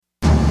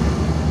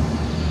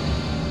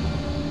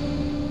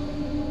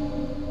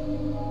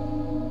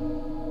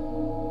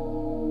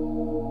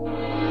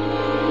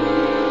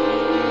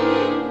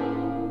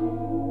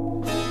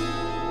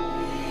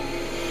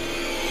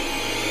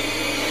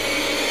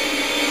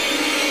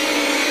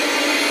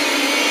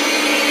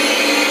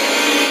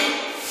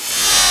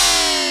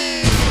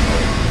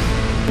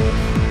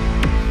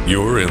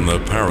You're in the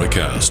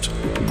Paracast,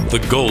 the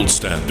gold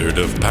standard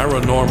of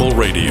paranormal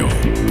radio.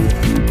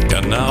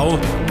 And now,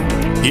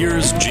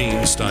 here's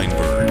Gene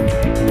Steinberg.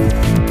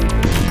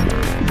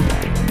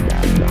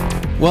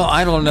 Well,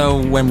 I don't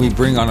know when we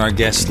bring on our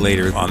guests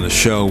later on the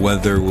show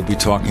whether we'll be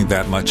talking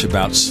that much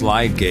about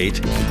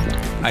Slidegate.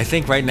 I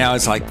think right now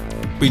it's like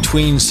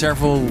between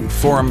several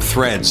forum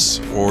threads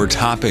or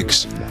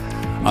topics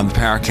on the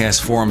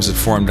Paracast forums at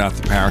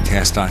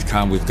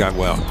forum.theparacast.com. We've got,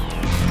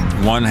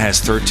 one has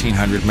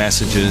 1,300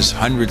 messages,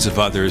 hundreds of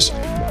others,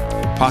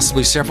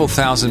 possibly several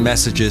thousand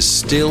messages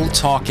still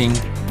talking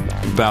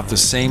about the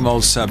same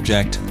old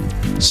subject,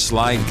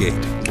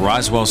 Slidegate,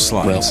 Roswell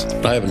Slides.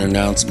 Well, I have an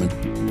announcement.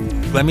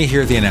 Let me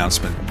hear the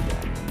announcement.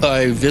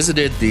 I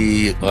visited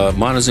the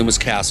Montezuma's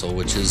Castle,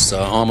 which is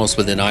almost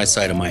within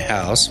eyesight of my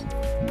house,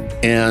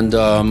 and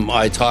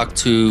I talked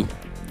to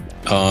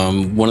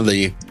one of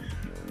the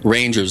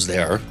rangers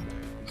there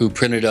who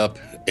printed up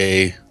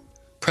a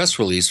press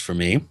release for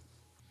me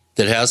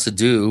that has to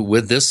do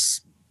with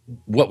this,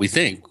 what we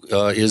think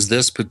is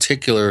this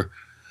particular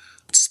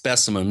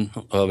specimen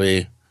of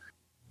a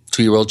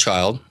 2-year-old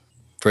child,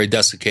 very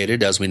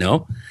desiccated, as we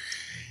know.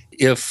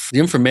 If the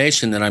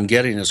information that I'm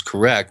getting is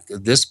correct,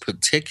 this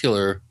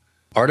particular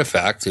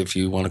artifact, if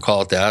you want to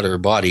call it that, or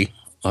body,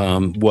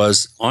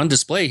 was on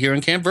display here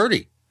in Camp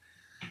Verde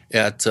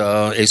at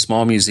a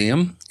small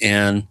museum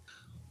and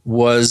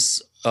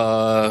was,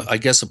 I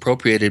guess,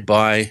 appropriated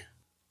by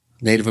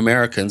Native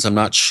Americans. I'm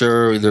not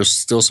sure. There's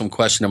still some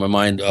question in my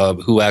mind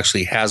of who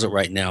actually has it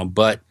right now,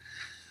 but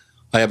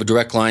I have a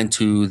direct line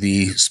to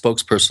the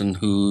spokesperson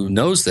who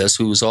knows this,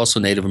 who is also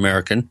Native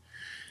American,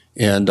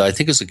 and I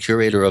think is the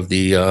curator of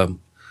the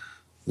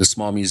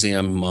small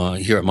museum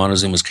here at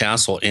Montezuma's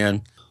Castle.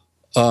 And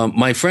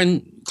my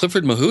friend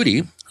Clifford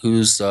Mahooty,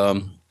 who's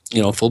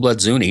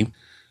full-blood Zuni,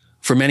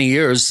 for many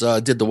years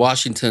did the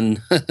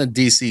Washington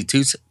D.C.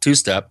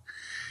 two-step,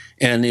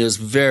 and is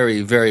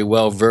very, very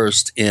well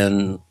versed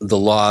in the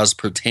laws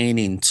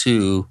pertaining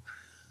to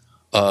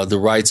the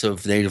rights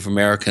of Native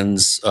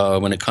Americans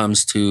when it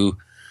comes to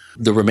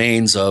the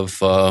remains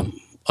of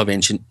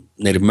ancient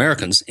Native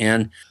Americans.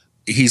 And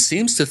he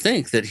seems to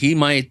think that he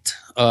might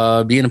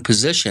be in a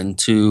position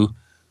to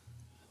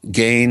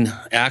gain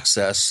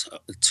access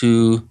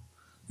to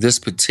this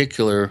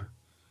particular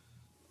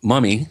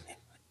mummy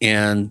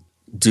and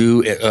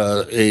do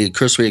a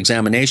cursory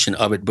examination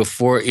of it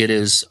before it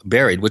is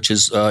buried, which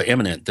is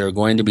imminent. They're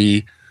going to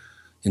be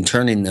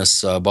interring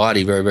this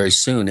body very, very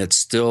soon. It's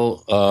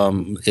still,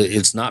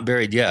 it's not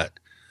buried yet,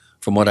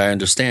 from what I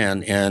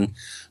understand. And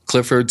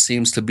Clifford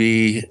seems to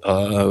be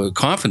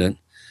confident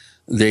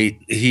that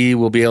he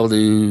will be able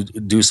to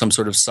do some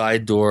sort of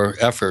side door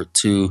effort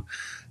to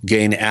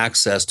gain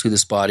access to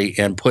this body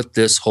and put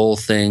this whole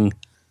thing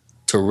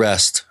to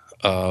rest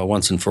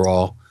once and for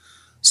all,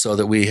 so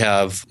that we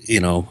have,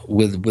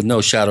 with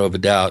no shadow of a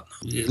doubt,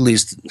 at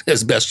least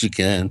as best you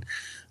can,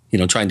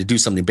 trying to do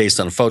something based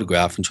on a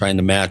photograph and trying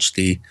to match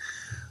the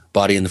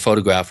body in the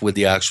photograph with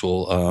the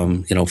actual,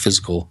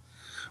 physical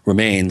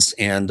remains.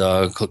 And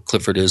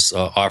Clifford is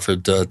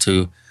offered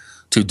to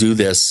do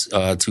this,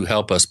 to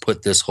help us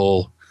put this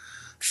whole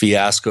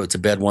fiasco to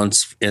bed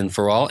once and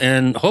for all.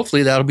 And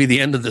hopefully that'll be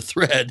the end of the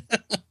thread.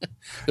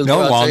 No,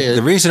 well,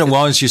 the reason it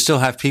won't is you still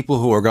have people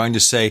who are going to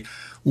say,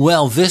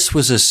 well, this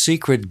was a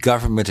secret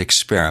government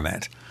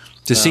experiment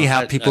to see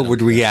how people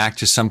would react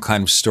to some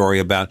kind of story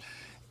about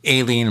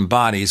alien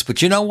bodies.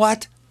 But you know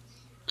what?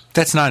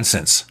 That's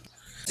nonsense.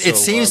 So, it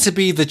seems to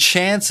be the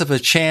chance of a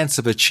chance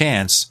of a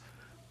chance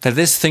that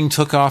this thing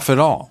took off at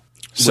all.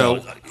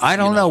 So I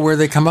don't know where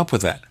they come up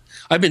with that.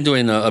 I've been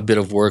doing a bit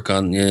of work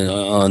on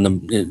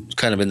the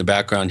kind of in the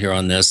background here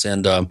on this,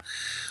 and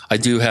I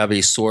do have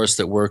a source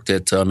that worked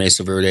at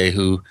Mesa Verde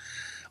who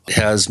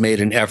has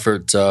made an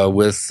effort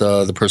with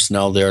the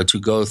personnel there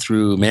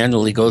to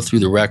manually go through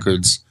the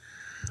records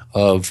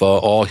of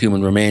all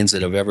human remains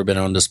that have ever been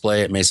on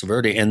display at Mesa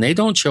Verde, and they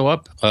don't show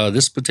up.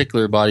 This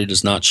particular body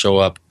does not show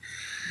up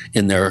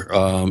in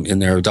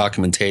their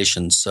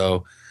documentation.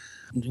 So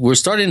we're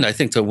starting, I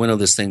think, to winnow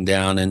this thing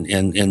down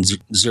and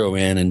zero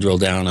in and drill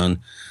down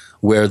on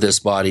where this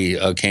body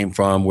came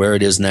from, where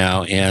it is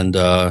now, and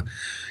I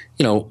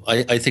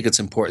think it's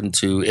important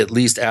to at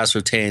least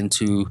ascertain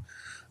to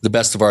the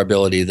best of our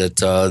ability that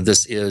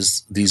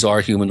these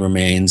are human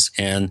remains,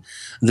 and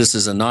this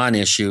is a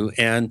non-issue.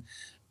 And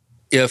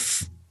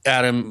if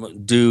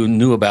Adam Dew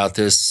knew about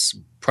this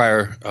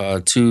prior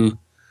to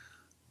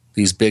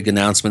these big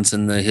announcements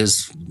in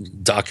his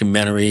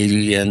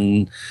documentary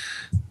and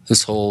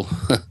this whole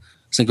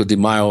Cinco de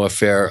Mayo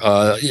affair,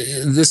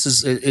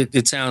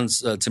 it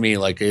sounds to me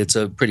like it's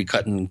a pretty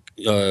cut and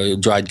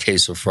dried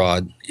case of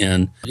fraud,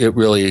 and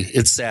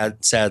it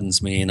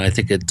saddens me, and I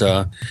think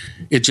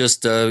it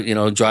just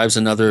drives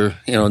another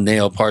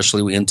nail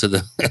partially into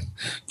the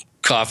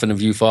coffin of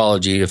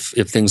ufology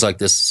if things like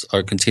this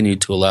are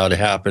continued to allow to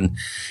happen,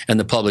 and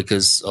the public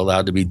is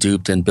allowed to be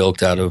duped and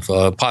bilked out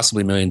of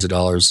possibly millions of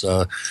dollars.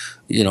 I'm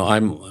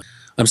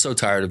so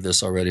tired of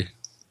this already.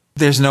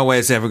 There's no way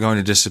it's ever going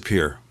to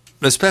disappear.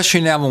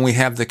 especially now when we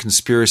have the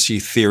conspiracy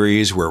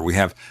theories where we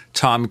have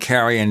Tom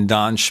Carey and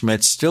Don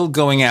Schmidt still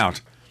going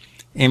out,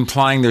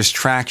 implying there's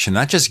traction,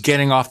 not just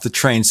getting off the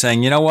train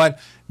saying, you know what,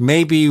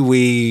 maybe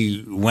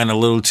we went a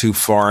little too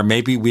far,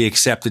 maybe we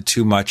accepted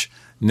too much.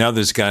 No,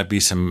 there's got to be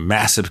some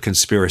massive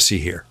conspiracy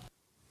here.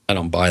 I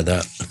don't buy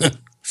that.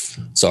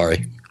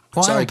 Sorry.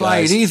 Well, Sorry, I don't buy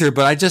it either,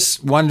 but I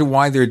just wonder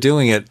why they're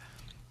doing it,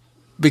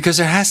 because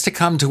it has to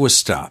come to a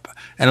stop.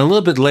 And a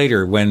little bit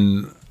later,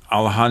 when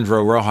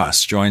Alejandro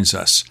Rojas joins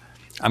us,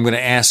 I'm going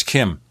to ask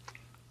him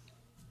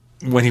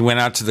when he went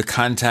out to the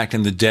Contact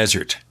in the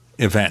Desert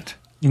event.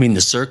 You mean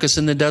the circus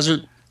in the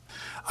desert?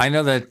 I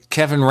know that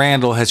Kevin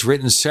Randall has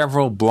written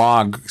several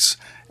blogs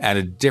at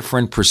a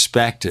different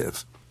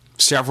perspective,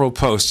 several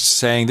posts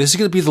saying this is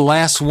going to be the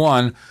last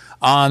one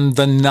on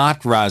the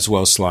not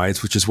Roswell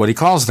slides, which is what he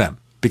calls them,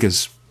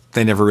 because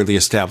they never really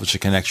established a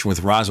connection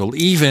with Roswell,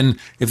 even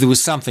if there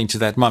was something to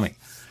that mummy.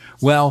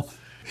 Well,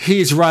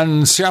 he's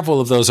run several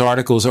of those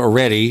articles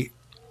already,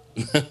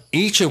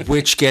 each of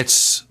which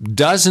gets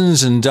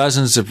dozens and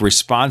dozens of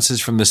responses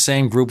from the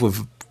same group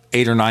of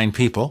 8 or 9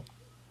 people.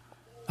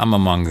 I'm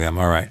among them,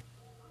 all right.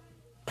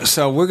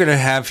 So we're going to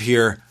have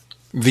here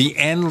the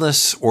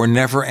endless or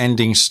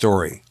never-ending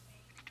story.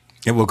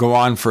 It will go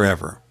on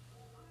forever.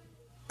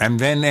 And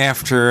then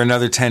after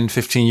another 10,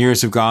 15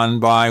 years have gone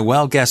by,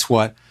 well, guess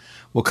what?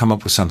 We'll come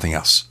up with something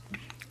else.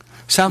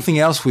 Something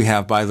else we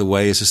have, by the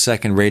way, is a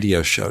second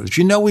radio show. Did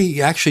you know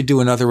we actually do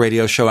another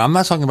radio show? I'm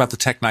not talking about the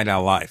Tech Night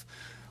Owl Live,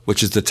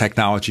 which is the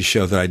technology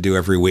show that I do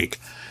every week.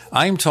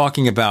 I'm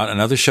talking about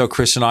another show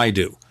Chris and I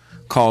do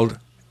called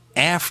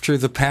After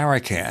the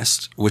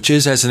Paracast, which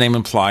is, as the name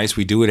implies,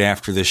 we do it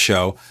after this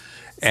show,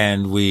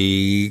 and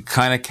we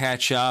kind of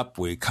catch up,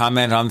 we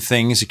comment on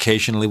things.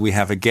 Occasionally we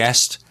have a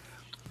guest.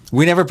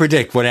 We never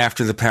predict what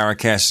After the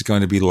Paracast is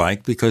going to be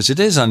like because it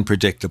is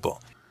unpredictable.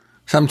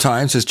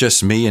 Sometimes it's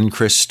just me and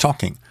Chris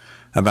talking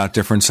about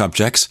different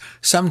subjects.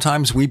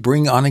 Sometimes we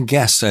bring on a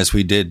guest, as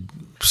we did,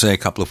 say, a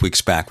couple of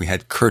weeks back. We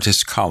had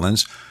Curtis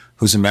Collins,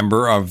 who's a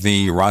member of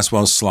the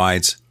Roswell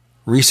Slides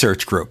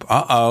research group.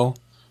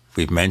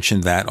 We've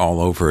mentioned that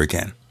all over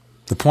again.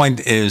 The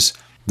point is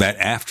that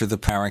After the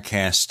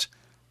Paracast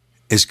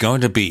is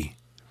going to be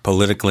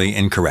politically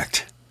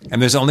incorrect.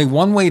 And there's only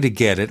one way to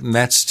get it, and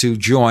that's to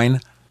join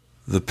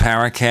the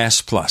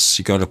Paracast Plus.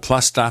 You go to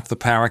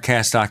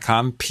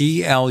plus.theparacast.com,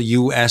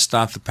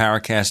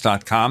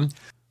 plus.theparacast.com.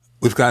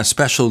 We've got a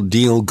special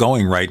deal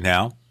going right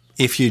now.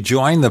 If you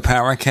join the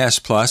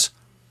Paracast Plus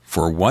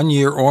for 1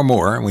 year or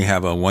more, and we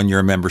have a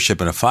 1-year membership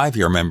and a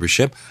 5-year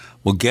membership,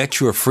 we'll get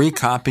you a free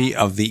copy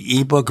of the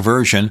ebook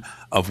version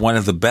of one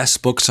of the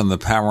best books on the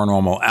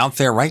paranormal out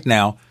there right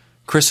now,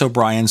 Chris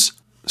O'Brien's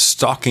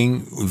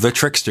Stalking the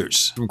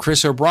Tricksters. From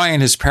Chris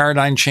O'Brien, his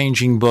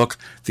paradigm-changing book,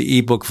 the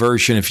ebook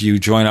version, if you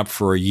join up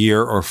for a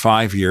year or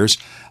 5 years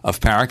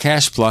of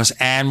Paracast Plus.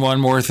 And one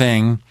more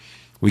thing,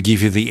 we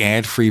give you the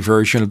ad-free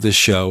version of this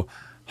show,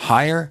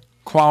 higher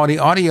quality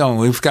audio. And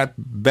we've got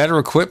better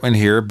equipment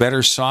here,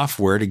 better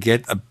software to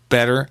get a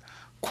better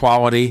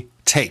quality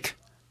take.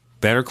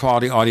 Better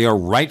quality audio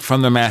right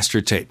from the master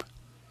tape.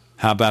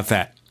 How about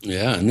that?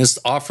 Yeah, and this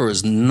offer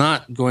is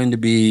not going to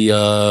be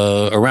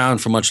around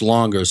for much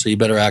longer, so you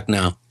better act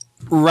now.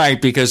 Right,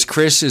 because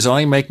Chris is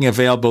only making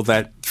available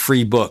that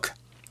free book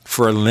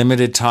for a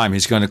limited time.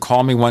 He's going to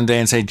call me one day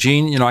and say,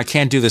 Gene, I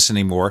can't do this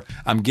anymore.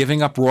 I'm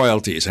giving up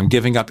royalties. I'm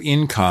giving up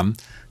income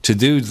to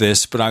do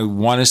this, but I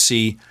want to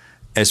see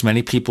as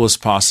many people as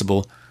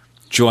possible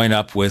join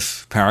up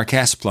with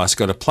Paracast Plus.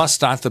 Go to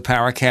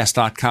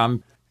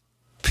plus.theparacast.com.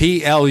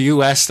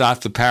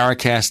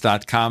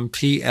 plus.theparacast.com,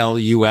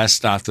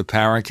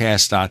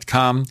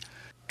 plus.theparacast.com.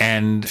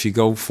 And if you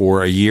go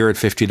for a year at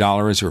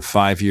 $50 or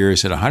 5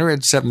 years at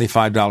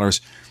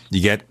 $175,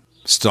 you get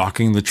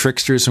Stalking the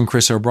Tricksters from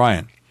Chris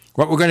O'Brien.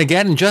 What we're going to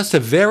get in just a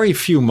very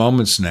few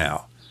moments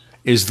now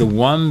is the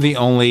one, the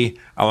only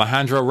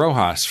Alejandro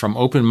Rojas from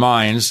Open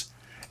Minds,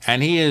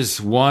 and he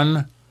is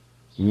one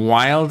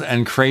wild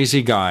and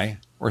crazy guy,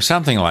 or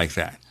something like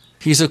that.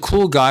 He's a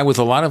cool guy with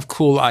a lot of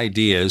cool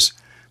ideas.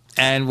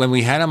 And when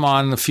we had him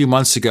on a few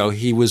months ago,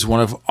 he was one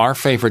of our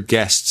favorite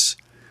guests.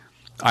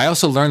 I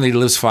also learned that he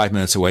lives 5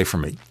 minutes away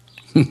from me.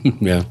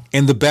 Yeah.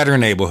 In the better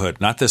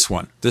neighborhood, not this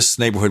one. This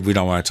neighborhood we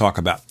don't want to talk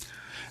about.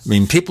 I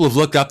mean, people have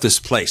looked up this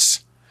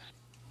place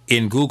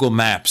in Google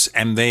Maps,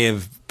 and they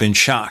have been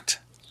shocked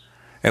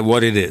at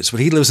what it is. But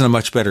he lives in a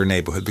much better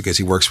neighborhood because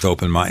he works with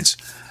Open Minds.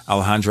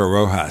 Alejandro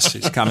Rojas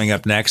is coming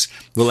up next.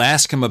 We'll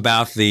ask him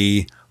about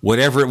the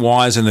whatever it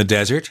was in the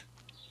desert,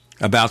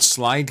 about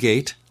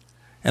Slidegate,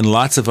 and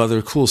lots of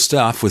other cool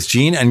stuff with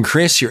Gene and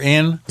Chris. You're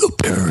in the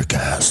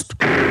Paracast.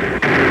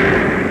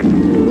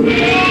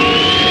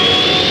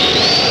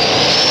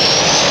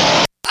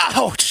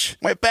 Ouch! Ouch!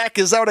 My back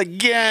is out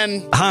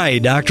again. Hi,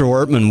 Dr.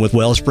 Ortman with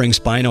Wellspring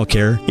Spinal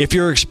Care. If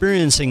you're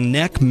experiencing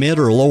neck, mid,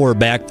 or lower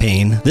back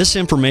pain, this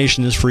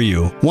information is for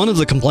you. One of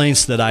the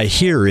complaints that I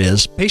hear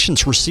is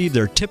patients receive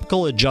their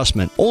typical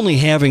adjustment, only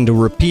having to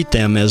repeat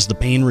them as the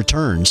pain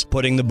returns.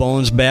 Putting the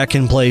bones back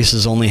in place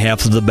is only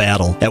half of the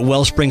battle. At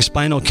Wellspring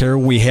Spinal Care,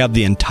 we have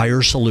the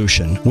entire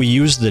solution. We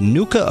use the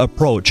NUCA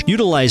approach,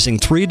 utilizing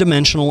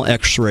three-dimensional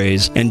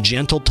x-rays and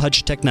gentle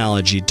touch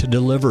technology to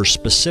deliver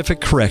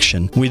specific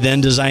correction. We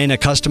then design a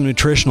custom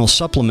nutritional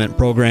supplement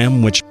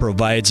program which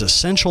provides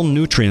essential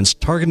nutrients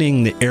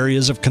targeting the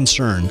areas of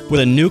concern.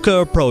 With a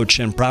NUCA approach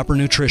and proper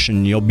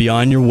nutrition, you'll be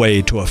on your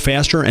way to a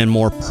faster and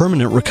more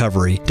permanent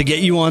recovery. To get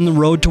you on the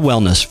road to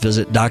wellness,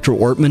 visit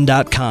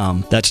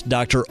drortman.com. That's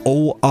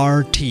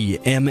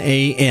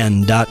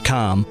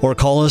drortman.com, or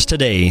call us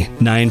today,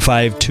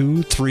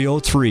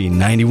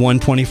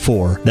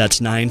 952-303-9124. That's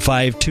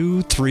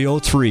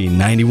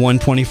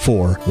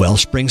 952-303-9124.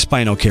 Wellspring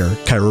Spinal Care,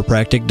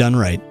 chiropractic done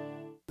right.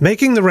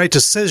 Making the right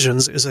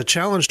decisions is a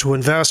challenge to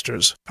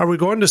investors. Are we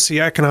going to see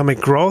economic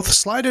growth,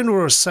 slide into a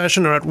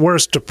recession, or at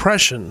worst,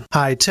 depression?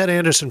 Hi, Ted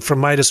Anderson from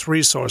Midas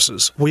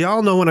Resources. We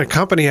all know when a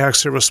company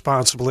acts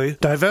irresponsibly,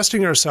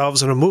 divesting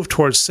ourselves in a move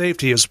towards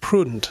safety is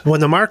prudent.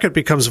 When the market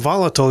becomes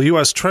volatile,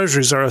 U.S.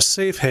 Treasuries are a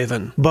safe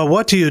haven. But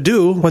what do you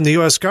do when the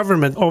U.S.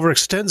 government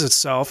overextends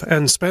itself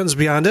and spends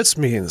beyond its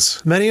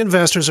means? Many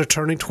investors are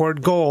turning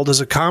toward gold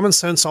as a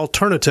common-sense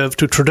alternative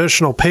to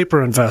traditional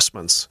paper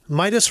investments.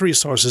 Midas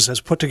Resources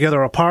has put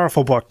together a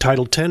powerful book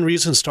titled 10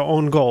 Reasons to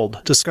Own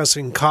Gold,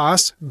 discussing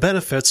costs,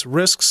 benefits,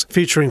 risks,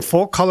 featuring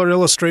full-color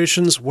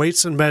illustrations,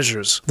 weights, and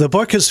measures. The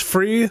book is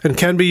free and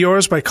can be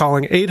yours by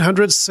calling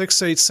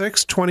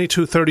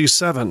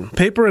 800-686-2237.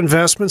 Paper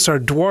investments are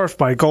dwarfed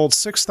by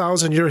gold's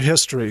 6,000-year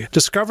history.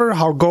 Discover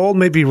how gold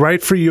may be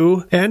right for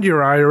you and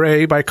your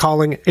IRA by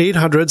calling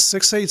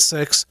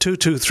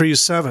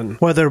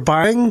 800-686-2237. Whether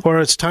buying or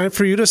it's time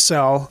for you to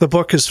sell, the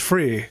book is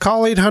free.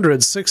 Call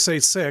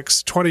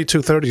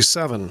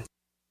 800-686-2237.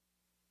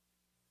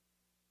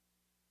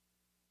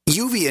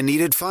 Yuvia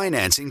needed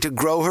financing to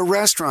grow her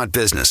restaurant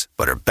business,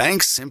 but her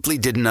bank simply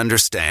didn't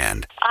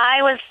understand.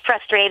 I was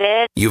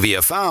frustrated.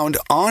 Yuvia found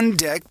On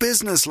Deck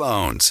Business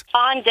Loans.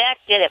 On Deck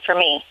did it for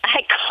me.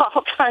 I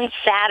called on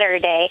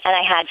Saturday, and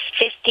I had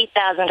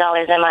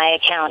 $50,000 in my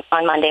account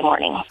on Monday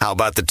morning. How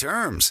about the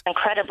terms?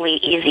 Incredibly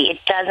easy. It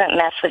doesn't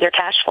mess with your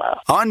cash flow.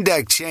 On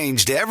Deck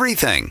changed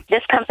everything.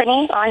 This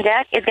company, On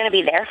Deck, is going to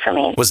be there for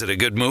me. Was it a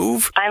good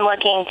move? I'm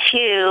looking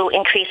to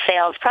increase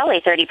sales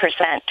probably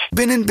 30%.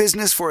 Been in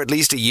business for at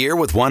least a year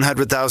with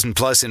 $100,000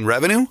 plus in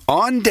revenue?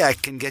 On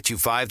Deck can get you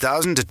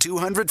 $5,000 to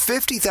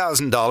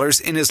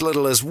 $250,000 in as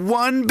little as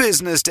one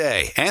business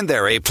day. And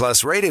they're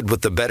A-plus rated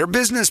with the Better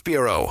Business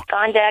Bureau.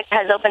 On Deck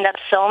has opened up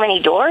so many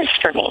doors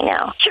for me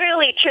now.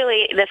 Truly,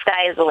 the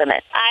sky is the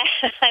limit.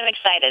 I'm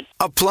excited.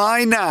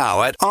 Apply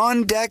now at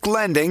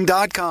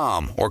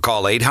OnDeckLending.com or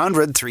call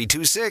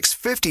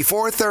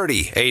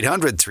 800-326-5430.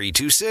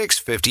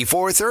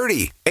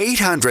 800-326-5430.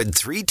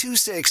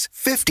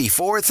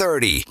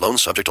 800-326-5430. Loan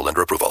subject to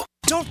lender approval.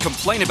 Don't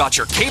complain about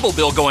your cable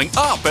bill going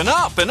up and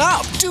up and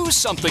up. Do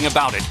something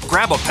about it.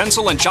 Grab a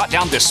pencil and jot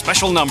down this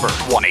special number,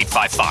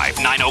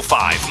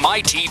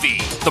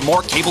 1-855-905-MY-TV. The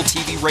more cable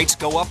TV rates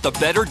go up, the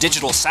better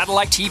digital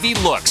satellite TV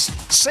looks.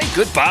 Say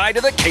goodbye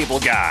to the cable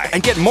guy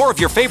and get more of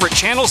your favorite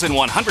channels in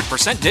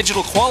 100%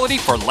 digital quality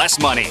for less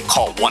money.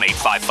 Call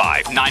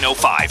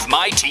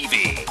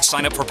 1-855-905-MY-TV.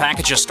 Sign up for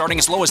packages starting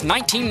as low as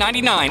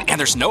 $19.99, and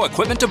there's no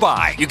equipment to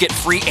buy. You get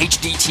free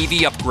HD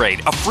TV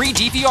upgrade, a free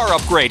DVR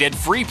upgrade, and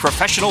free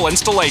professional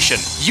installation.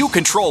 You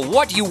control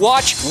what you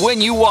watch when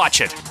you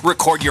watch it.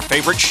 Record your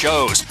favorite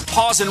shows.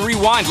 Pause and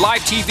rewind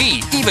live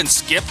TV. Even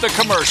skip the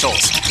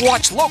commercials.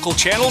 Watch local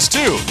channels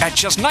too. At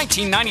just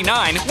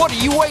 $19.99, what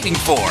are you waiting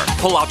for?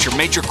 Pull out your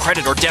major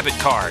credit or debit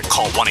card.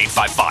 Call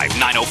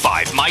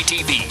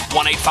 1-855-905-MY-TV.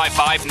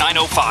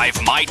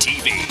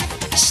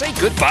 1-855-905-MY-TV. Say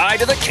goodbye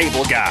to the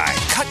cable guy.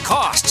 Cut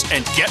costs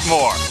and get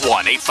more.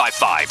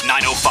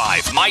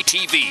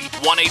 1-855-905-MY-TV.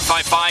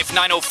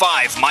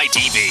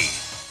 1-855-905-MY-TV.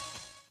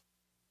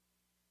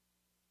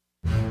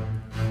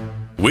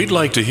 We'd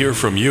like to hear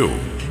from you.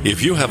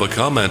 If you have a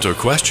comment or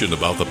question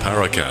about the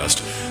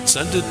Paracast,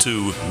 send it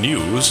to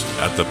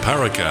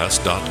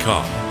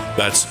news@theparacast.com.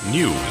 That's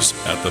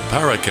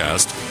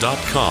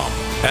news@theparacast.com.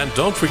 And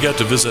don't forget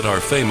to visit our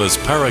famous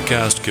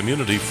Paracast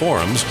community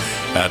forums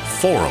at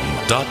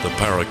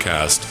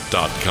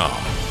forum.theparacast.com.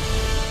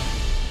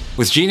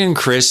 With Gene and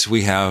Chris,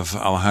 we have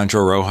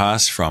Alejandro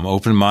Rojas from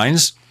Open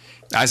Minds.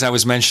 As I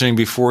was mentioning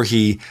before,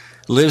 he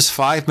lives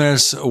 5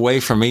 minutes away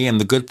from me in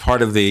the good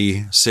part of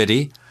the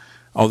city,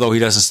 although he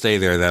doesn't stay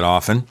there that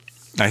often.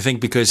 I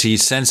think because he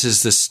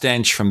senses the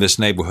stench from this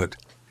neighborhood.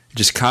 It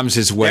just comes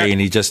his way,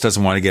 and he just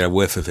doesn't want to get a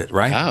whiff of it,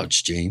 right?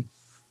 Ouch, Gene.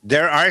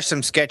 There are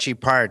some sketchy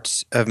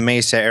parts of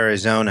Mesa,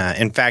 Arizona.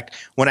 In fact,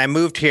 when I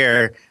moved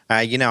here,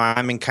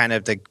 I'm in kind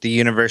of the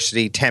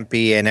University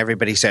Tempe, and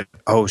everybody said,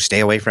 "Oh, stay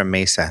away from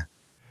Mesa."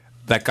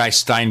 That guy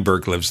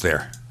Steinberg lives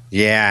there.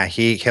 Yeah,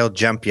 he'll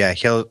jump you.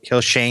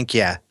 He'll shank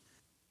you.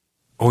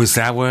 Oh, is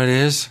that what it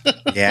is?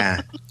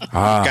 Yeah.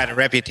 Got a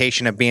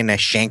reputation of being a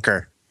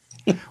shanker.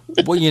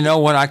 Well, you know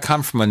what? I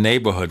come from a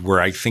neighborhood where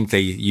I think they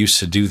used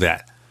to do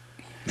that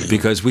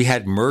because we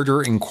had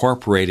Murder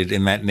Incorporated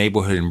in that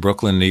neighborhood in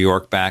Brooklyn, New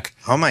York back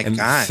in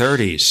the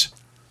 30s.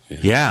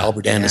 Yeah.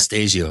 Albert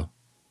Anastasio.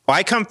 Well,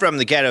 I come from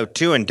the ghetto,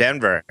 too, in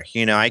Denver.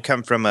 You know, I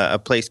come from a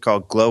place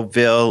called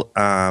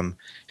Globeville.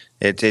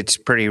 It's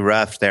pretty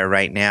rough there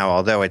right now,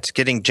 although it's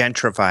getting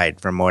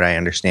gentrified from what I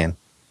understand.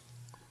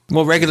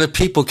 Well, regular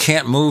people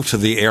can't move to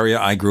the area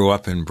I grew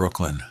up in,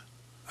 Brooklyn.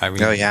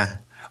 Oh, yeah.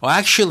 Well,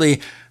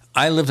 actually,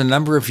 I lived a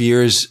number of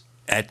years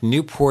at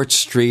Newport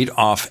Street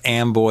off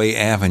Amboy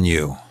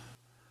Avenue.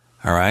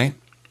 All right?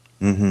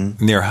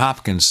 Mm-hmm. Near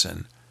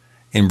Hopkinson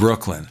in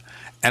Brooklyn.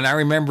 And I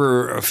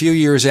remember a few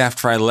years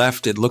after I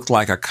left, it looked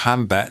like a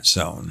combat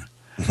zone.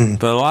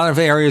 But a lot of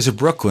areas of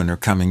Brooklyn are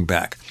coming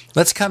back.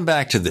 Let's come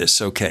back to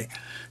this, okay?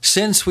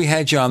 Since we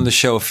had you on the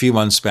show a few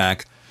months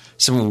back,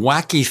 some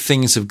wacky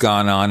things have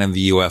gone on in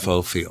the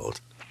UFO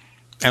field.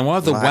 And one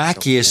of the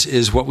wackiest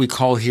is what we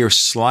call here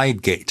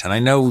Slidegate. And I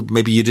know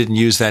maybe you didn't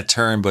use that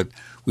term, but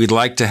we'd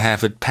like to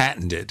have it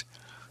patented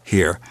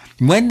here.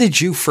 When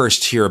did you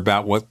first hear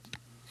about what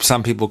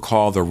some people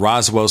call the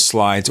Roswell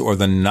Slides or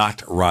the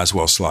not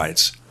Roswell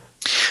Slides?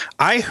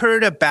 I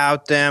heard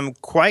about them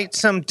quite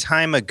some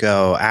time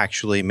ago,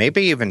 actually,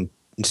 maybe even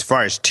as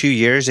far as 2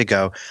 years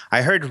ago.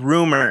 I heard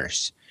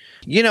rumors.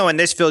 You know, in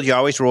this field, you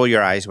always roll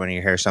your eyes when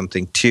you hear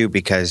something, too,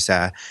 because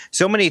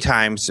so many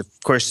times, of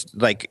course,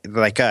 like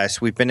us,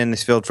 we've been in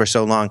this field for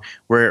so long,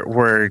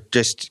 we're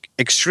just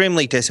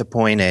extremely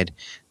disappointed,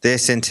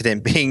 this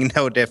incident being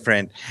no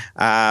different,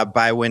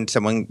 by when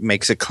someone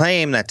makes a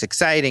claim that's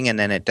exciting and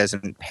then it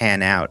doesn't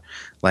pan out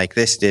like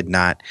this did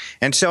not.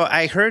 And so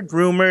I heard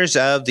rumors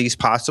of these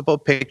possible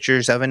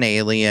pictures of an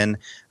alien,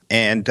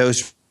 and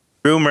those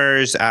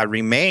rumors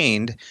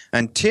remained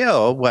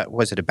until, what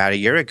was it, about a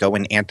year ago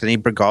when Anthony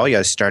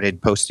Bragalia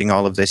started posting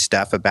all of this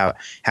stuff about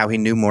how he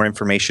knew more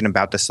information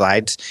about the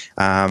slides.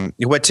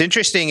 What's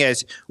interesting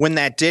is when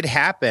that did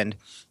happen,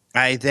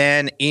 I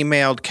then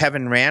emailed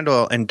Kevin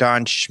Randall and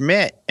Don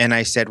Schmidt, and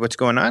I said, what's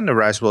going on, the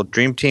Roswell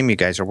Dream Team? You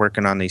guys are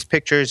working on these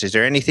pictures. Is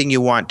there anything you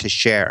want to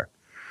share?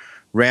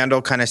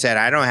 Randall kind of said,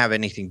 I don't have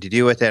anything to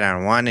do with it. I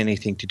don't want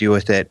anything to do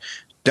with it.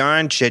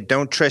 Don said,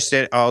 don't trust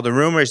it, all the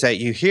rumors that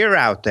you hear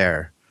out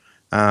there.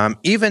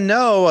 Even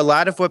though a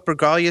lot of what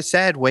Bragalia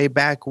said way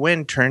back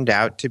when turned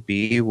out to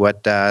be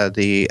what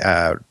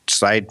the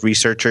slide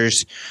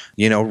researchers,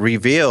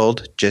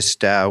 revealed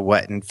just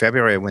in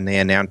February when they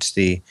announced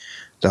the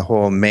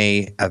whole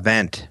May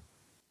event.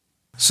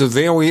 So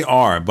there we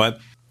are.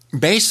 But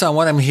based on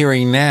what I'm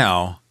hearing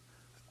now,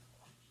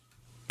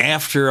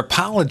 after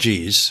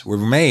apologies were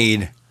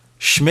made,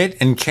 Schmidt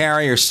and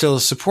Carey are still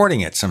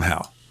supporting it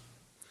somehow.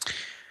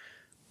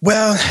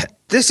 Well,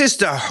 this is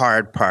the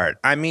hard part.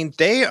 I mean,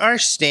 they are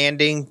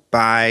standing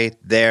by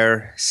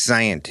their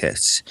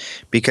scientists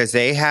because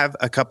they have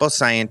a couple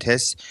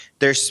scientists.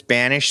 They're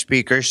Spanish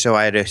speakers, so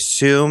I'd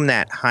assume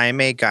that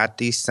Jaime got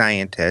these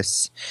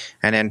scientists.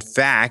 And in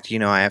fact,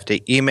 I have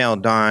to email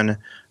Don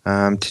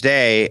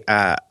today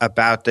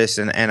about this,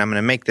 and I'm going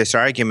to make this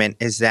argument,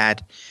 is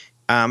that,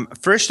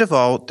 first of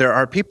all, there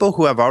are people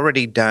who have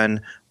already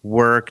done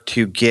work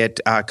to get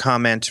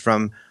comments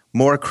from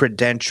more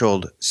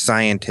credentialed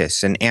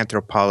scientists and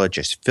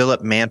anthropologists.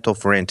 Philip Mantle,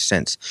 for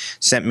instance,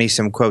 sent me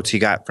some quotes he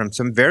got from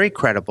some very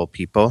credible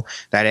people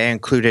that I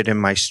included in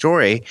my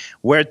story,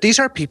 where these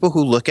are people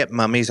who look at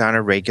mummies on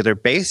a regular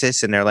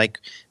basis and they're like,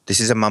 this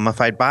is a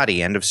mummified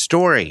body, end of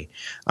story.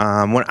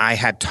 When I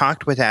had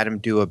talked with Adam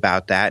Dew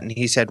about that, and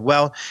he said,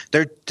 well,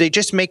 they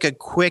just make a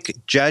quick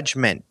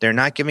judgment. They're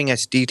not giving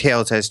us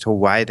details as to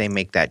why they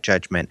make that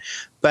judgment.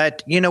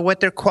 But you know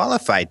what? They're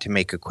qualified to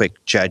make a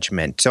quick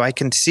judgment. So I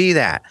can see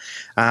that.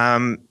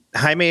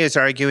 Jaime is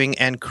arguing,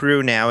 and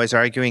crew now is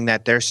arguing,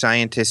 that their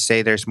scientists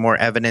say there's more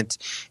evidence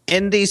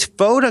in these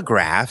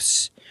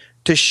photographs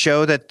to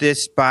show that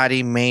this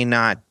body may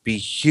not be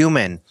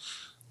human.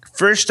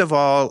 First of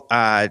all,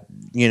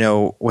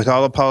 with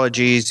all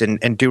apologies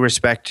and due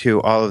respect to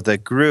all of the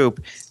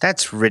group,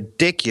 that's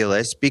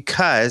ridiculous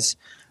because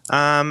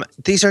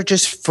these are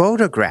just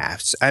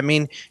photographs. I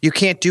mean, you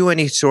can't do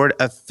any sort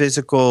of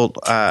physical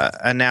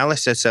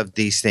analysis of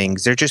these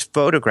things. They're just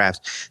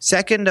photographs.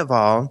 Second of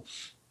all,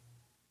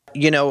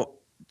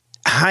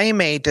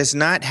 Jaime does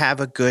not have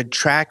a good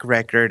track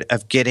record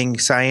of getting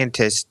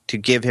scientists to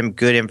give him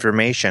good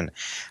information.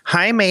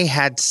 Jaime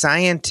had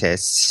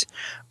scientists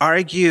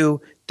argue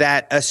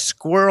that a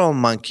squirrel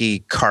monkey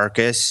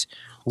carcass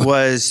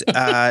was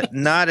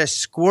not a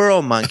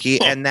squirrel monkey,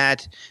 and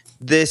that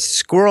this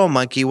squirrel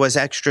monkey was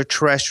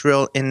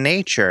extraterrestrial in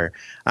nature,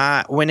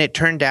 when it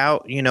turned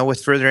out,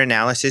 with further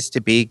analysis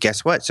to be,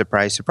 guess what?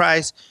 Surprise,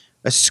 surprise,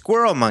 a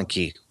squirrel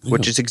monkey,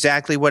 which is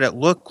exactly what it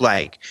looked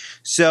like.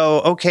 So,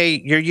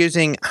 okay, you're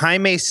using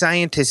Jaime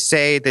scientists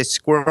say this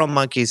squirrel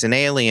monkey is an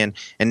alien,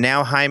 and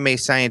now Jaime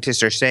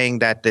scientists are saying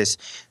that this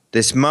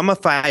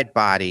mummified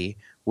body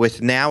with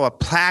now a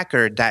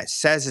placard that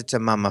says it's a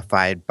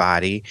mummified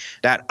body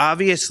that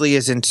obviously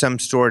is in some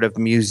sort of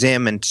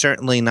museum and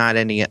certainly not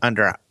any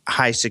under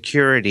high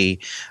security,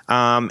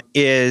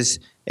 is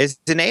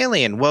an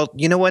alien. Well,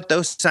 you know what?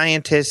 Those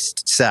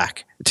scientists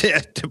suck,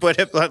 to put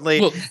it bluntly.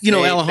 Well,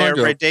 Alejandro, they're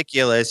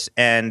ridiculous,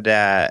 and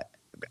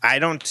I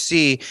don't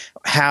see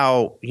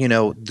how,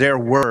 their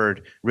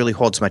word really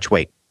holds much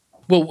weight.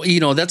 Well,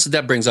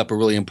 that brings up a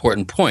really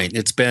important point.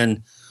 It's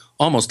been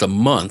almost a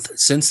month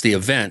since the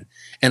event,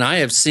 and I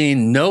have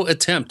seen no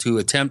attempt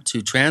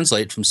to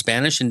translate from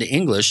Spanish into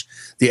English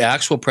the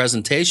actual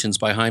presentations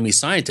by Jaime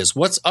scientists.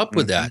 What's up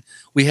with that?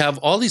 We have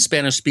all these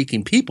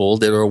Spanish-speaking people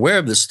that are aware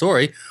of this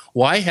story.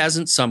 Why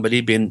hasn't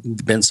somebody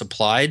been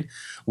supplied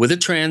with a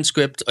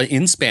transcript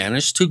in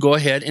Spanish to go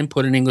ahead and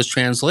put an English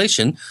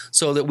translation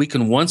so that we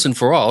can once and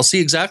for all see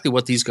exactly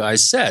what these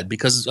guys said?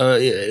 Because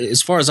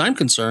as far as I'm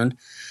concerned,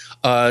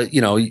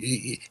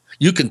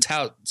 you can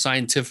tout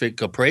scientific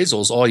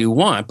appraisals all you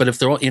want, but if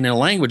they're in a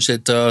language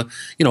that a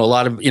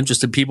lot of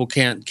interested people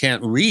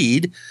can't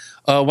read,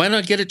 why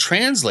not get it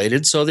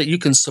translated so that you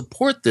can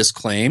support this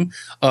claim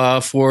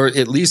for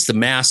at least the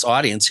mass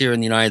audience here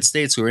in the United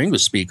States who are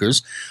English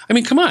speakers? I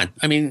mean, come on.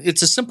 I mean,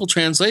 it's a simple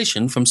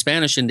translation from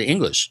Spanish into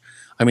English.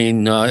 I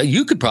mean,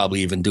 you could probably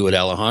even do it,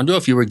 Alejandro,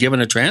 if you were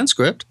given a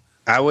transcript.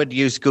 I would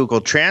use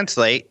Google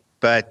Translate,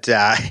 but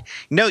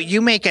no,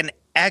 you make an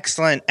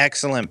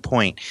excellent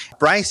point.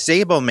 Bryce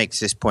Zabel makes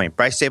this point.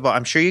 Bryce Zabel,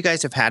 I'm sure you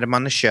guys have had him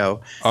on the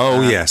show.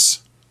 Oh,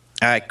 yes.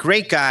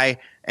 Great guy.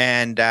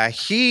 And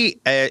he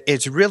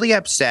is really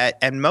upset.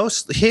 And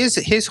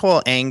his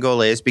whole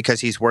angle is, because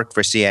he's worked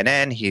for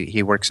CNN,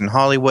 he works in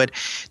Hollywood,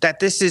 that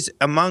this is,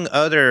 among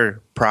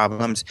other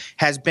problems,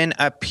 has been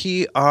a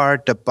PR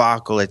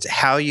debacle. It's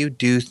how you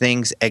do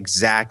things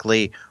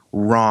exactly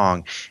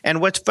wrong.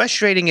 And what's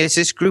frustrating is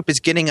this group is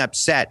getting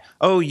upset.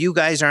 Oh, you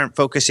guys aren't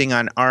focusing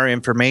on our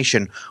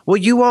information. Well,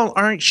 you all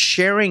aren't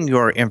sharing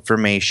your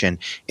information.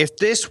 If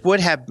this would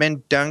have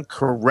been done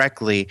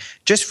correctly,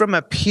 just from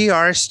a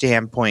PR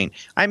standpoint,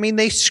 I mean,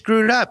 they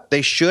screwed up.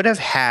 They should have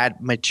had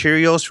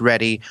materials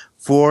ready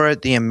for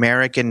the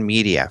American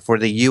media, for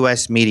the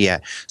U.S.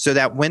 media, so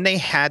that when they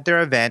had their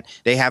event,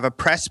 they have a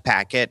press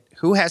packet.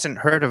 Who hasn't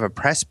heard of a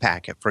press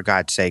packet, for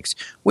God's sakes?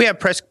 We have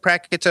press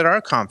packets at our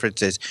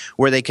conferences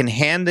where they can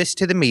hand this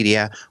to the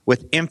media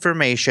with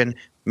information,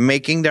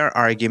 making their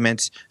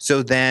arguments,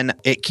 so then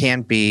it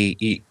can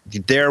be,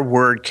 their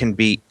word can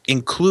be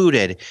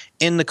included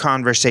in the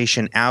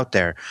conversation out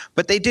there.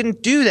 But they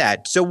didn't do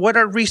that. So what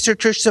are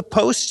researchers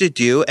supposed to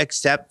do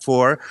except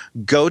for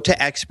go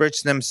to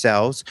experts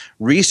themselves,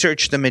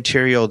 research the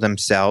material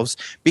themselves,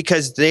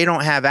 because they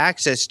don't have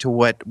access to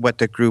what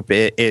the group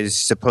is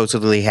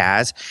supposedly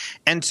has.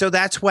 And so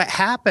that's what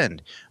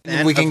happened.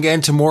 And we can get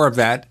into more of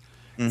that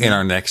in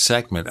our next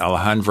segment.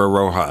 Alejandro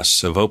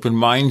Rojas of Open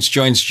Minds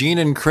joins Gene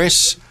and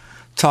Chris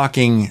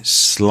talking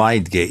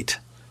Slidegate.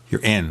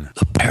 You're in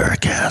the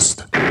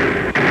Paracast.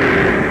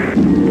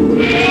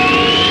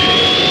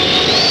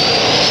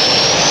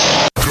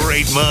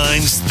 Great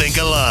minds think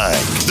alike.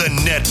 The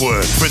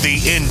network for the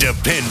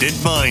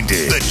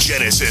independent-minded. The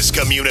Genesis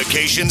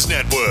Communications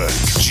Network.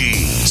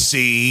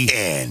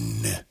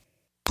 GCN.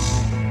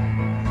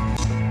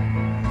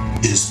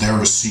 Is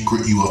there a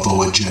secret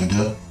UFO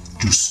agenda?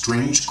 Do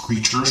strange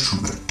creatures from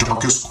the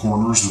darkest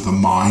corners of the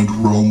mind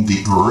roam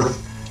the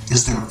earth?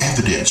 Is there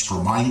evidence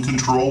for mind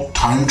control,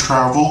 time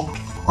travel,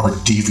 or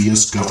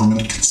devious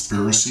government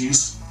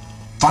conspiracies?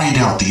 Find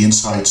out the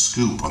inside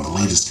scoop on the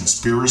latest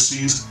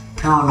conspiracies,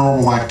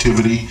 paranormal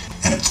activity,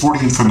 and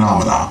Fortean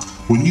phenomena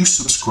when you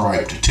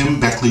subscribe to Tim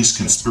Beckley's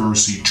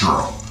Conspiracy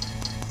Journal.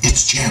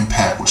 It's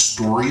jam-packed with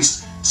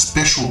stories,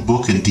 special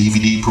book and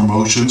DVD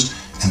promotions,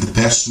 and the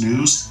best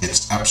news,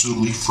 it's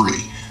absolutely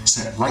free,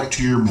 sent right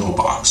to your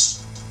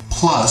mailbox.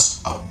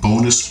 Plus, a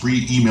bonus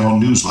free email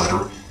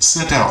newsletter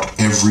sent out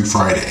every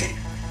Friday.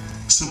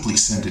 Simply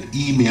send an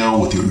email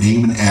with your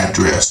name and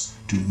address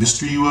to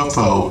Mr.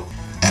 UFO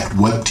at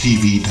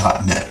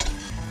webtv.net.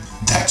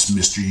 That's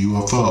Mr.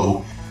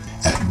 UFO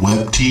at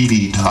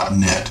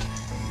webtv.net.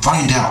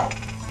 Find out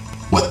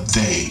what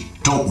they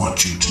don't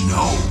want you to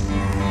know.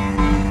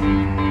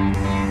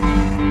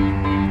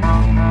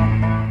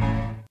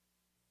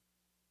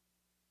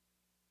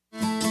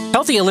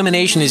 Healthy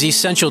elimination is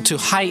essential to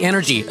high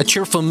energy, a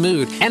cheerful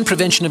mood, and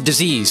prevention of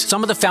disease.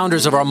 Some of the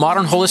founders of our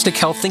modern holistic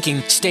health thinking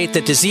state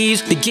that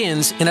disease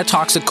begins in a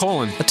toxic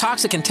colon. A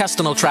toxic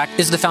intestinal tract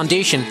is the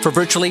foundation for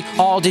virtually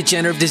all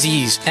degenerative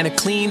disease, and a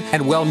clean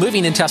and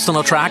well-moving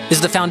intestinal tract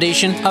is the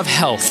foundation of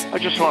health. I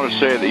just want to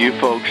say that you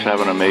folks have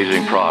an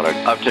amazing product.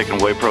 I've taken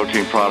whey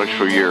protein products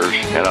for years,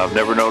 and I've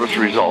never noticed the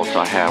results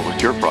I have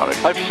with your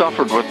product. I've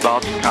suffered with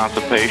bouts of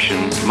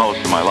constipation most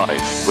of my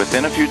life.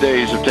 Within a few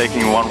days of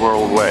taking One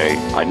World Whey,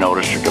 I noticed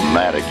noticed a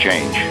dramatic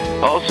change.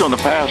 Also, in the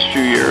past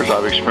few years,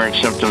 I've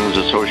experienced symptoms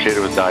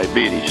associated with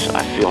diabetes.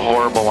 I feel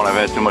horrible when I've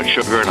had too much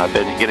sugar, and I've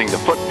been getting the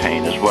foot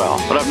pain as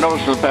well. But I've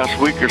noticed in the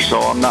past week or so,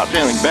 I'm not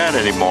feeling bad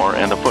anymore,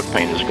 and the foot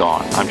pain is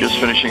gone. I'm just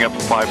finishing up a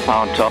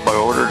 5-pound tub I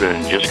ordered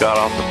and just got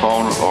off the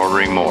phone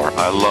ordering more.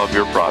 I love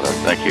your product.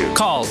 Thank you.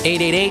 Call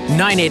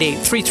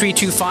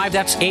 888-988-3325.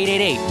 That's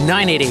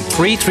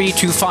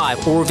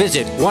 888-988-3325. Or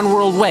visit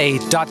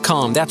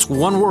oneworldway.com. That's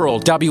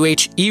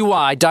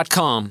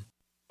oneworldwhey.com.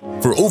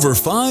 For over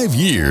 5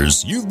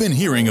 years, you've been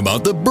hearing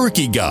about the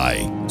Berkey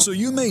Guy, so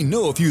you may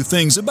know a few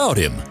things about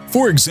him.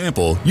 For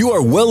example, you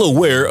are well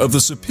aware of the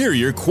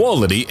superior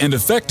quality and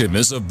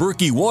effectiveness of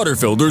Berkey water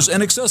filters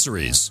and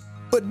accessories.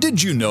 But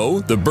did you know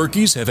the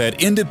Berkeys have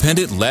had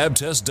independent lab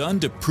tests done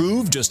to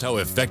prove just how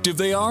effective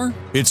they are?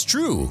 It's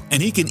true,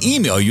 and he can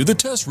email you the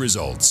test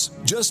results.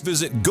 Just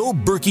visit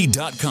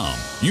goberkey.com.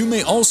 You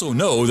may also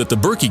know that the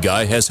Berkey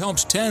Guy has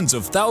helped tens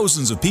of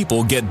thousands of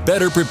people get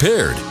better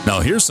prepared.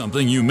 Now here's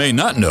something you may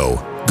not know.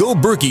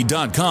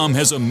 GoBerkey.com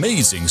has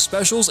amazing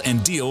specials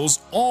and deals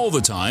all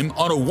the time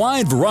on a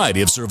wide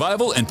variety of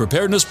survival and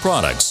preparedness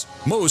products,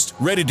 most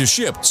ready to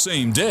ship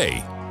same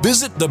day.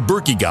 Visit the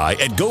Berkey Guy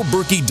at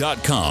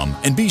GoBerkey.com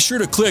and be sure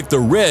to click the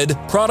red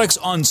Products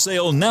on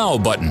Sale Now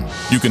button.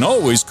 You can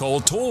always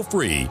call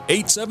toll-free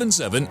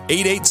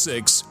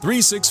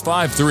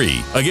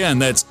 877-886-3653. Again,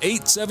 that's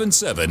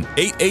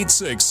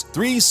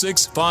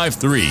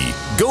 877-886-3653.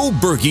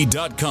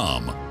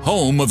 GoBerkey.com,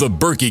 home of the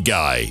Berkey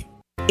Guy.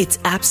 It's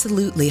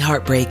absolutely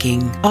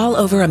heartbreaking. All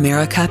over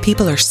America,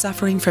 people are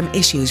suffering from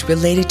issues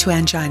related to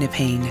angina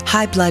pain,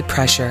 high blood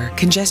pressure,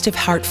 congestive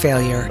heart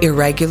failure,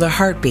 irregular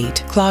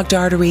heartbeat, clogged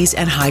arteries,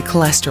 and high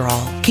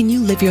cholesterol. Can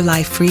you live your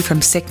life free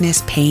from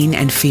sickness, pain,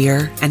 and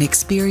fear, and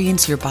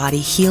experience your body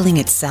healing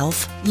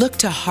itself? Look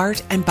to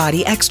Heart and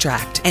Body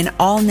Extract, an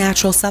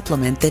all-natural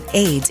supplement that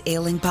aids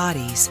ailing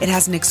bodies. It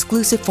has an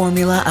exclusive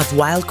formula of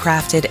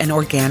wild-crafted and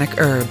organic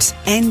herbs.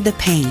 End the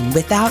pain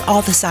without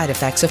all the side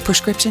effects of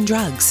prescription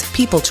drugs.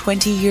 People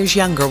 20 years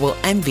younger will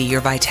envy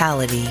your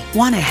vitality.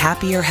 Want a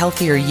happier,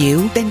 healthier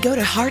you? Then go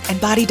to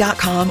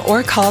heartandbody.com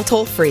or call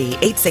toll-free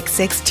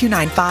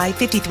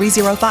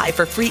 866-295-5305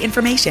 for free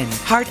information.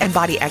 Heart and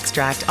Body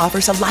Extract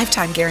offers a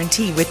lifetime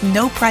guarantee with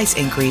no price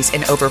increase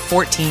in over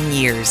 14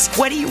 years.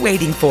 What are you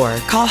waiting for?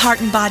 Call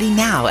Heart and Body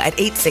now at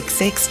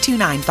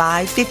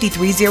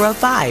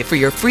 866-295-5305 for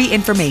your free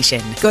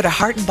information. Go to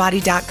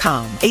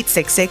heartandbody.com,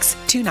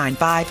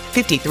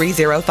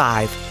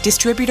 866-295-5305.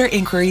 Distributor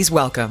inquiries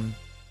welcome.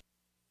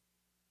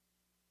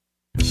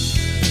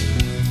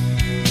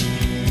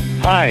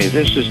 Hi,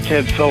 this is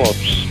Ted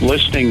Phillips,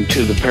 listening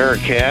to the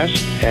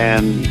Paracast,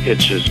 and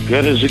it's as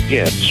good as it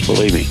gets,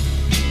 believe me.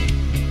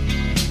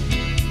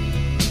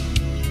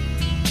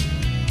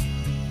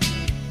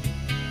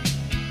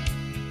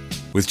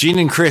 With Gene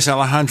and Chris,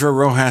 Alejandro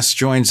Rojas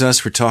joins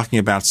us. We're talking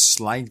about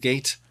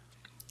Slidegate,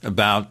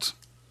 about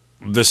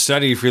the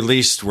study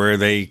released where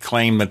they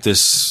claim that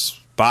this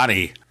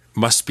body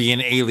must be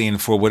an alien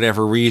for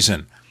whatever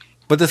reason.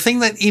 But the thing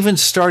that even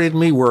started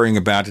me worrying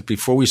about it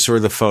before we saw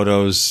the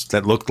photos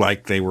that looked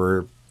like they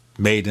were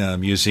made in a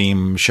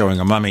museum showing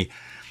a mummy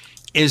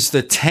is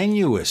the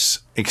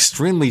tenuous,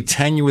 extremely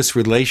tenuous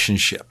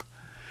relationship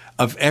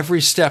of every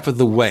step of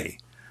the way.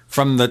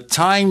 From the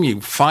time you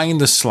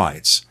find the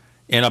slides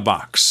in a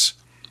box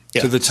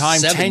to the time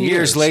 10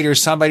 years later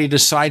somebody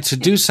decides to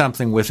do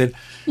something with it,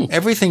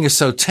 everything is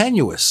so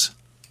tenuous.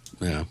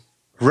 Yeah.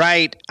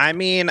 Right. I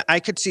mean, I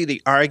could see the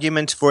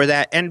arguments for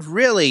that. And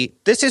really,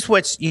 this is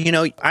what's,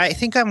 I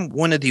think I'm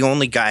one of the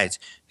only guys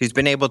who's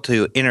been able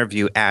to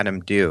interview Adam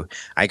Dew.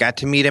 I got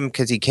to meet him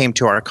because he came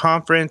to our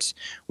conference.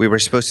 We were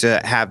supposed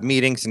to have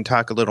meetings and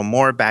talk a little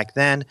more back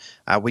then.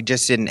 We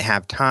just didn't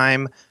have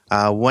time.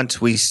 Once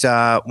we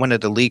saw one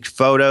of the leaked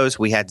photos,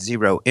 we had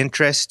zero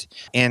interest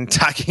in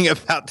talking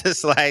about the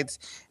slides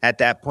at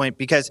that point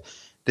because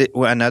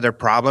another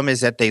problem is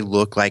that they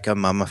look like a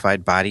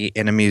mummified body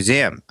in a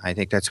museum. I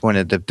think that's one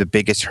of the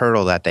biggest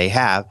hurdle that they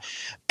have.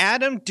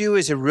 Adam Dew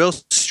is a real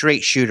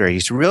straight shooter.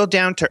 He's real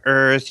down to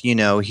earth.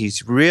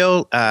 He's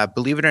real,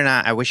 believe it or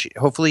not,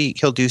 hopefully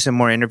he'll do some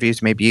more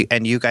interviews maybe,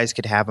 and you guys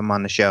could have him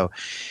on the show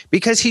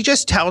because he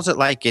just tells it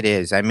like it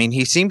is. I mean,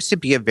 he seems to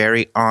be a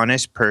very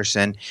honest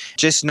person,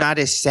 just not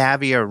as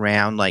savvy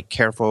around like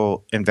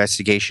careful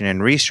investigation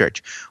and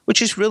research,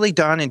 which is really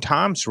Don and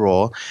Tom's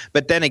role.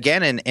 But then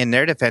again, in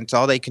their defense,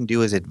 all they can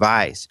do is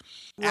advise.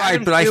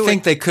 Right, but I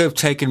think they could have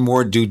taken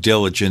more due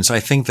diligence. I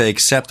think they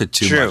accepted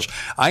too much.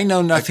 I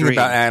know nothing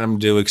about Adam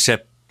Dew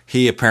except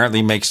he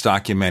apparently makes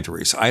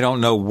documentaries. I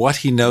don't know what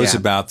he knows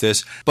about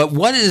this, but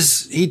what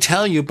does he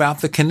tell you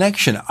about the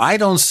connection? I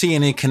don't see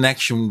any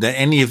connection that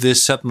any of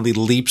this suddenly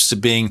leaps to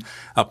being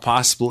a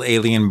possible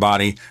alien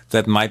body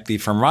that might be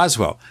from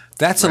Roswell.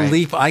 That's a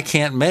leap I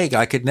can't make.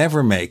 I could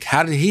never make.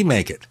 How did he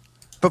make it?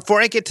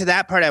 Before I get to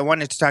that part, I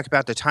wanted to talk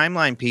about the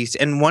timeline piece.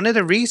 And one of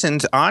the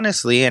reasons,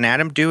 honestly, and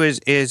Adam Dew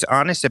is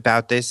honest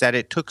about this, that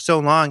it took so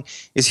long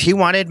is he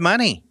wanted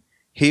money.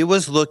 He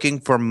was looking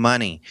for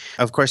money.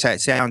 Of course,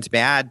 that sounds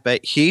bad,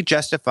 but he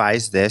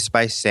justifies this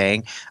by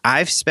saying,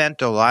 I've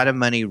spent a lot of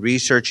money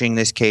researching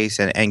this case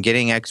and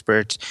getting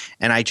experts,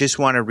 and I just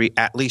want to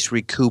at least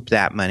recoup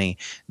that money.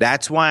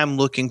 That's why I'm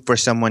looking for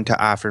someone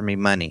to offer me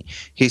money.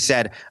 He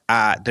said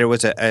there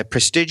was a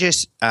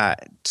prestigious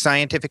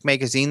scientific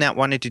magazine that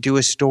wanted to do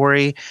a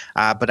story,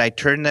 but I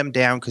turned them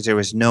down because there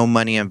was no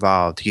money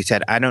involved. He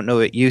said, I don't know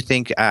what you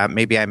think.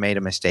 Maybe I made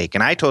a mistake.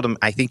 And I told him,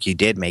 I think you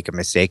did make a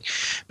mistake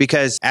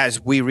because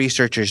as we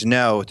researchers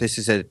know, this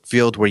is a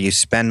field where you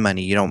spend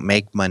money. You don't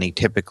make money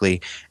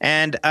typically.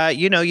 And,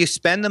 you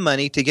spend the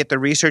money to get the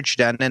research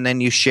done and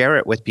then you share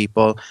it with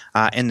people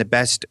in the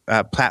best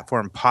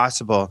platform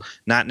possible,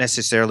 not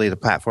necessarily the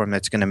platform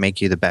that's going to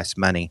make you the best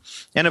money.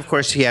 And of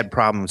course, he had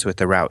problems with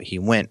the route he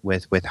went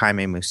with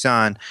Jaime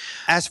Maussan.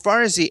 As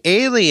far as the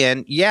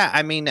alien,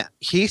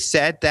 he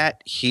said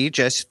that he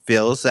just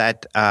feels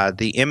that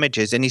the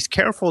images, and he's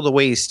careful the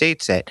way he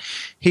states it.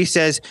 He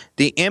says,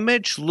 the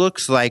image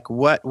looks like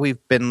what we've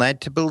been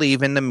led to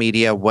believe in the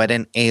media what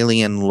an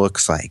alien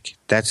looks like.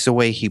 That's the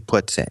way he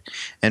puts it.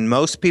 And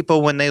most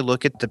people, when they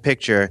look at the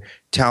picture,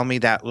 tell me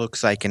that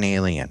looks like an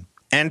alien.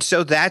 And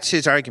so that's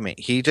his argument.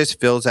 He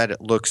just feels that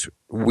it looks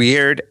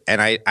weird,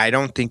 and I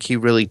don't think he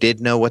really did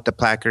know what the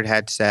placard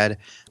had said.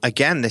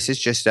 Again, this is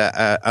just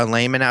a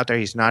layman out there.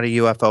 He's not a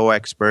UFO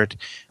expert.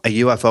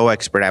 A UFO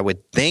expert, I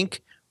would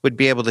think, would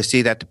be able to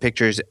see that the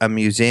picture is a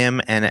museum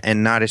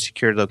and not a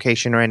secured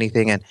location or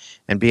anything,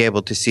 and be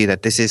able to see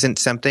that this isn't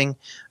something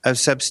of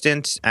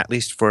substance, at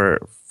least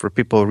for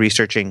people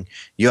researching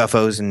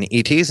UFOs and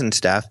ETs and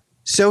stuff.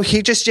 So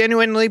he just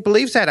genuinely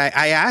believes that.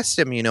 I asked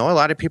him, a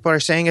lot of people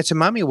are saying it's a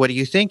mummy. What do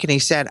you think? And he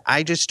said,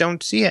 I just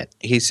don't see it.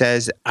 He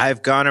says,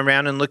 I've gone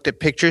around and looked at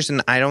pictures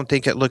and I don't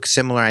think it looks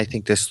similar. I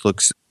think this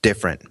looks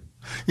different.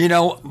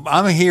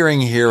 I'm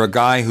hearing here a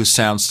guy who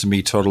sounds to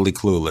me totally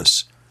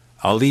clueless.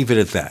 I'll leave it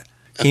at that.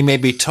 He may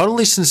be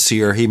totally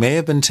sincere. He may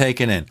have been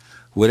taken in.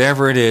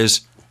 Whatever it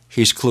is,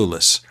 he's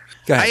clueless.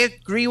 Go ahead. I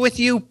agree with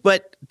you,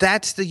 but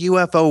that's the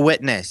UFO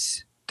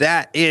witness.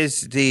 That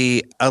is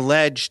the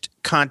alleged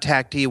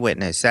contactee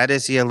witness. That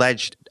is the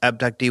alleged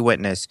abductee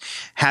witness.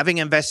 Having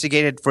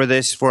investigated for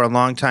this for a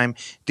long time,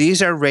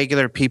 these are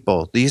regular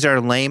people. These are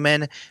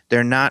laymen.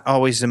 They're not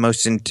always the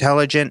most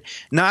intelligent.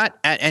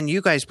 And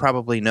you guys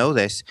probably know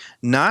this,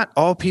 not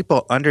all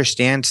people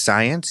understand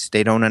science.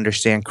 They don't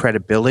understand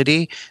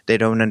credibility. They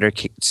don't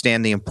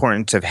understand the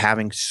importance of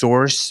having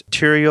source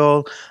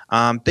material.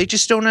 They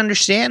just don't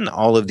understand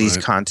all of these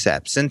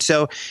concepts. And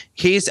so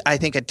he's, I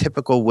think, a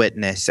typical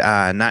witness,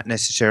 not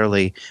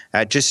necessarily,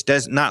 just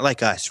does not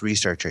like us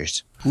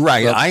researchers.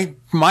 Right.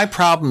 My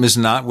problem is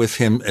not with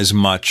him as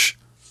much,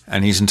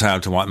 and he's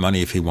entitled to want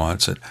money if he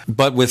wants it,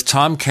 but with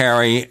Tom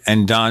Carey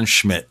and Don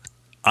Schmidt.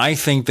 I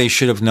think they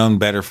should have known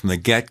better from the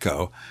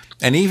get-go.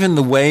 And even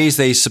the ways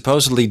they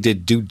supposedly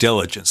did due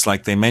diligence,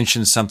 like they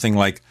mentioned something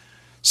like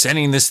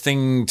sending this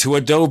thing to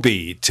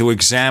Adobe to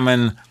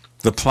examine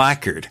the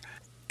placard.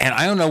 And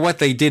I don't know what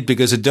they did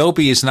because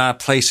Adobe is not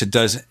a place that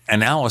does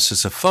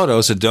analysis of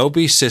photos.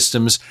 Adobe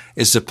Systems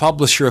is the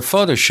publisher of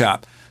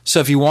Photoshop. So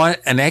if you want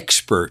an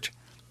expert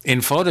in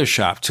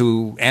Photoshop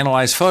to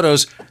analyze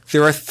photos,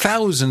 there are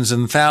thousands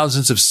and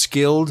thousands of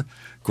skilled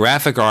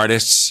graphic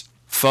artists,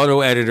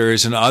 photo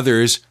editors, and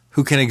others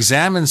who can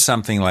examine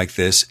something like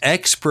this,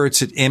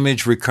 experts at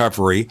image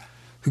recovery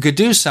who could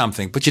do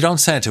something, but you don't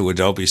send it to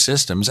Adobe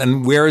Systems.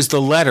 And where is the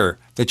letter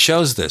that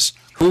shows this?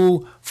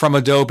 Who from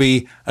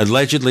Adobe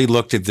allegedly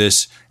looked at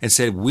this and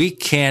said, we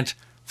can't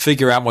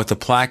figure out what the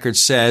placard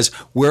says,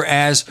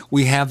 whereas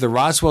we have the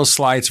Roswell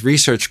Slides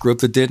research group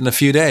that did in a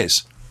few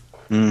days?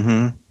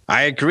 Mm-hmm.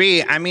 I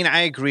agree.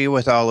 I agree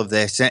with all of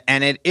this.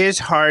 And it is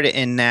hard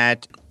in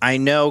that I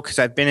know, because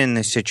I've been in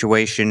this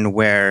situation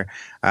where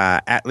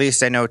at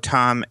least I know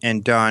Tom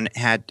and Don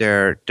had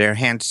their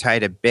hands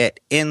tied a bit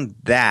in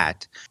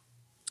that.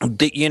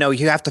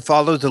 You have to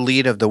follow the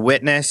lead of the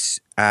witness.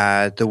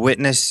 The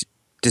witness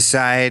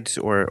decides,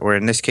 or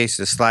in this case,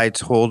 the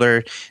slides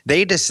holder,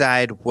 they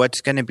decide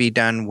what's going to be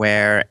done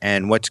where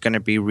and what's going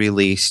to be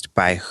released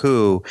by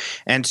who.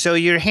 And so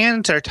your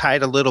hands are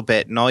tied a little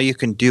bit, and all you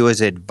can do is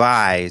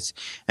advise.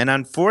 And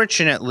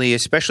unfortunately,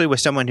 especially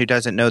with someone who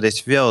doesn't know this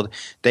field,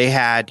 they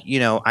had,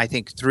 I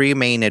think 3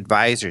 main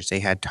advisors. They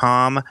had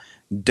Tom,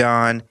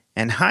 Don,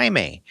 and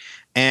Jaime.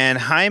 And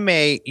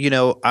Jaime,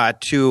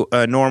 to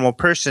a normal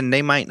person,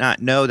 they might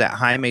not know that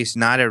Jaime's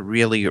not a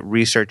really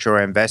researcher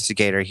or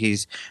investigator.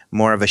 He's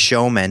more of a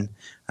showman.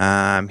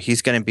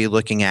 He's going to be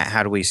looking at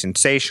how do we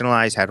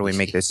sensationalize, how do we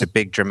make this a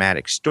big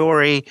dramatic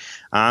story.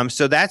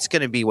 So that's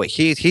going to be what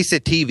he's a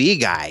TV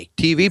guy,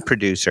 TV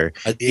producer.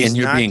 He's and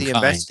you're not being the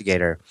kind.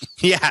 investigator.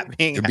 Yeah,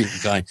 you're being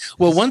kind.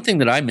 Well, one thing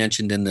that I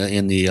mentioned in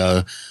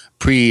the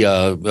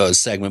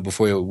pre-segment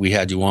before we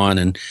had you on,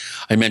 and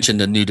I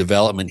mentioned a new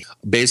development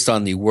based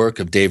on the work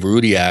of Dave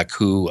Rudiak,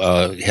 who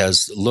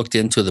has looked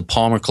into the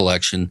Palmer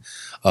collection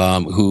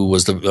who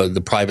was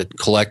the private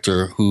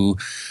collector who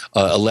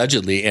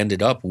allegedly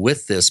ended up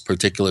with this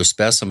particular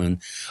specimen.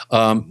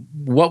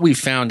 What we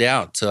found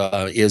out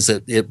is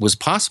that it was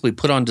possibly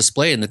put on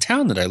display in the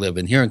town that I live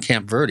in, here in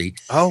Camp Verde.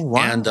 Oh,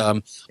 wow.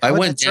 And I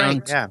went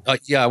down.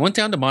 Right, I went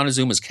down to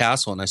Montezuma's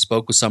castle, and I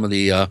spoke with some of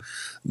the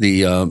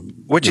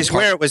which is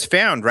where it was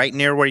found, right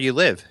near where you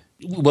live.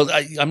 Well,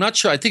 I'm not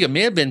sure. I think it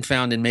may have been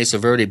found in Mesa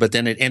Verde, but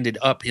then it ended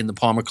up in the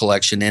Palmer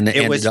collection, and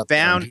it was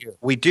found.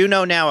 We do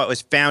know now it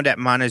was found at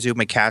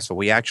Montezuma Castle.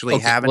 We actually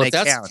have an account.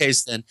 If that's the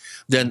case,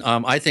 then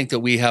I think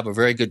that we have a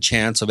very good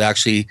chance of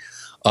actually,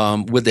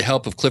 with the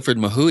help of Clifford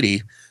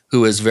Mahooty,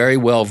 who is very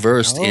well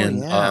versed in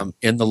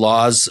the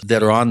laws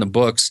that are on the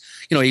books.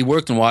 You know, he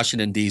worked in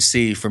Washington,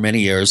 D.C. for many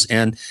years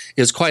and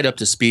is quite up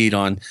to speed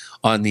on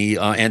the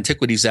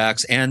Antiquities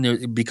Acts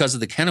and because of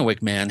the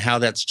Kennewick Man, how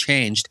that's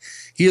changed.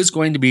 He is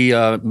going to be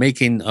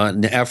making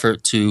an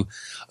effort to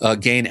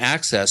gain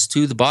access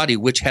to the body,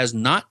 which has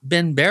not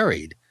been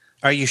buried.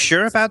 Are you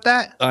sure about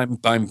that?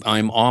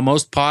 I'm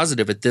almost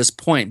positive at this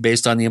point,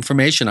 based on the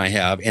information I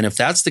have. And if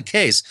that's the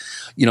case,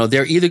 you know,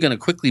 they're either going to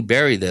quickly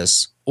bury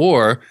this,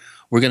 or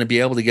we're going to be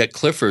able to get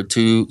Clifford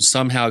to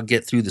somehow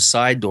get through the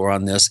side door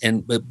on this,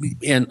 and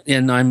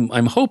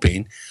I'm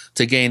hoping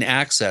to gain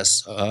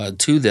access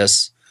to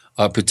this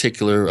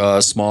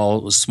particular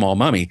small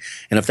mummy.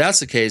 And if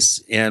that's the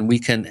case, and we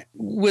can,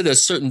 with a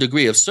certain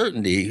degree of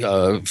certainty,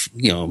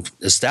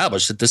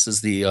 establish that this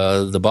is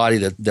the body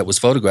that was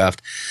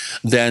photographed,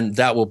 then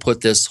that will put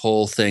this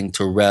whole thing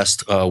to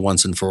rest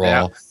once and for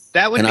all.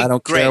 That would and be I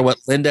don't great. care what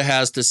Linda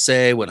has to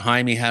say, what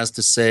Jaime has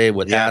to say,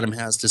 what Adam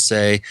has to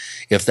say.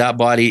 If that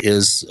body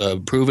is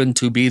proven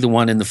to be the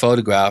one in the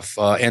photograph,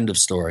 end of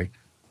story.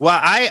 Well,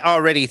 I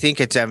already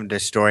think it's end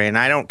of story, and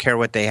I don't care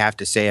what they have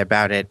to say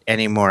about it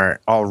anymore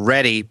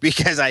already,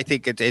 because I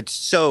think it's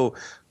so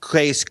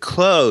case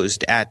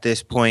closed at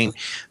this point.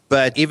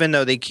 But even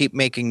though they keep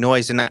making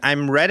noise, and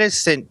I'm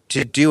reticent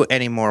to do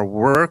any more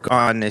work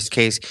on this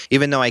case,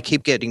 even though I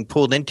keep getting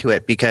pulled into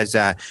it, because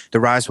the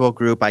Roswell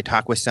group, I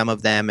talk with some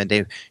of them,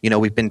 and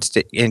we've been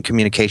in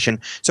communication.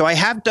 So I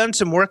have done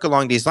some work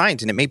along these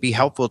lines, and it may be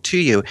helpful to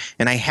you.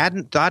 And I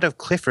hadn't thought of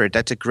Clifford.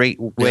 That's a great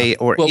way,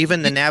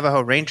 even the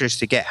Navajo Rangers,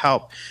 to get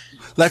help.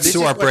 Let's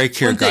do our break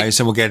here, guys,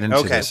 and we'll get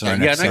into this.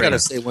 And I got to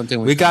say one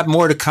thing. We got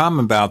more to come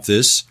about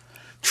this,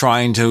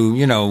 trying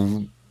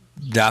to,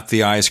 dot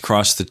the I's,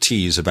 cross the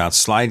T's about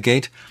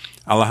Slidegate.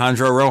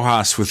 Alejandro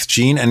Rojas with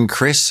Gene and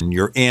Chris, and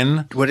you're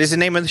in. What is the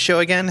name of the show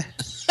again?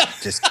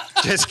 Just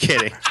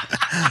kidding.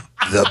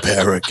 The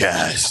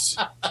Paracast.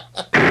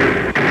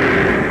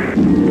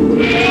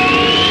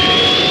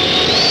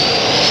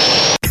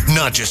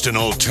 Not just an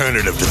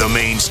alternative to the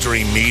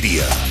mainstream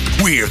media.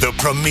 We're the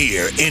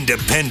premier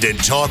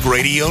independent talk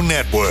radio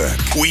network.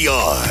 We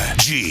are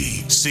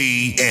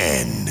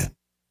GCN.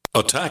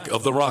 Attack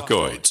of the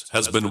Rockoids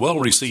has been well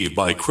received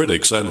by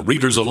critics and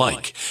readers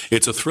alike.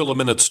 It's a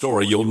thrill-a-minute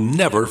story you'll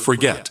never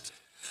forget.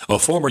 A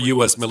former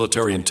U.S.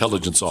 military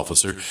intelligence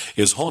officer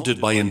is haunted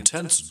by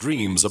intense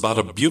dreams about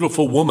a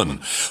beautiful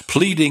woman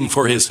pleading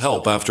for his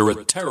help after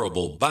a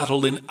terrible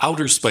battle in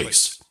outer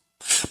space.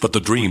 But the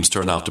dreams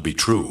turn out to be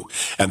true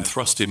and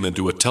thrust him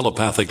into a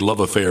telepathic love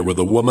affair with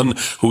a woman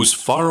whose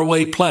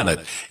faraway planet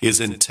is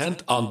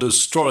intent on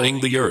destroying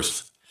the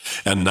Earth.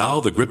 And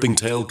now the gripping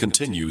tale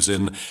continues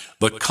in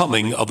The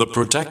Coming of the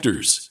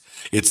Protectors.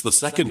 It's the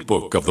second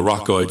book of the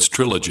Rockoids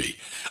trilogy,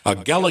 a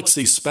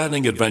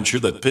galaxy-spanning adventure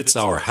that pits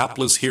our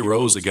hapless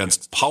heroes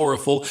against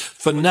powerful,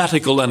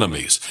 fanatical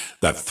enemies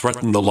that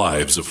threaten the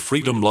lives of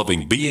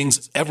freedom-loving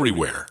beings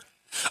everywhere.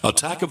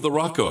 Attack of the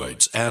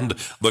Rockoids and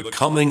The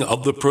Coming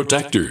of the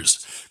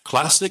Protectors.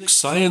 Classic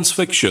science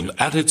fiction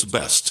at its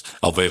best,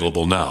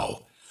 available now.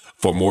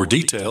 For more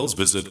details,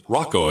 visit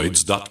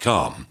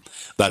rockoids.com.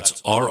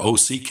 That's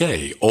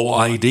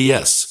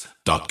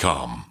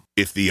ROCKOIDS.com.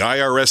 If the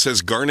IRS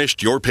has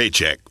garnished your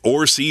paycheck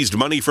or seized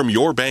money from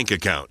your bank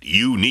account,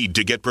 you need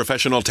to get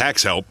professional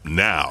tax help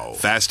now.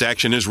 Fast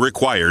action is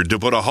required to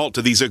put a halt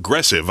to these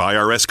aggressive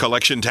IRS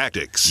collection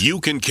tactics.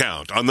 You can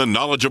count on the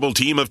knowledgeable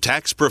team of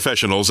tax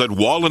professionals at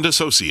Wall &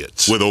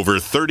 Associates. With over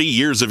 30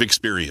 years of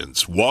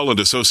experience, Wall &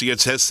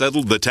 Associates has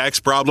settled the tax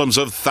problems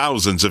of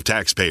thousands of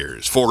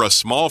taxpayers for a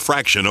small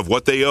fraction of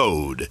what they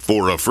owed.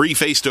 For a free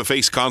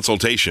face-to-face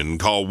consultation,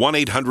 call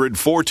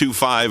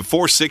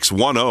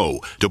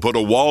 1-800-425-4610 to put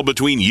a wall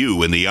between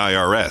you and the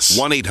IRS.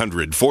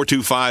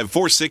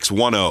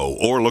 1-800-425-4610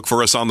 or look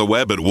for us on the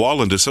web at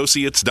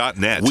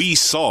wallandassociates.net. We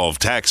solve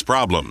tax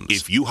problems.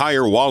 If you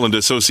hire Wall &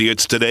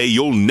 Associates today,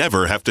 you'll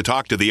never have to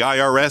talk to the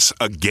IRS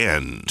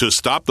again. To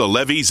stop the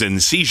levies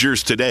and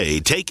seizures today,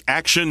 take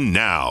action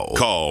now.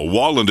 Call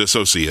Wall &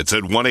 Associates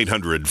at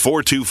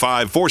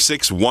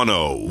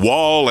 1-800-425-4610.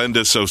 Wall &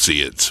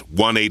 Associates.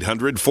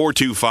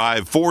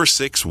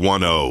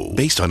 1-800-425-4610.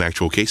 Based on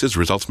actual cases,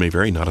 results may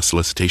vary, not a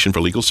solicitation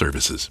for legal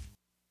services.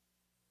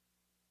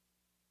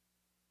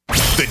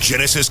 The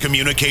Genesis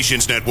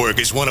Communications Network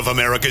is one of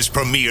America's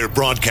premier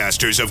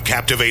broadcasters of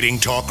captivating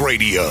talk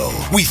radio.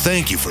 We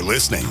thank you for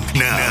listening.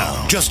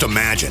 Now, just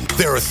imagine,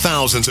 there are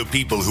thousands of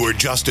people who are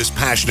just as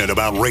passionate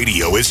about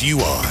radio as you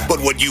are. But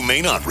what you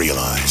may not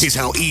realize is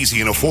how easy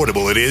and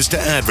affordable it is to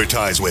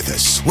advertise with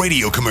us.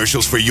 Radio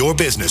commercials for your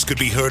business could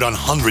be heard on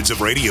hundreds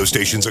of radio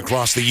stations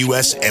across the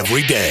U.S.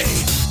 every day.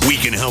 We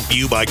can help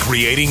you by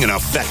creating an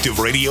effective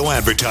radio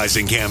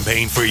advertising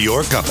campaign for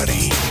your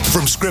company.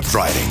 From script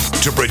writing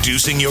to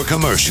producing your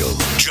commercial,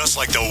 just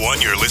like the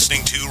one you're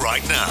listening to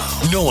right now.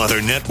 No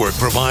other network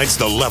provides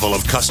the level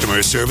of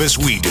customer service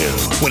we do.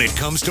 When it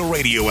comes to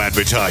radio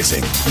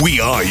advertising, we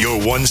are your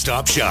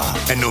one-stop shop.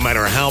 And no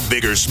matter how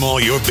big or small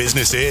your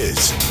business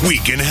is, we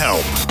can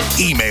help.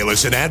 Email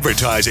us at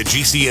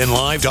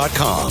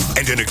advertise@gcnlive.com,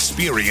 and an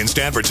experienced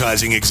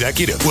advertising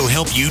executive will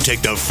help you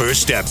take the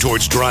first step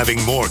towards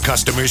driving more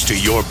customers to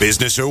your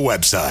business or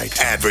website.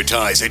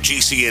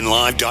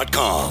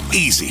 Advertise@gcnlive.com.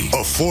 Easy,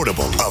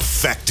 affordable,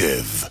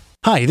 effective.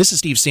 Hi, this is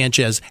Steve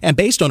Sanchez, and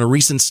based on a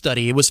recent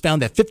study, it was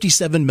found that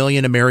 57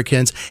 million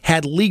Americans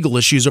had legal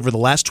issues over the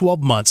last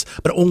 12 months,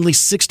 but only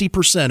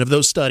 60% of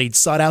those studied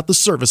sought out the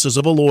services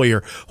of a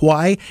lawyer.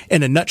 Why?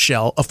 In a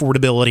nutshell,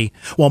 affordability.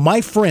 Well,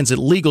 my friends at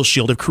Legal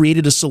Shield have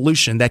created a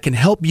solution that can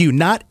help you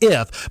not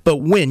if,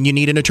 but when you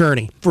need an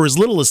attorney. For as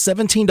little as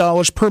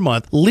 $17 per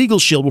month, Legal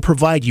Shield will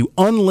provide you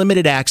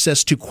unlimited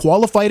access to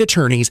qualified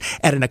attorneys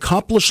at an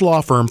accomplished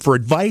law firm for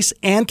advice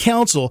and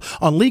counsel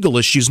on legal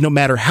issues, no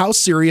matter how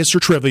serious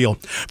or trivial.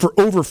 For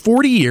over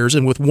 40 years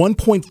and with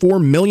 1.4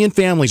 million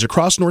families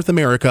across North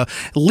America,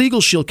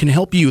 Legal Shield can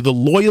help you, the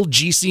loyal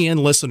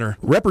GCN listener.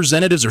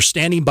 Representatives are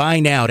standing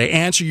by now to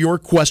answer your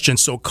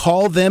questions, so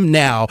call them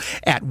now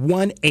at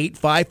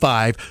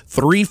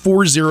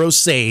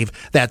 1-855-340-SAVE.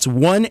 That's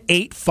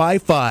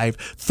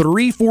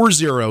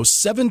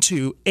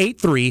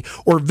 1-855-340-7283,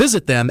 or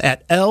visit them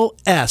at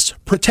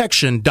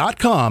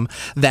lsprotection.com.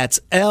 That's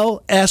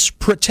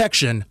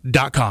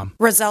lsprotection.com.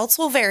 Results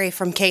will vary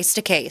from case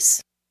to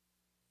case.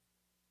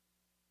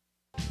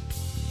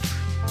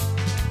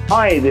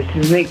 Hi, this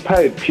is Nick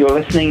Pope. You're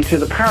listening to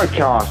the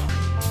Paracast.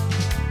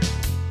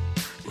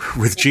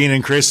 With Gene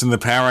and Chris in the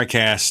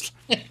Paracast,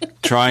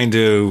 trying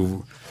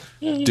to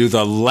do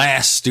the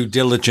last due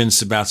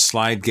diligence about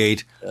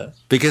Slidegate,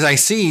 because I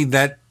see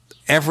that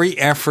every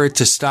effort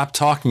to stop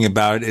talking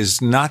about it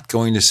is not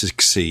going to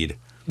succeed.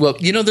 Well,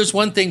 there's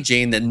one thing,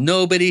 Gene, that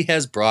nobody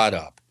has brought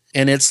up,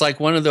 and it's like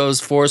one of those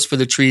forest for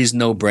the trees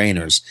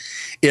no-brainers.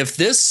 If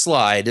this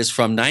slide is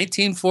from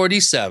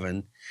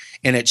 1947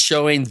 and it's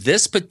showing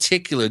this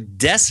particular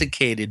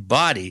desiccated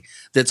body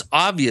that's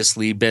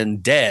obviously been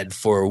dead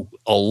for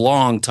a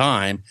long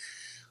time,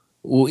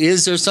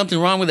 is there something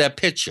wrong with that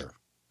picture?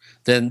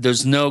 Then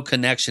there's no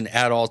connection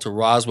at all to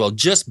Roswell,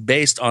 just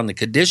based on the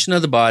condition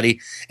of the body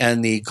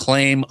and the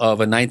claim of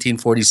a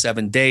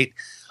 1947 date.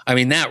 I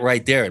mean, that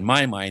right there, in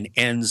my mind,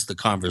 ends the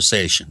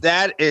conversation.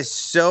 That is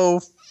so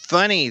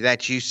funny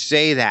that you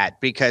say that,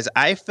 because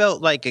I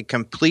felt like a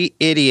complete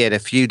idiot a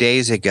few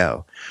days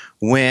ago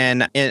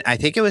when I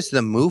think it was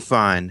the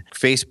MUFON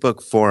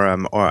Facebook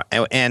forum,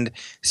 and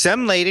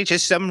some lady,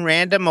 just some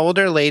random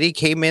older lady,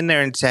 came in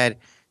there and said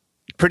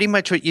pretty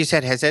much what you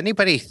said. Has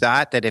anybody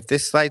thought that if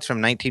this slide's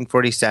from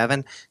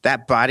 1947,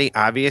 that body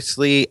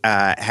obviously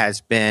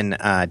has been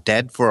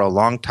dead for a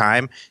long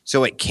time,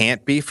 so it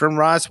can't be from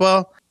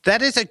Roswell?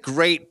 That is a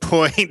great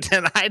point,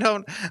 and I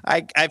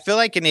feel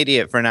like an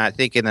idiot for not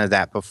thinking of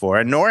that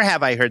before, nor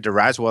have I heard the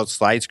Roswell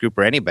Slides group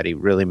or anybody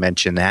really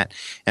mention that.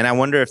 And I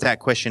wonder if that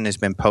question has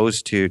been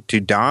posed to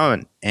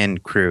Don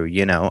and crew.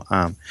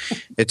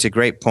 It's a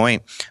great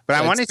point. But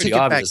I wanted to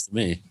get back to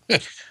me.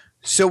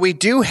 So we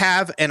do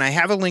have, and I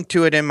have a link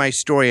to it in my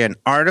story, an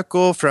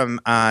article from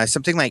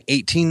something like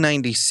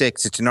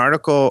 1896. It's an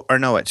article, or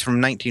no, it's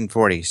from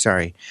 1940,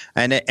 sorry.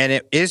 And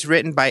it is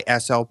written by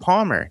S.L.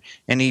 Palmer.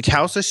 And he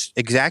tells us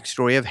exact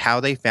story of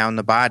how they found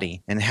the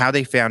body and how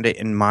they found it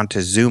in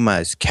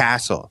Montezuma's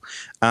castle.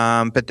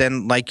 But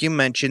then, like you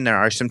mentioned, there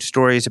are some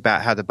stories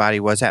about how the body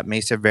was at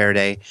Mesa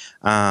Verde,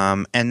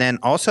 and then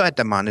also at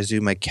the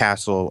Montezuma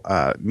Castle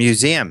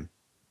Museum.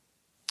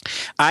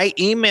 I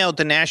emailed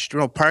the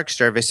National Park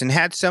Service and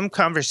had some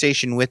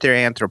conversation with their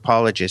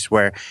anthropologist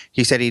where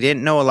he said he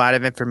didn't know a lot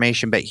of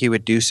information, but he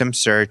would do some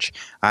search.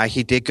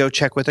 He did go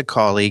check with a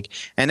colleague.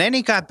 And then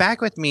he got back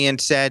with me and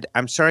said,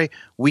 I'm sorry,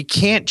 we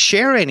can't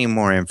share any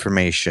more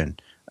information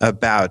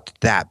about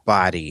that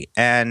body.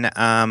 And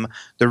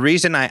the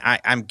reason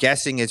I'm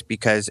guessing is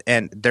because,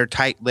 and they're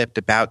tight-lipped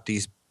about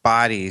these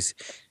bodies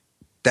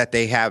that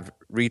they have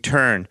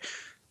returned.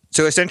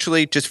 So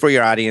essentially, just for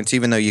your audience,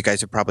 even though you guys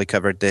have probably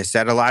covered this,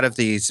 that a lot of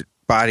these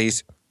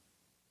bodies,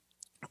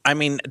 I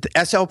mean,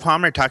 S.L.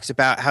 Palmer talks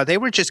about how they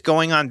were just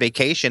going on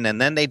vacation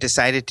and then they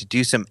decided to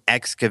do some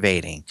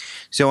excavating.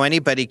 So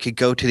anybody could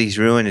go to these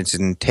ruins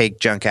and take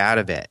junk out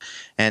of it.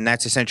 And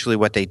that's essentially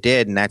what they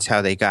did, and that's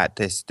how they got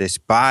this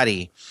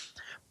body.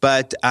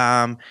 But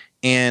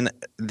in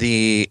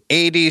the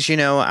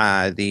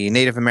 80s, the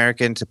Native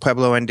Americans, the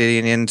Pueblo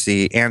Indians,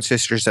 the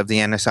ancestors of the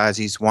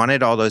Anasazis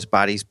wanted all those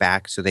bodies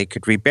back so they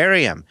could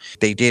rebury them.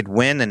 They did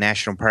win. The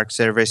National Park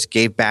Service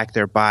gave back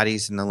their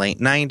bodies in the late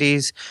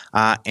 90s,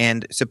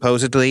 and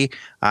supposedly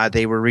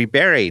they were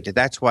reburied.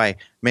 That's why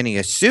many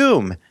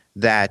assume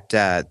that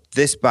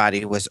this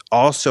body was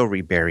also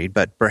reburied,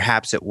 but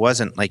perhaps it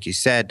wasn't, like you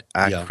said,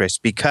 Chris,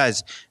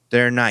 because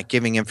they're not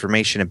giving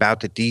information about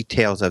the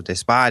details of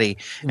this body.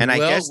 And I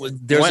guess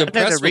there's one a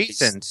press of the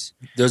release. reasons.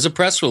 There's a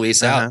press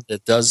release out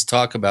that does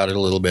talk about it a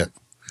little bit,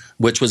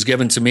 which was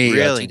given to me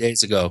 2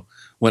 days ago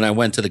when I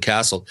went to the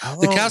castle.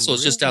 The castle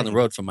is just down the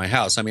road from my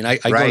house. I mean, I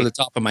go to the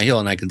top of my hill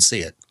and I can see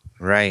it.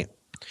 Right,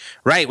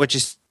 which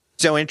is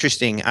so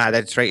interesting that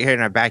it's right here in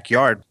our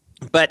backyard.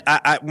 But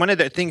one of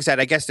the things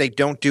that I guess they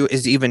don't do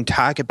is even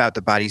talk about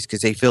the bodies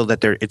because they feel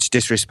that it's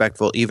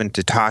disrespectful even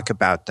to talk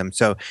about them.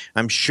 So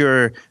I'm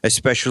sure,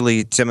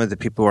 especially some of the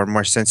people who are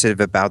more sensitive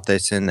about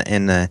this in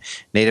the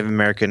Native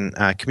American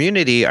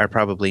community, are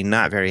probably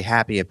not very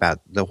happy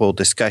about the whole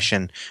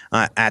discussion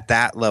at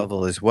that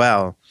level as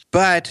well.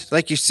 But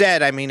like you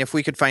said, I mean, if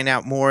we could find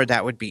out more,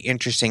 that would be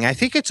interesting. I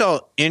think it's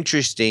all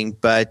interesting,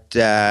 but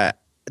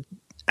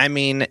I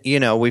mean,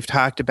 we've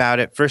talked about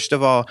it. First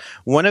of all,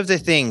 one of the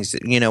things,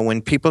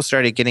 when people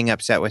started getting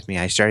upset with me,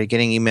 I started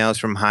getting emails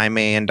from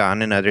Jaime and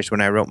Don and others when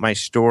I wrote my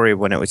story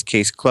when it was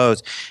case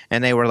closed.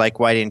 And they were like,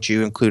 why didn't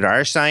you include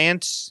our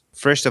science,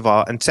 first of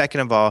all? And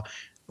second of all,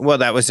 well,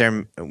 that was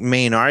their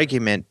main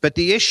argument. But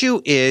the issue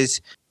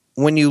is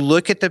when you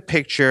look at the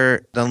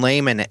picture, the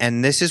layman,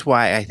 and this is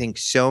why I think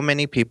so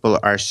many people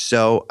are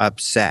so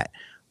upset.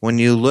 When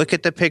you look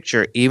at the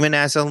picture, even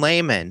as a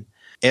layman,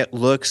 it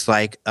looks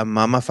like a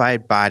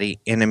mummified body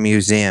in a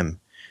museum.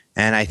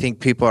 And I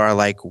think people are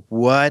like,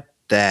 what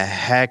the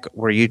heck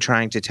were you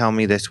trying to tell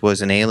me this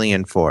was an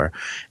alien for?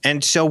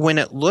 And so when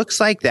it looks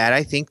like that,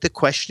 I think the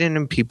question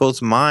in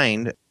people's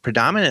mind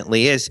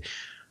predominantly is,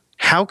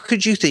 how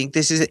could you think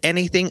this is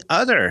anything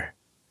other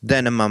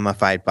than a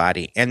mummified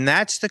body? And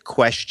that's the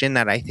question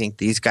that I think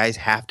these guys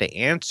have to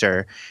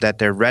answer, that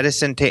they're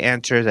reticent to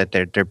answer, that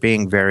they're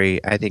being very,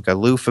 I think,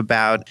 aloof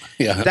about.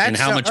 Yeah, and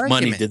how much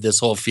money did this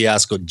whole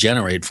fiasco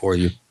generate for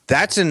you?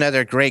 That's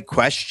another great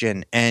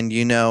question. And,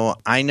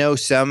 I know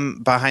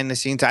some behind the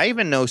scenes. I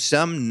even know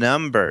some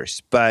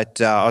numbers.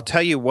 But I'll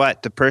tell you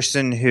what, the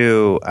person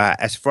who,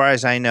 as far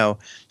as I know,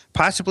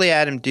 possibly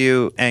Adam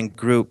Dew and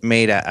group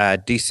made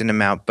a decent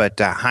amount, but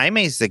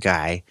Jaime's the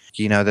guy,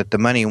 that the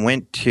money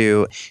went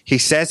to. He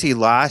says he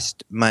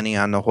lost money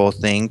on the whole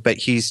thing, but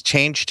he's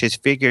changed his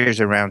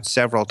figures around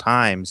several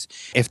times.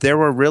 If there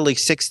were really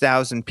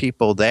 6,000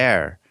 people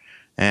there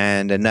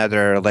and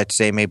another, let's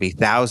say maybe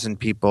 1,000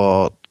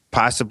 people,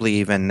 possibly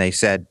even, they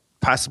said,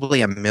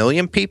 possibly 1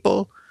 million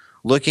people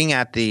looking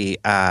at the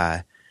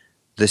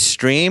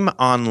stream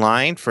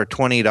online for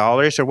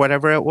 $20 or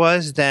whatever it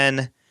was,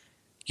 then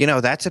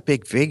that's a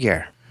big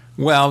figure.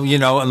 Well,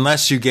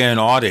 unless you get an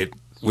audit,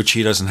 which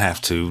he doesn't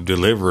have to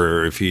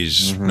deliver if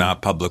he's not a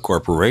public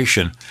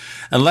corporation,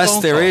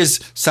 unless there is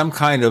some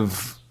kind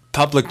of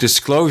public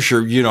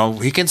disclosure,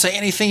 he can say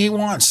anything he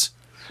wants.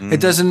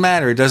 It doesn't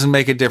matter. It doesn't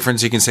make a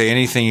difference. He can say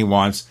anything he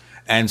wants,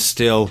 and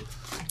still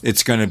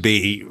it's going to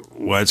be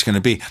what it's going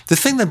to be. The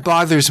thing that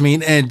bothers me,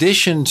 in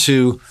addition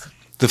to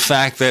the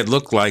fact that it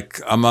looked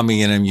like a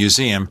mummy in a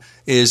museum,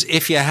 is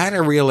if you had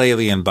a real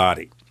alien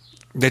body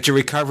that you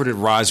recovered at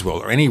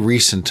Roswell or any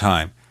recent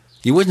time,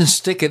 you wouldn't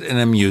stick it in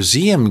a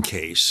museum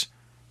case.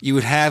 You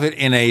would have it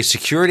in a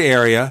secured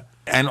area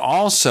and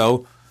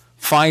also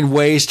find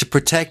ways to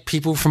protect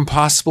people from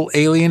possible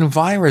alien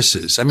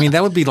viruses. I mean,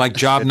 that would be like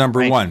job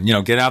number one.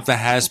 Get out the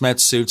hazmat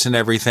suits and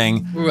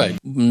everything. Right.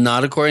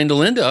 Not according to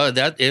Linda.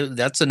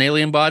 That's an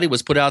alien body,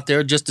 was put out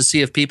there just to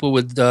see if people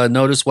would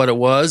notice what it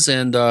was,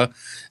 and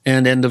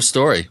end of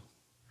story.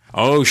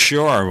 Oh,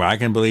 sure. I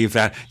can believe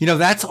that.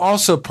 That's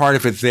also part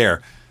of it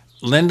there.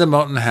 Linda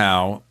Moulton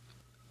Howe,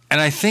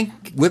 and I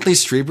think Whitley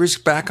Strieber's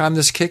back on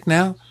this kick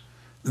now,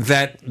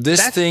 that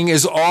this thing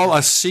is all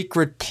a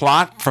secret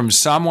plot from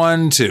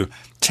someone to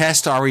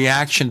test our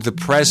reaction to the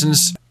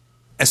presence,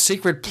 a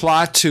secret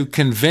plot to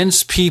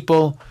convince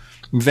people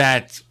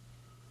that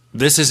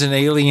this is an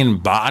alien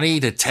body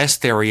to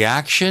test their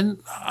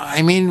reaction.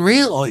 I mean,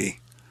 really?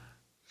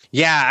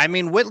 Yeah, I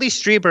mean, Whitley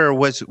Strieber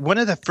was one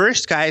of the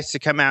first guys to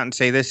come out and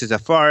say, this is a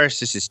farce,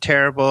 this is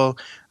terrible,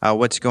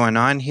 what's going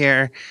on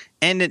here?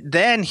 And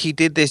then he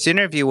did this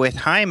interview with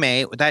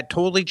Jaime that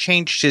totally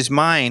changed his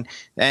mind.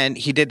 And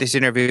he did this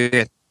interview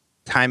with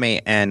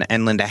Jaime and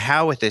Linda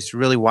Howe with this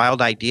really wild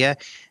idea.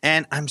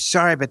 And I'm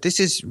sorry, but this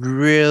is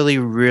really,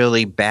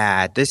 really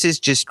bad. This is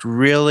just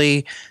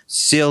really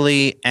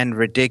silly and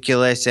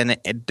ridiculous. And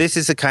this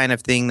is the kind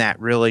of thing that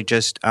really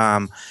just,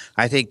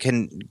 I think,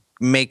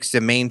 makes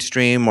the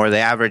mainstream or the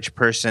average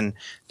person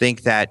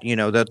think that,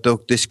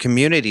 this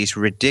community is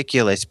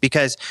ridiculous.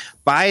 Because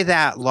by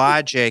that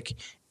logic,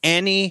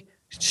 any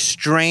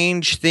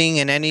strange thing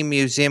in any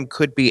museum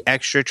could be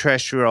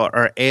extraterrestrial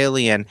or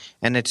alien,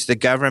 and it's the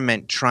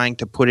government trying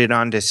to put it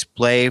on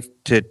display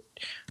to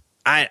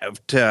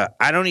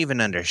I don't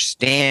even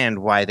understand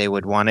why they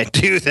would want to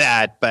do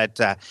that. But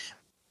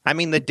I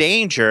mean, the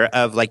danger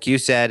of, like you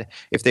said,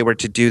 if they were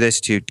to do this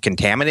to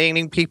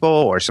contaminating people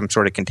or some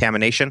sort of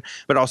contamination,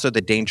 but also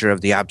the danger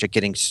of the object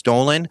getting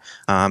stolen,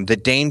 the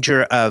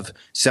danger of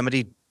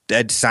somebody,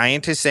 a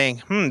scientist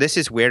saying, this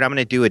is weird, I'm going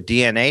to do a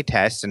DNA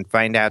test and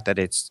find out that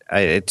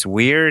it's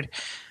weird.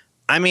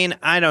 I mean,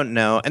 I don't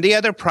know. And the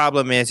other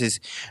problem is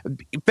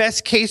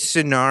best case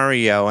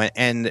scenario,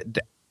 and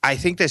I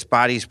think this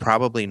body's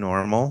probably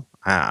normal.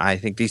 I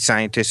think these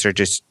scientists are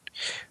just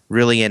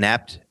really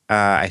inept.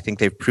 I think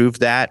they've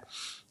proved that.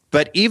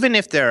 But even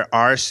if there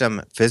are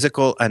some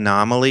physical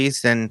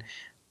anomalies, then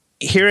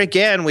here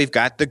again, we've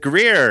got the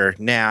Greer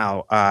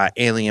now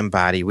alien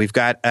body. We've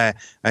got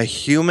a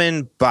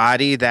human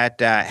body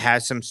that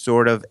has some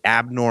sort of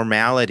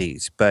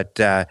abnormalities, but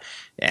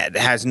it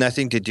has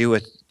nothing to do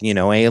with,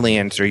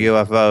 aliens or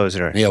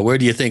UFOs. Where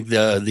do you think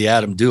the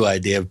Adam Do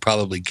idea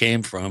probably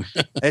came from?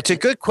 It's a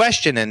good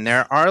question, and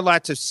there are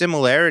lots of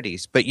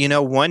similarities. But,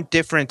 one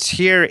difference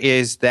here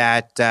is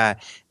that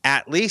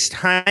at least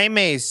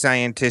Jaime's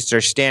scientists are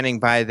standing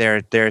by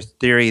their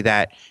theory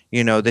that,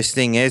 this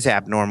thing is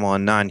abnormal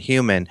and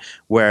non-human,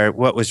 where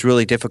what was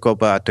really difficult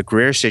about the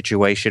Greer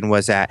situation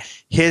was that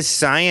his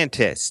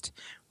scientist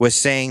was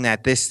saying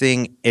that this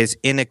thing is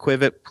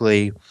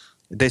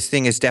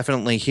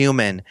definitely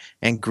human,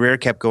 and Greer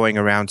kept going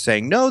around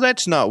saying, no,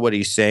 that's not what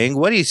he's saying.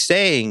 What he's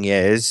saying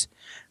is,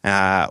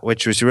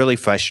 which was really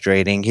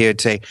frustrating. He would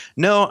say,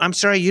 no, I'm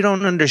sorry, you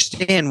don't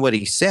understand what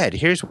he said.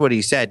 Here's what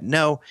he said.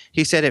 No,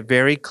 he said it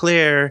very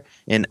clear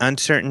in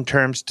uncertain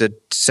terms to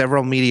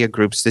several media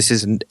groups. This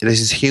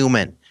is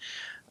human.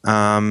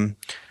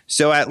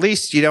 So at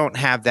least you don't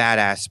have that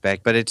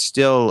aspect, but it's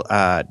still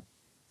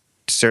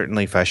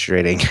certainly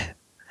frustrating.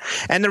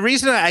 And the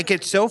reason I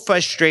get so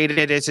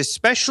frustrated is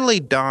especially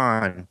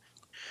Don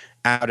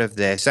out of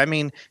this. I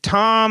mean,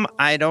 Tom,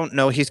 I don't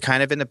know. He's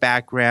kind of in the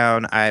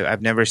background.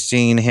 I've never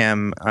seen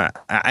him.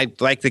 I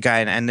like the guy,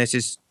 and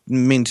this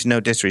means no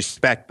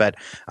disrespect, but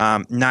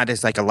not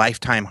as like a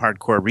lifetime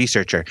hardcore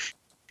researcher.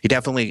 He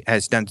definitely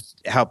has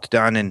helped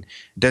Don and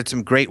done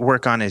some great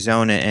work on his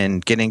own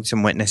and getting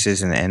some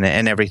witnesses and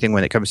everything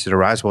when it comes to the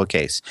Roswell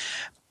case.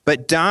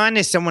 But Don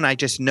is someone I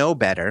just know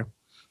better.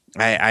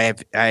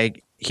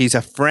 He's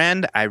a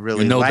friend. I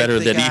really like better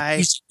the than guy.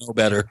 He's no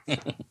better.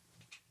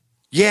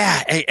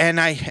 Yeah, and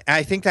I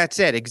think that's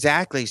it.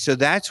 Exactly. So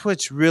that's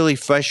what's really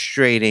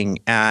frustrating.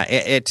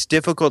 It's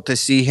difficult to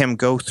see him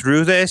go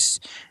through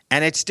this,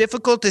 and it's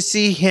difficult to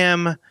see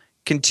him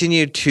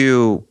continue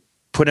to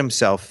put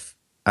himself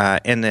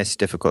in this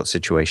difficult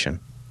situation.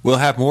 We'll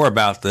have more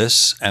about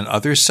this and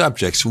other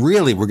subjects.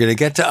 Really, we're going to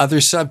get to other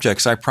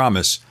subjects, I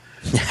promise.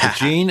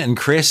 Gene and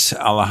Chris,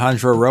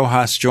 Alejandro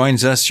Rojas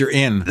joins us. You're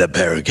in the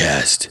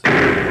Paracast.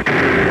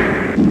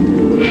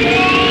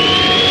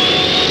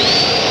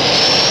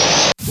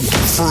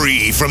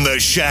 Free from the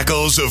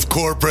shackles of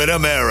corporate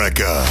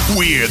America,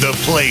 we're the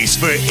place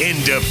for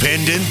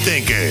independent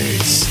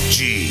thinkers.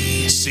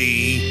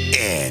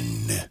 GCN.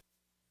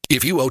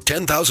 If you owe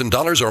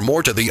 $10,000 or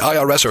more to the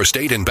IRS or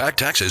state in back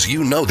taxes,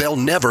 you know they'll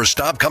never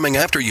stop coming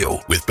after you.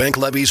 With bank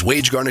levies,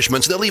 wage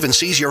garnishments, they'll even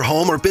seize your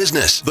home or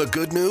business. The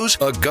good news?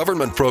 A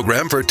government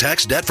program for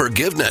tax debt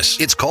forgiveness.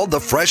 It's called the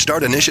Fresh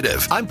Start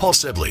Initiative. I'm Paul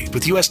Sibley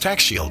with U.S.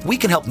 Tax Shield. We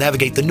can help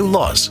navigate the new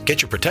laws,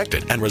 get you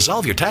protected, and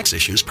resolve your tax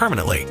issues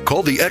permanently.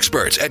 Call the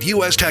experts at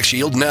U.S. Tax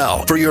Shield now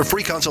for your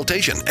free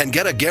consultation and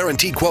get a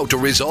guaranteed quote to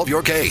resolve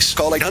your case.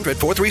 Call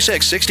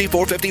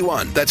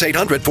 800-436-6451. That's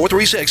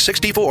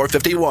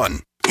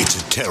 800-436-6451. It's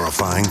a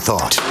terrifying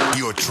thought.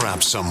 You're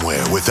trapped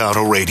somewhere without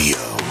a radio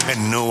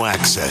and no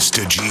access to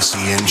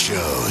GCN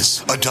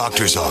shows. A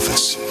doctor's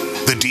office,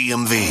 the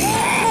DMV,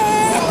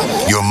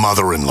 your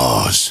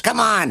mother-in-law's. Come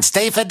on,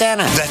 stay for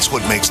dinner. That's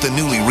what makes the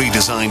newly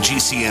redesigned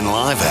GCN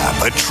Live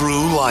app a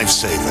true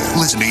lifesaver.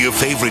 Listen to your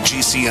favorite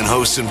GCN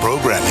hosts and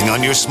programming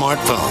on your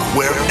smartphone,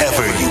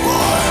 wherever you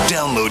are.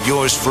 Download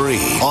yours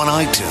free on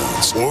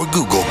iTunes or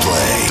Google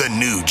Play. The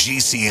new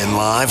GCN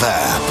Live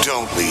app.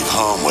 Don't leave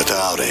home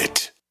without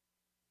it.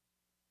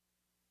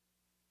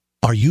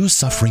 Are you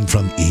suffering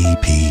from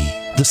EP?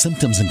 The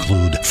symptoms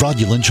include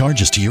fraudulent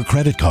charges to your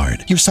credit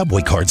card. Your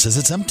subway card says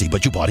it's empty,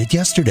 but you bought it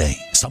yesterday.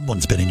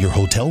 Someone's been in your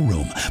hotel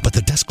room, but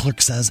the desk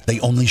clerk says they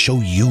only show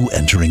you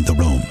entering the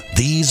room.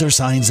 These are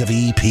signs of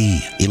EP.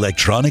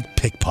 Electronic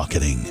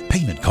pickpocketing.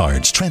 Payment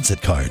cards,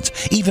 transit cards,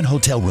 even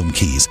hotel room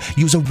keys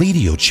use a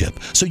radio chip,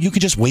 so you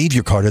can just wave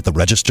your card at the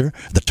register,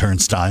 the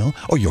turnstile,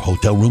 or your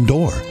hotel room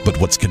door.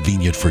 But what's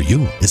convenient for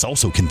you is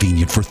also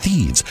convenient for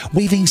thieves,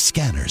 waving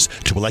scanners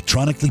to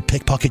electronically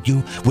pickpocket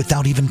you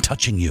without even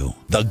touching you.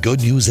 The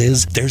good news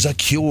is there's a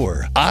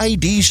cure.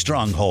 ID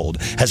Stronghold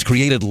has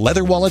created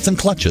leather wallets and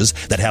clutches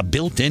that have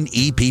built-in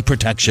EP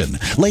protection.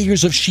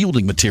 Layers of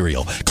shielding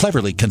material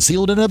cleverly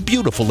concealed in a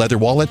beautiful leather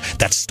wallet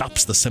that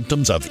stops the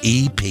symptoms of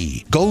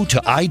EP. Go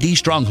to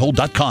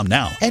idstronghold.com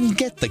now and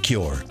get the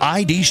cure.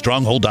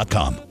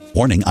 idstronghold.com.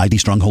 Warning, ID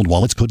stronghold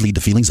wallets could lead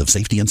to feelings of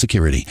safety and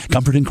security,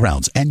 comfort in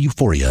crowds, and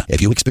euphoria. If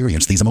you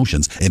experience these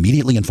emotions,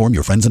 immediately inform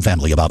your friends and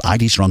family about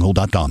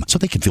idstronghold.com so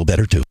they can feel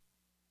better too.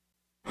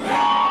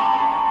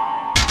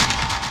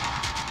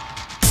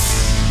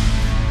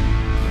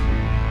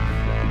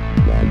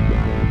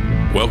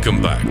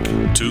 Welcome back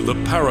to the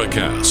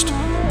Paracast,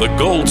 the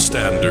gold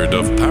standard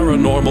of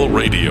paranormal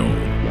radio.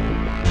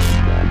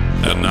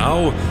 And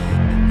now,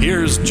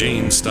 here's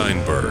Gene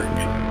Steinberg.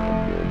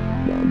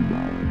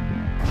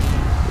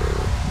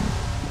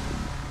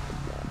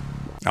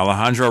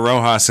 Alejandro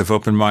Rojas of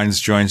Open Minds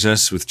joins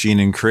us with Gene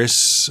and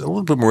Chris. A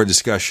little bit more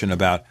discussion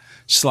about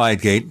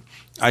Slidegate.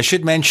 I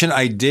should mention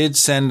I did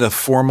send a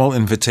formal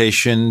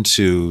invitation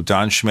to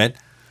Don Schmidt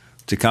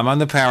to come on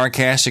the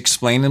Paracast,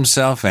 explain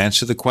himself,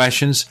 answer the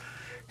questions.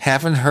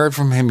 Haven't heard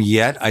from him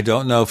yet. I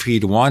don't know if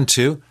he'd want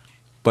to.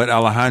 But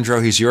Alejandro,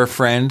 he's your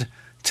friend.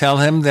 Tell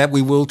him that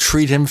we will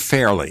treat him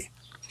fairly.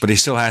 But he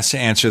still has to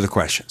answer the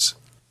questions.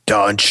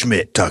 Don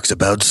Schmidt talks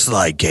about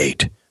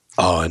Slidegate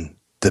on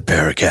the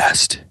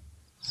Paracast.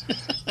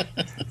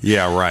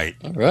 Yeah, right.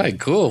 All right,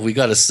 cool. We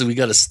got a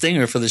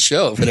stinger for the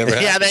show if it ever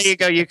happens. Yeah, there you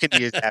go. You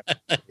can use that.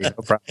 No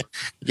problem.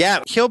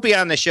 Yeah, he'll be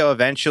on the show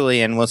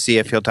eventually, and we'll see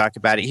if he'll talk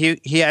about it.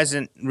 He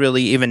hasn't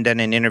really even done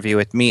an interview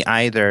with me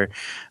either.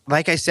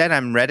 Like I said,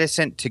 I'm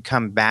reticent to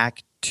come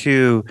back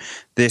to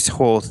this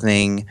whole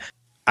thing.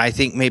 I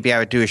think maybe I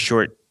would do a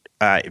short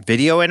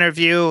video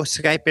interview,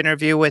 Skype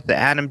interview with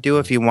Adam Dew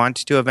if he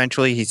wants to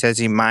eventually. He says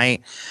he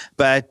might.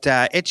 But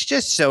it's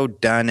just so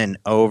done and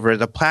over.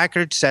 The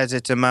placard says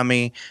it's a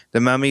mummy. The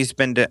mummy's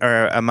been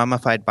or a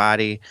mummified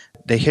body.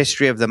 The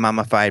history of the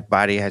mummified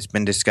body has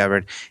been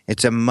discovered.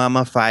 It's a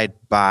mummified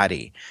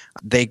body.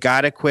 They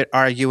got to quit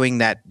arguing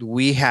that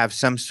we have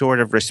some sort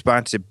of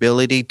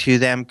responsibility to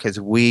them, because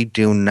we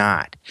do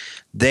not.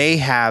 They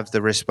have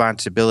the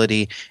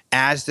responsibility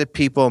as the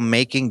people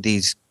making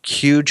these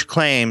huge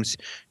claims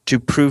to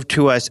prove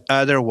to us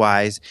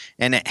otherwise,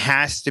 and it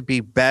has to be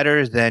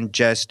better than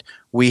just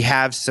we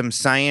have some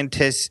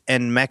scientists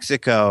in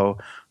Mexico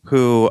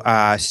who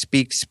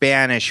speak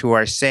Spanish who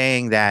are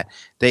saying that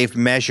they've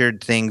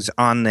measured things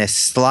on this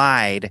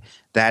slide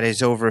that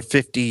is over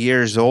 50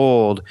 years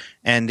old,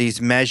 and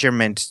these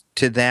measurements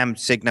to them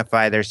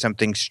signify there's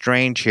something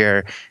strange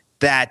here.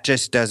 That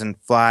just doesn't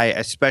fly,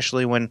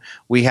 especially when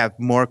we have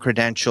more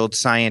credentialed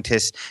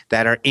scientists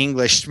that are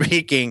English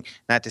speaking.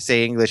 Not to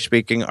say English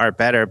speaking are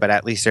better, but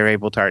at least they're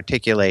able to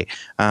articulate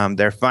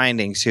their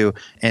findings, who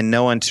in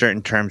no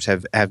uncertain terms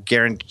have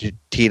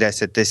guaranteed us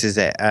that this is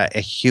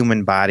a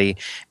human body.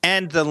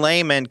 And the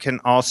layman can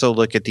also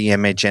look at the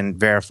image and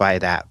verify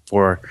that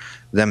for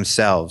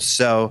themselves.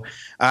 So,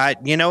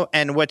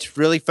 and what's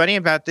really funny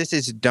about this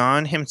is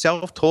Don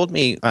himself told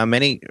me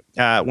when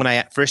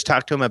I first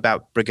talked to him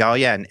about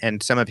Brigalia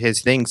and some of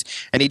his things,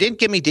 and he didn't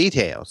give me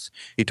details.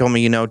 He told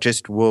me,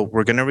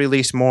 we're going to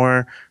release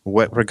more.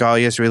 What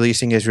Brigalia is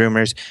releasing is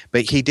rumors.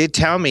 But he did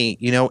tell me,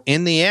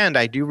 in the end,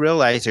 I do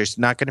realize there's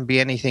not going to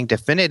be anything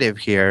definitive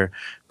here,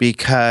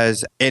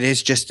 because it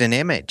is just an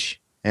image.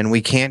 And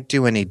we can't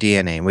do any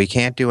DNA. We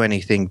can't do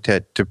anything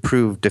to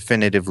prove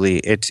definitively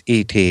it's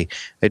ET.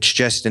 It's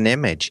just an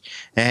image.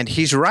 And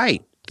he's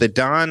right. The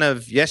Don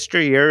of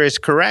yesteryear is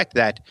correct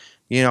that,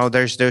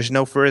 there's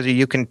no further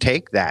you can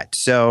take that.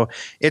 So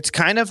it's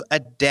kind of a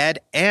dead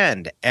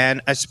end.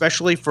 And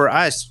especially for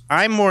us,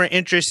 I'm more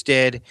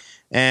interested,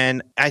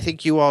 and I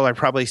think you all are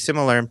probably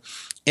similar,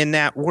 in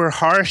that we're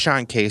harsh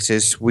on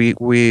cases.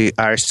 We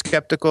are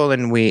skeptical,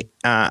 and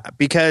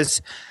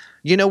because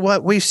you know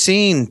what? We've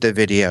seen the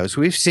videos.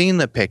 We've seen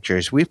the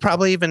pictures. We've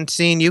probably even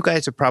seen, you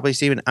guys have probably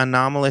seen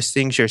anomalous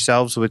things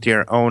yourselves with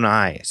your own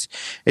eyes.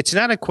 It's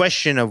not a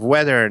question of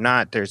whether or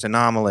not there's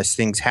anomalous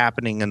things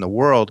happening in the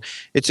world.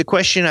 It's a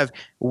question of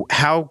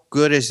how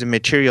good is the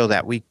material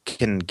that we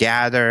can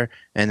gather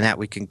and that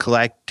we can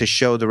collect to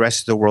show the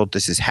rest of the world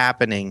this is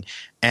happening.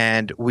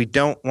 And we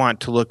don't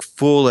want to look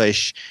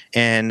foolish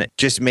and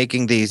just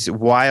making these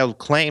wild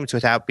claims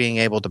without being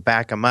able to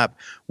back them up.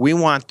 We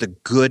want the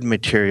good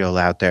material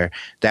out there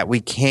that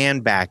we can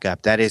back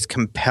up, that is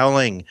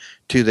compelling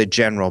to the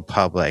general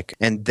public.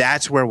 And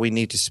that's where we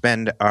need to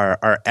spend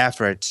our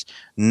efforts,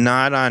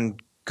 not on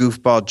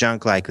goofball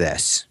junk like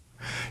this.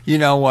 You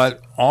know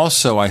what?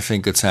 Also, I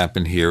think what's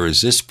happened here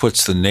is this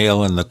puts the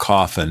nail in the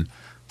coffin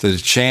to the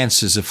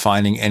chances of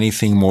finding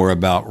anything more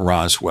about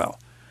Roswell.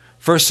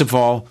 First of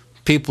all,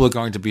 people are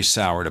going to be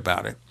soured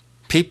about it.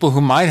 People who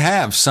might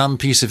have some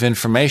piece of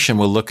information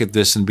will look at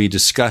this and be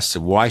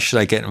disgusted. Why should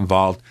I get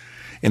involved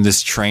in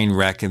this train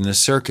wreck in this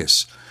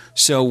circus?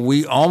 So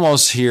we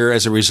almost here,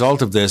 as a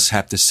result of this,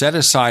 have to set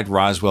aside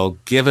Roswell,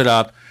 give it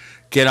up,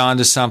 get on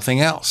to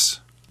something else.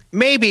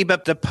 Maybe,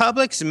 but the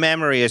public's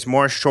memory is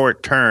more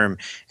short-term,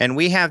 and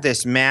we have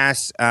this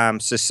mass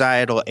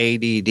societal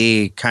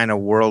ADD kind of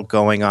world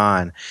going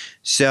on.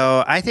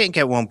 So I think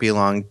it won't be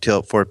long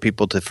for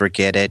people to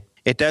forget it.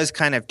 It does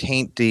kind of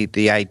taint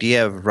the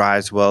idea of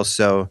Roswell.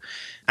 So,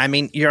 I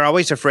mean, you're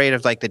always afraid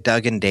of like the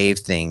Doug and Dave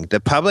thing. The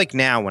public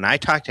now, when I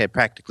talk to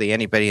practically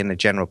anybody in the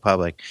general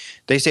public,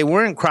 they say,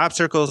 we're in crop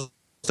circles,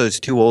 those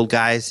two old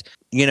guys.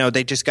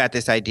 they just got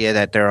this idea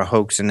that they're a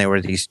hoax and they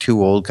were these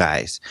two old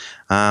guys.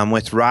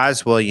 With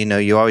Roswell,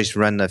 you always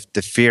run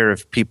the fear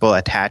of people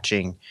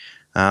attaching.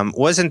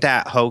 Wasn't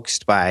that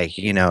hoaxed by,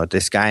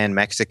 this guy in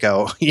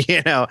Mexico,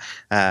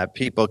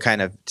 people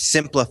kind of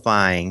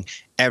simplifying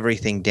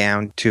everything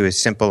down to a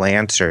simple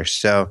answer.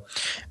 So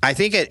I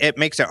think it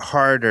makes it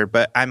harder,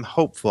 but I'm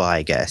hopeful,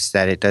 I guess,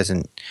 that it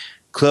doesn't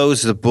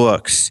close the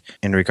books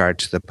in regard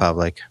to the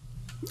public.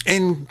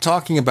 In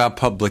talking about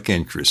public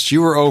interest,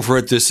 you were over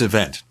at this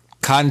event,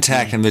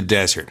 Contact in the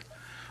Desert,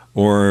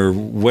 or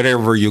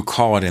whatever you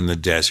call it in the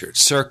desert,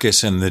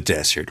 Circus in the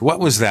Desert. What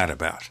was that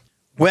about?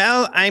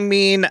 Well, I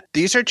mean,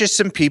 these are just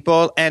some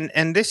people,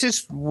 and this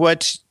is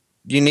what's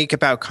unique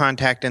about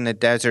Contact in the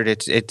Desert.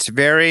 It's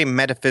very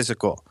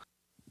metaphysical.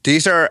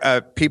 These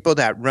are people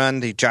that run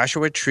the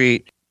Joshua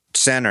Tree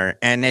Center,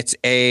 and it's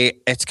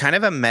kind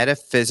of a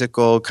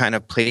metaphysical kind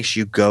of place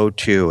you go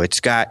to. It's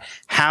got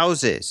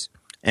houses,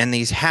 and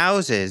these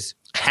houses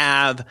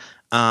have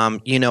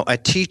a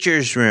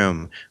teacher's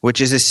room,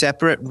 which is a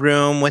separate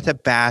room with a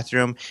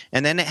bathroom.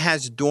 And then it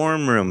has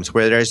dorm rooms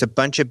where there's a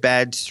bunch of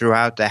beds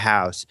throughout the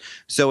house.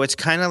 So it's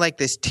kind of like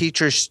this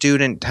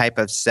teacher-student type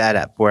of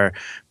setup where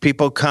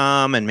people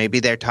come and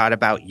maybe they're taught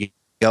about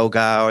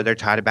yoga or they're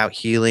taught about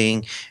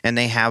healing, and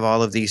they have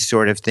all of these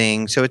sort of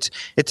things. So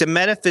it's a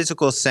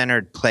metaphysical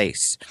centered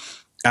place.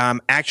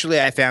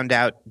 Actually, I found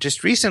out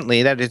just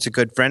recently that it's a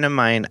good friend of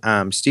mine,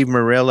 Steve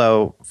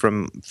Murillo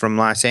from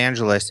Los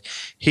Angeles.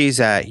 He's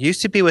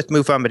used to be with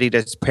MUFON, but he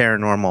does a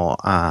paranormal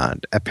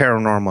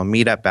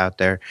meetup out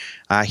there.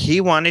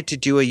 He wanted to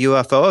do a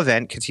UFO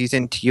event because he's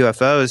into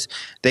UFOs.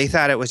 They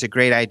thought it was a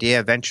great idea.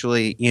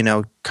 Eventually,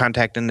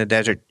 Contact in the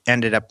Desert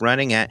ended up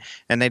running it,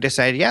 and they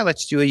decided, yeah,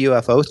 let's do a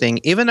UFO thing,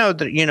 even though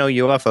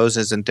UFOs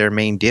isn't their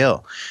main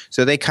deal.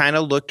 So they kind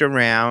of looked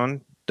around,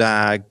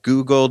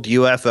 Googled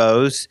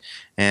UFOs,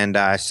 and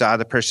saw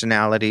the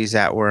personalities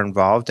that were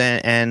involved,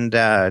 and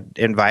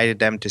invited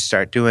them to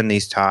start doing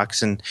these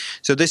talks. And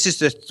so this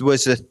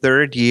was the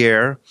third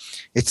year.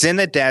 It's in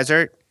the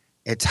desert.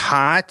 It's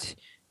hot.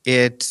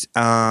 It's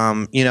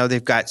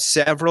they've got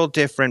several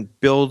different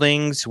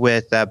buildings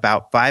with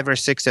about 5 or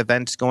 6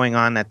 events going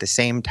on at the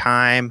same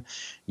time.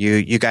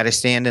 You got to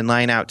stand in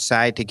line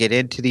outside to get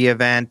into the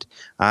event.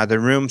 The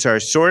rooms are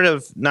sort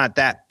of not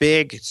that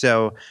big,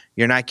 so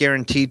you're not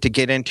guaranteed to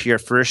get into your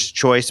first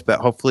choice, but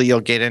hopefully you'll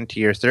get into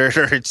your third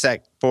or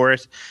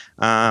fourth.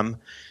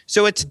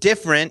 So it's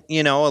different.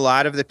 A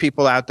lot of the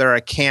people out there are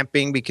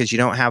camping because you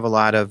don't have a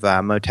lot of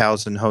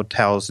motels and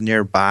hotels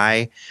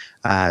nearby.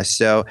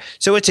 So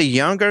it's a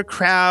younger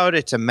crowd.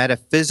 It's a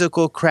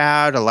metaphysical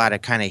crowd, a lot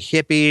of kind of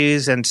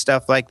hippies and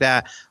stuff like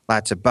that.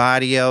 Lots of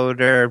body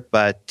odor,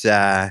 but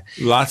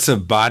lots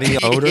of body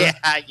odor. Yeah,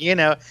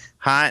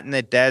 hot in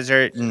the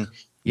desert, and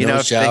no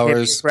if showers. The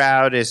hippie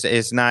crowd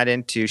is not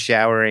into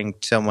showering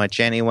so much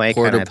anyway.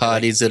 Porta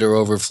potties that are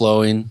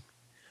overflowing.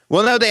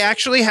 Well, no, they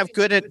actually have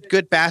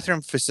good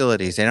bathroom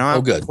facilities. They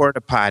don't have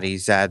porta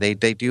potties.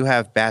 They do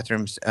have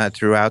bathrooms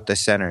throughout the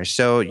center,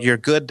 so you're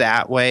good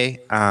that way.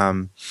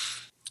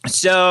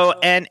 So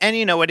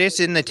it is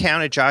in the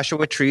town of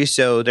Joshua Tree,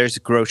 so there's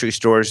grocery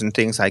stores and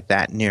things like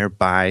that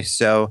nearby.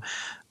 So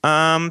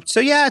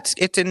yeah,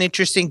 it's an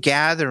interesting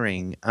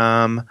gathering.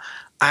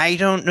 I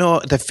don't know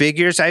the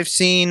figures I've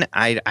seen.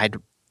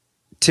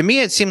 To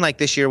me, it seemed like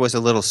this year was a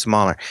little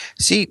smaller.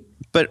 See,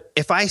 but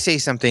if I say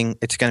something,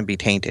 it's going to be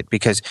tainted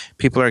because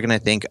people are going to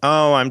think,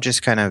 oh, I'm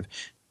just kind of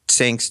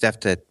saying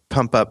stuff to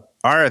pump up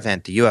our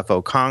event, the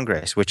UFO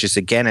Congress, which is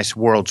a Guinness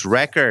World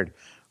Record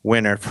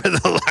winner for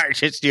the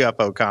largest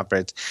UFO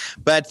conference.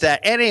 But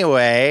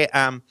anyway,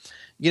 I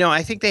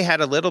think they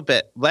had a little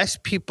bit less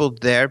people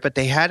there, but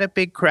they had a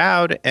big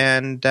crowd,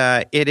 and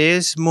it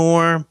is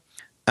more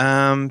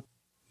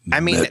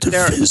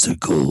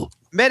metaphysical.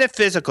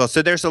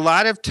 So there's a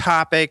lot of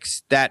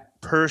topics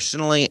that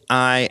personally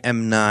I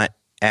am not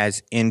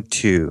as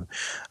into.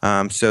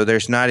 So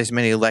there's not as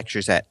many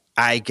lectures that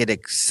I get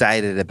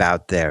excited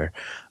about there.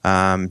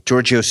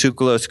 Giorgio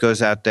Tsoukalos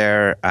goes out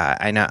there.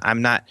 I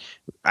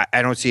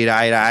don't see it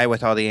eye to eye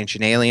with all the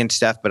ancient alien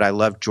stuff, but I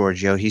love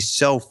Giorgio. He's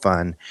so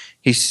fun.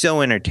 He's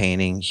so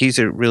entertaining. He's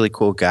a really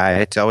cool guy.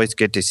 It's always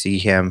good to see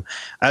him.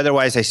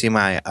 Otherwise, I see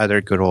my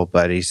other good old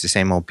buddies, the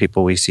same old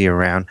people we see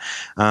around.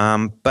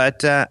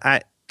 But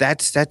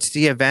that's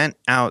the event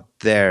out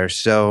there.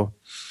 So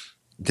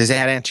does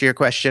that answer your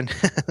question?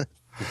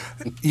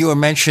 You were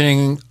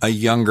mentioning a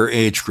younger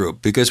age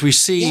group because we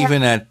see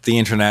even at the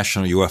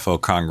International UFO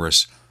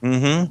Congress,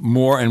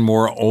 more and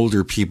more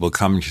older people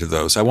coming to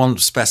those. I won't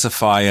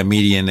specify a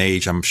median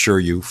age. I'm sure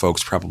you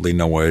folks probably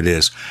know what it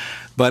is.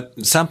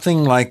 But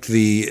something like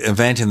the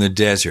event in the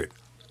desert,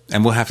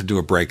 and we'll have to do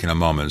a break in a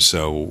moment,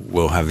 so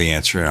we'll have the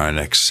answer in our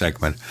next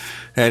segment.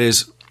 That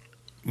is,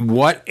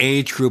 what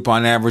age group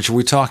on average are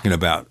we talking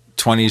about?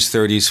 20s,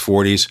 30s,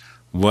 40s?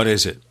 What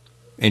is it?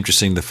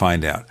 Interesting to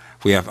find out.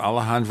 We have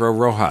Alejandro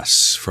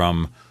Rojas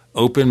from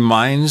Open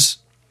Minds.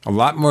 A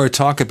lot more to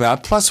talk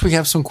about. Plus, we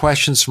have some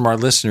questions from our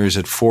listeners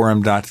at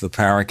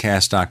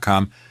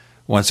forum.theparacast.com.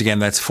 Once again,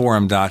 that's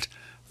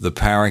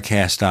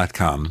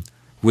forum.theparacast.com.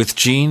 with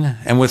Gene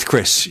and with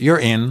Chris. You're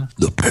in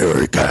the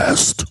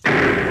Paracast.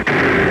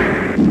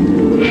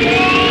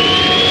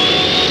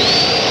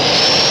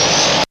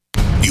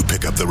 You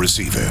pick up the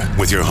receiver.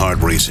 With your heart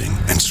racing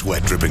and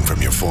sweat dripping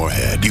from your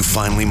forehead, you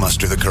finally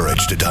muster the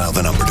courage to dial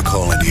the number to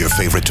call into your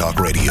favorite talk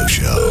radio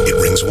show. It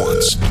rings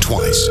once,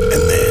 twice,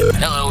 and then...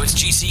 Hello, it's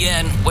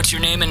GCN. What's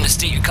your name and the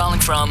state you're calling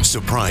from?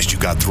 Surprised you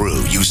got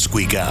through, you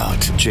squeak out.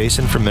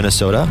 Jason from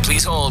Minnesota.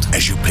 Please hold.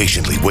 As you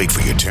patiently wait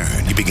for your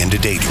turn, you begin to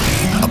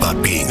daydream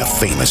about being a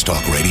famous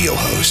talk radio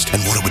host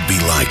and what it would be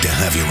like to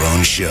have your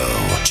own show.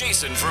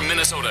 Jason from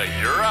Minnesota,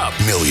 you're up.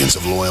 Millions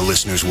of loyal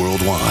listeners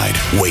worldwide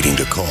waiting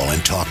to call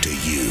and talk to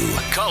you.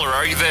 Caller,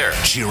 are you there?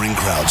 Cheering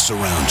crowds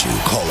surround you,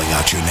 calling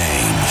out your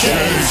name.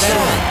 Jason!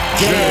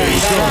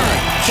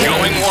 Jason!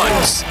 Going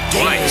once,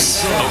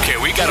 twice. Okay,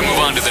 we gotta move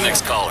on to the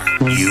next caller.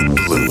 You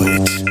blew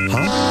it.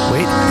 Huh?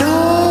 Wait,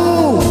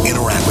 no!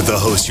 Interact with the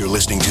host you're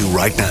listening to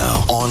right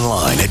now,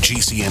 online at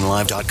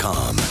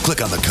gcnlive.com.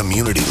 Click on the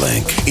community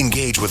link.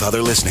 Engage with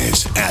other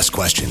listeners. Ask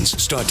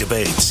questions. Start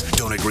debates.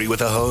 Don't agree with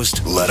the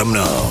host? Let them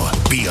know.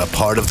 Be a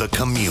part of the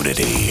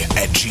community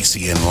at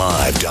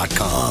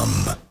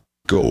gcnlive.com.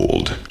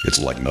 Gold. It's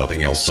like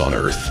nothing else on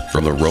Earth.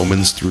 From the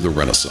Romans through the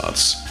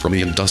Renaissance, from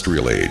the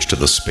Industrial Age to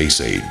the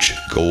Space Age,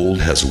 gold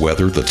has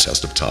weathered the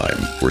test of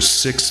time. For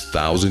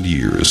 6,000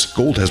 years,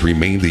 gold has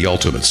remained the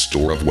ultimate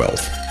store of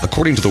wealth.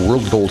 According to the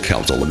World Gold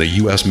Council and the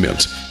U.S.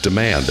 Mint,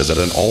 demand is at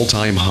an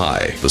all-time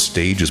high. The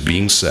stage is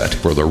being set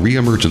for the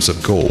reemergence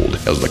of gold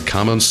as the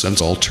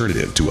common-sense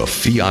alternative to a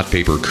fiat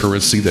paper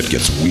currency that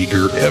gets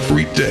weaker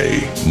every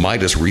day.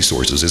 Midas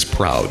Resources is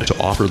proud to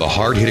offer the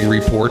hard-hitting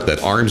report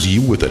that arms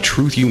you with the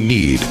truth you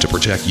need to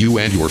protect you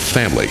and your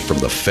family from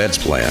the Fed's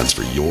plans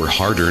for your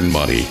hard-earned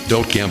money.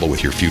 Don't gamble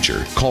with your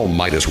future. Call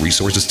Midas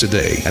Resources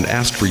today and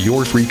ask for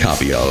your free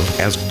copy of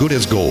As Good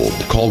as Gold.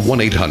 Call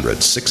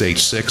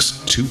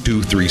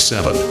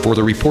 1-800-686-2237 for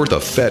the report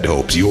the Fed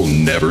hopes you'll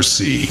never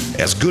see.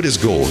 As Good as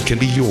Gold can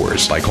be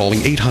yours by calling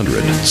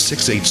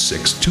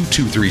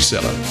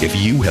 800-686-2237. If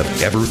you have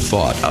ever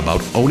thought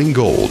about owning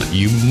gold,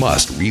 you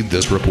must read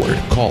this report.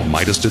 Call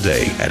Midas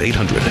today at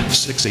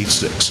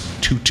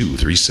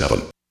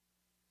 800-686-2237.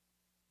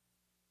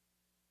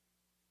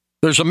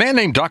 There's a man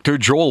named Dr.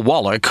 Joel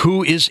Wallach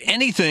who is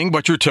anything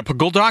but your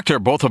typical doctor,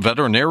 both a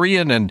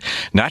veterinarian and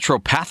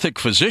naturopathic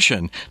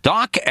physician.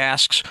 Doc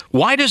asks,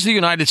 why does the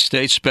United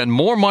States spend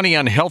more money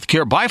on health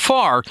care by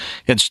far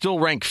and still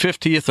rank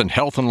 50th in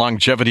health and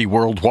longevity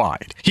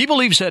worldwide? He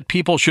believes that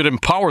people should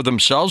empower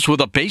themselves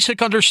with a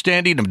basic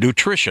understanding of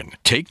nutrition,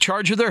 take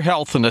charge of their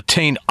health, and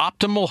attain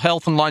optimal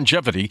health and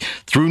longevity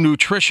through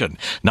nutrition,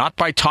 not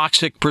by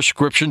toxic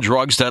prescription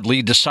drugs that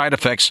lead to side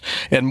effects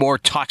and more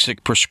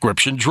toxic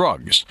prescription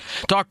drugs.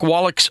 Doc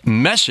Wallach's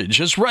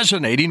message is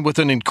resonating with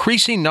an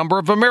increasing number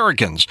of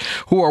Americans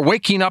who are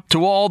waking up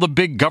to all the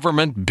big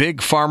government,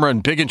 big pharma,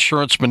 and big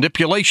insurance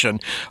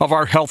manipulation of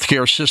our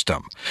healthcare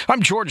system.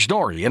 I'm George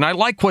Norrie, and I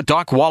like what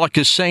Doc Wallach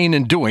is saying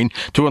and doing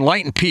to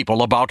enlighten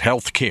people about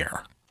health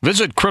care.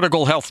 Visit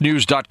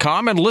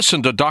criticalhealthnews.com and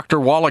listen to Dr.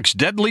 Wallach's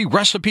Deadly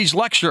Recipes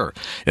lecture.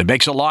 It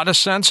makes a lot of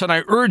sense, and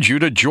I urge you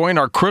to join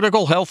our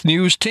Critical Health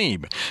News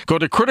team. Go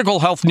to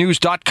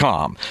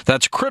criticalhealthnews.com.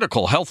 That's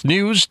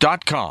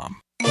criticalhealthnews.com.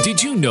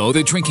 Did you know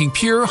that drinking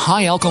pure,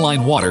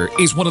 high-alkaline water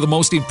is one of the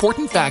most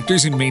important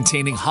factors in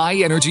maintaining high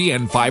energy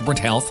and vibrant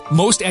health?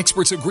 Most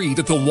experts agree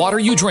that the water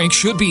you drink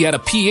should be at a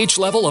pH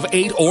level of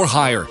 8 or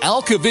higher.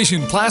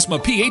 AlkaVision Plasma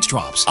pH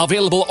Drops,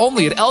 available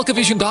only at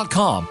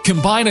alkavision.com,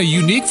 combine a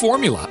unique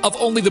formula of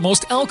only the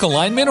most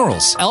alkaline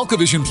minerals.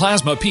 AlkaVision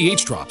Plasma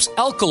pH Drops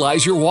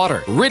alkalize your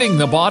water, ridding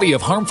the body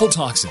of harmful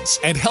toxins,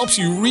 and helps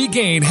you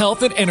regain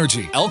health and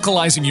energy.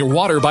 Alkalizing your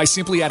water by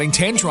simply adding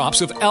 10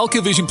 drops of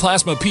AlkaVision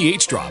Plasma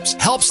pH Drops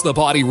helps the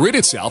body rid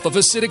itself of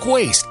acidic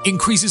waste,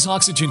 increases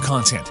oxygen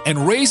content,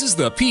 and raises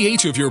the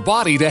pH of your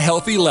body to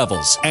healthy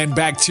levels. And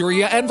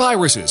bacteria and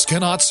viruses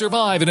cannot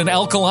survive in an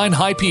alkaline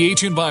high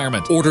pH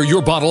environment. Order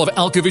your bottle of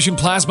AlkaVision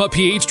Plasma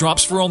pH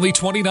Drops for only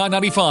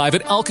 $29.95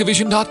 at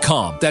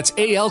alkavision.com. That's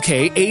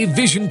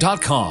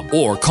ALKAvision.com.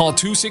 Or call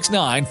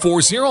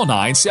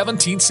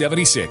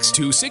 269-409-1776.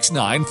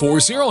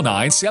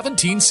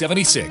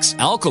 269-409-1776.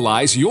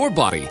 Alkalize your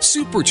body.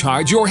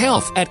 Supercharge your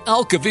health at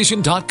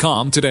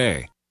alkavision.com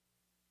today.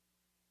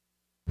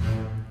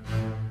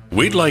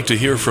 We'd like to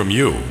hear from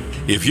you.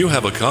 If you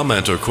have a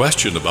comment or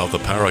question about the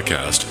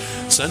Paracast,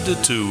 send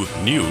it to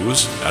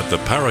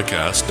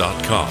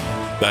news@theparacast.com.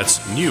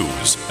 That's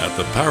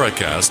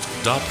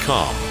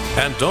news@theparacast.com.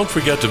 And don't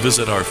forget to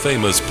visit our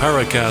famous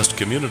Paracast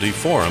community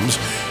forums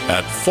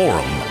at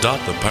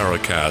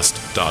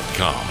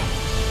forum.theparacast.com.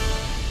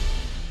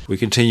 We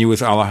continue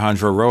with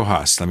Alejandro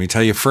Rojas. Let me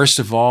tell you, first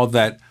of all,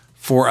 that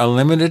for a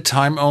limited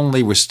time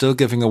only, we're still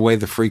giving away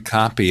the free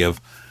copy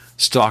of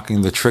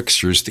Stalking the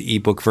Tricksters, the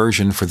ebook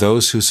version, for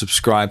those who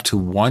subscribe to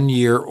 1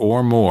 year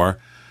or more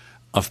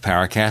of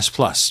Paracast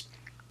Plus.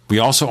 We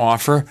also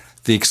offer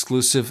the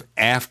exclusive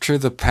After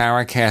the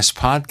Paracast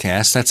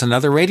podcast. That's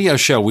another radio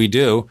show we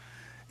do,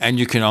 and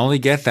you can only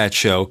get that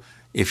show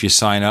if you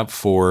sign up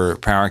for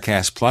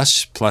Paracast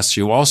Plus. Plus,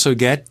 you also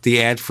get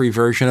the ad-free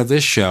version of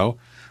this show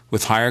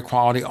with higher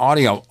quality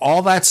audio.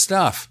 All that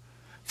stuff.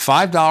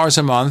 $5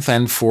 a month,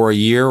 and for a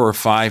year or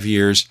 5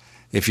 years,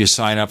 if you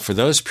sign up for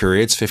those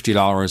periods,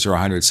 $50 or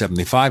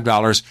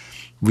 $175,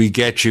 we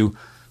get you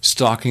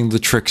Stalking the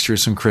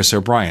Tricksters and Chris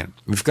O'Brien.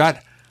 We've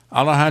got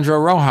Alejandro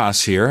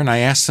Rojas here, and I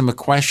asked him a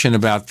question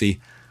about the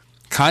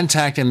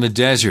contact in the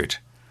desert,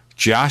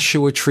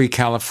 Joshua Tree,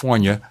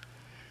 California.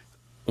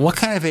 What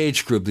kind of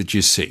age group did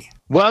you see?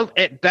 Well,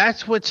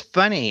 that's what's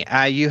funny.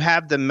 You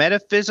have the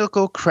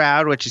metaphysical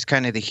crowd, which is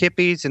kind of the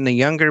hippies and the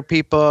younger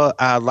people,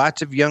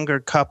 lots of younger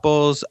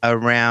couples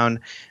around,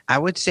 I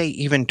would say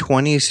even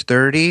 20s,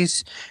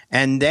 30s.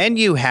 And then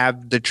you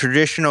have the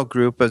traditional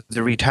group of the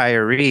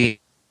retirees.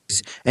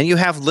 And you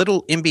have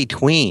little in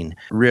between,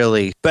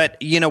 really. But,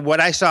 what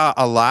I saw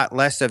a lot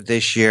less of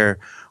this year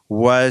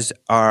was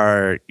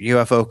our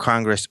UFO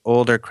Congress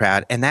older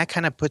crowd, and that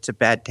kind of puts a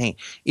bad taint.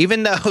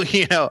 Even though,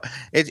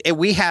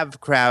 we have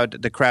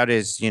the crowd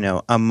is,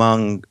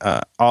 among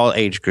all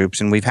age groups,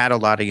 and we've had a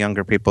lot of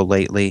younger people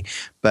lately,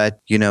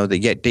 but,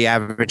 the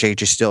average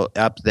age is still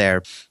up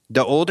there.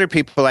 The older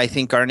people, I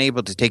think, aren't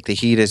able to take the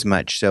heat as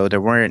much, so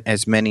there weren't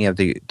as many of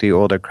the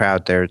older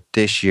crowd there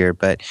this year.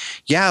 But,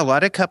 yeah, a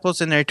lot of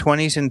couples in their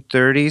 20s and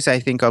 30s,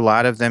 I think a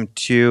lot of them,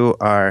 too,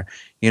 are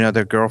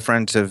their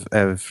girlfriends or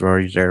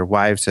their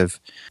wives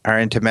are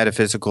into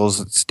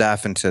metaphysicals and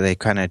stuff, and so they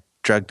kind of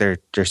drug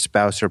their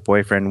spouse or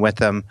boyfriend with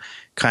them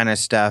kind of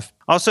stuff.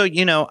 Also,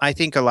 I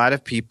think a lot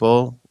of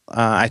people,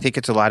 I think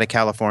it's a lot of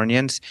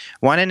Californians,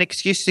 want an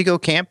excuse to go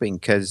camping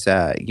because,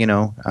 so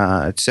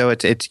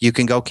it's you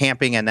can go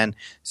camping and then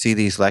see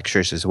these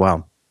lectures as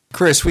well.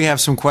 Chris, we have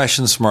some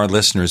questions from our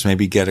listeners.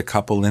 Maybe get a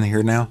couple in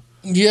here now.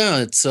 Yeah,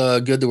 it's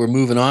good that we're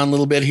moving on a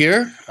little bit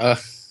here.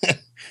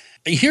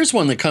 Here's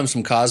one that comes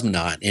from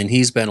Cosmonaut, and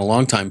he's been a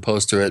longtime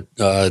poster at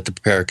the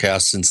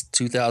Paracast since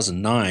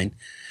 2009.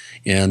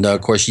 And,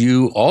 of course,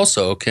 you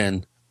also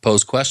can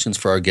pose questions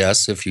for our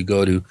guests if you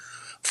go to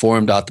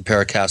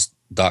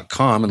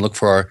forum.theparacast.com and look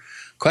for our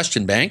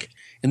question bank.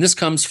 And this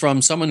comes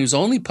from someone who's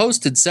only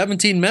posted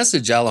 17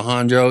 message,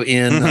 Alejandro,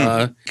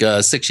 in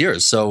 6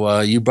 years.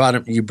 So you're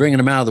bringing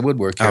him out of the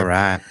woodwork here. All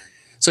right.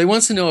 So he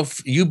wants to know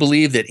if you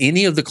believe that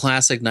any of the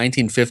classic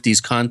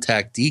 1950s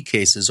contactee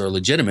cases are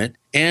legitimate,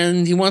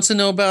 and he wants to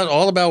know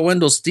all about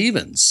Wendell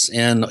Stevens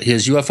and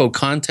his UFO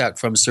contact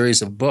from a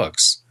series of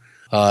books.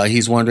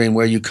 He's wondering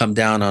where you come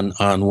down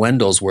on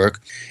Wendell's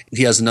work.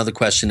 He has another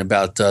question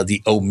about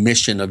the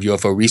omission of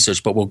UFO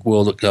research, but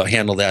we'll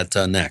handle that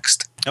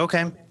next.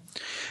 Okay.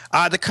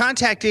 The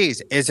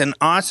contactees is an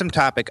awesome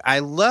topic. I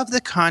love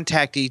the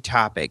contactee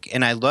topic,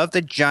 and I love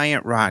the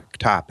giant rock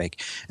topic.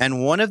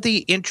 And one of the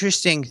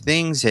interesting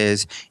things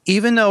is,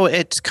 even though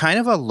it's kind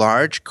of a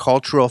large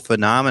cultural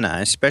phenomena,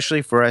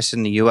 especially for us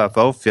in the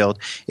UFO field,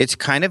 it's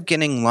kind of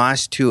getting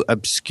lost to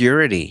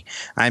obscurity.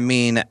 I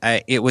mean,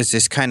 it was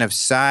this kind of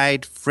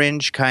side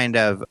fringe kind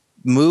of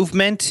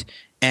movement,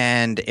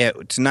 and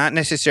it's not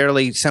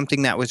necessarily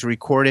something that was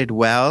recorded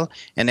well.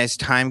 And as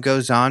time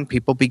goes on,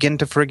 people begin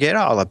to forget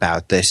all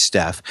about this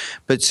stuff.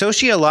 But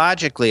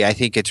sociologically, I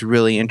think it's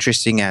really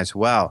interesting as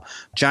well.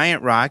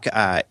 Giant rock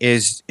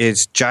is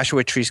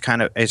Joshua Tree's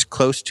kind of is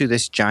close to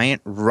this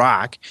giant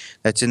rock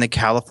that's in the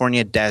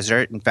California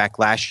desert. In fact,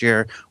 last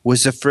year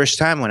was the first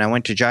time when I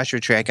went to Joshua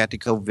Tree, I got to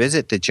go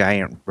visit the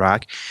giant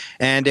rock.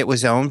 And it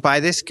was owned by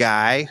this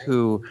guy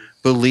who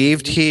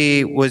believed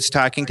he was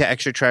talking to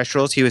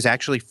extraterrestrials. He was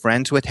actually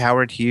friends with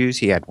Howard Hughes.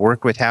 He had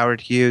worked with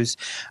Howard Hughes.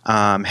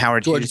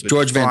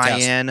 George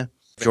Van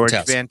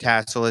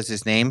Tassel is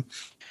his name.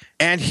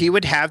 And he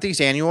would have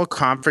these annual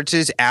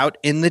conferences out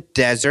in the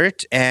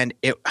desert, and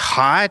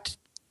hot.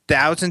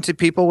 Thousands of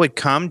people would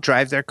come,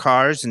 drive their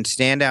cars, and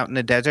stand out in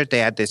the desert. They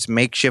had this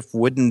makeshift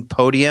wooden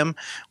podium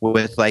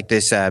with like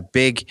this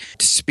big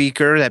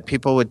speaker that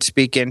people would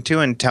speak into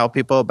and tell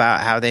people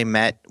about how they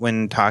met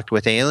when talked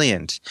with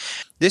aliens.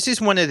 This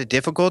is one of the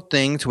difficult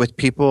things with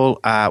people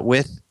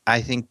I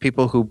think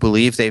people who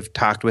believe they've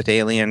talked with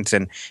aliens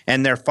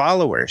and their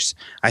followers.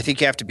 I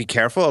think you have to be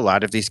careful. A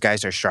lot of these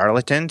guys are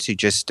charlatans who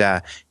just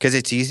because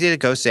it's easy to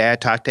go say I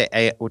talk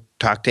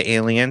to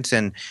aliens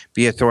and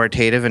be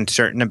authoritative and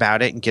certain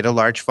about it and get a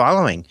large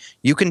following.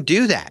 You can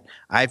do that.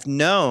 I've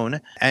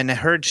known and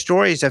heard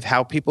stories of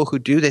how people who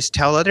do this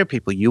tell other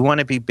people, you want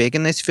to be big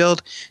in this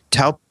field?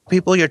 Tell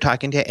people you're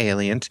talking to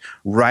aliens,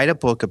 write a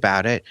book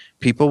about it.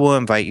 People will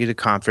invite you to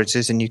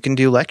conferences and you can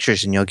do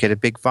lectures and you'll get a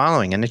big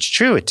following. And it's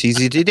true. It's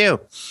easy to do.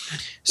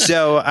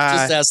 So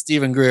just ask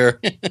Stephen Greer.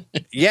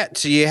 Yeah.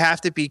 So you have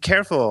to be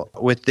careful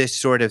with this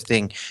sort of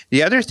thing.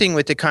 The other thing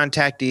with the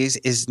contactees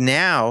is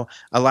now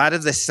a lot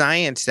of the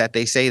science that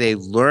they say they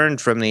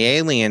learned from the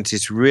aliens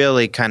is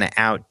really kind of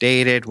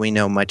outdated. We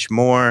know much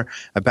more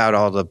about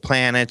all the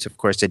planets. Of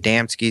course,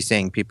 Adamski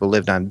saying people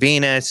lived on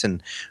Venus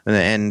and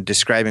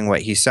describing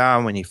what he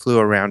saw when he flew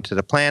around to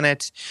the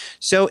planets.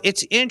 So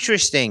it's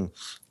interesting.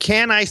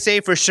 Can I say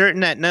for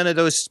certain that none of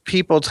those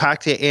people talk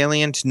to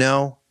aliens?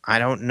 No. I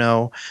don't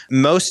know.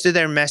 Most of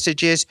their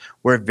messages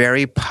were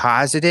very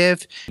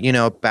positive,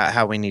 about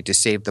how we need to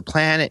save the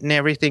planet and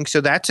everything.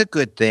 So that's a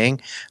good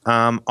thing.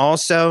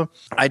 Also,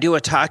 I do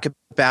a talk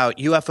about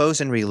UFOs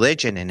and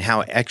religion and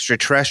how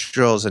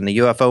extraterrestrials and the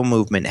UFO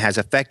movement has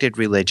affected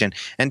religion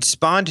and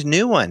spawned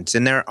new ones.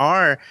 And there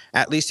are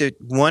at least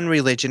one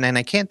religion, and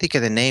I can't think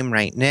of the name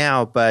right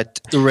now, but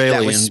the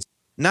Raelians.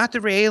 Not the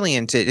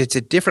Raelians. It's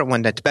a different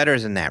one that's better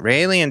than that.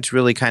 Raelians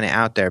really kind of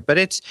out there. But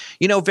it's,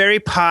 very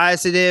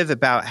positive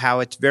about how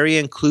it's very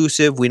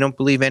inclusive. We don't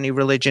believe any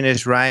religion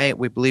is right.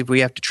 We believe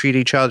we have to treat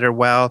each other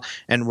well,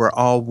 and we're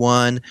all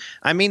one.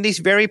 I mean, these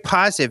very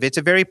positive. It's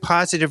a very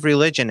positive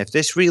religion. If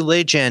this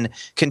religion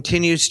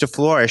continues to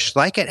flourish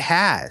like it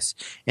has,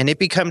 and it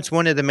becomes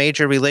one of the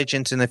major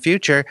religions in the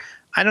future,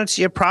 I don't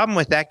see a problem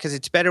with that because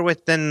it's better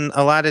than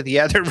a lot of the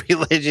other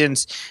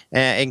religions,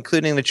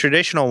 including the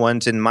traditional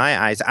ones in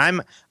my eyes.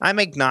 I'm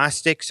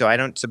agnostic, so I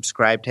don't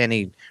subscribe to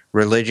any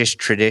religious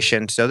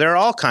tradition. So they're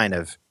all kind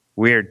of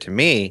weird to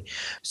me.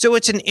 So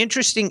it's an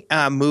interesting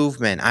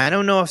movement. I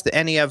don't know if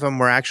any of them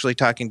were actually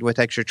talking with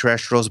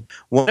extraterrestrials.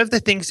 One of the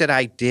things that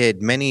I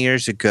did many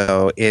years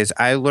ago is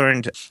I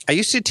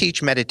used to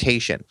teach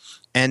meditation.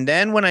 And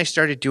then when I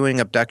started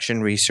doing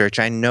abduction research,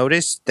 I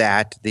noticed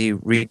that the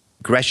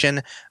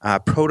regression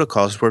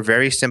protocols were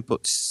very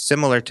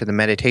similar to the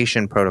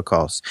meditation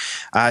protocols.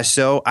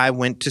 So I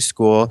went to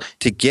school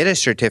to get a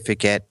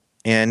certificate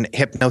in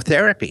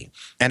hypnotherapy,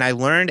 and I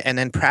learned and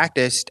then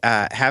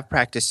have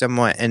practiced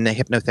somewhat in the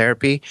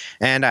hypnotherapy.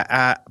 And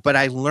but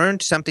I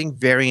learned something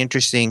very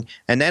interesting.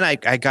 And then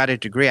I got a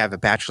degree. I have a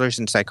bachelor's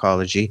in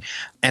psychology,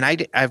 and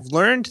I've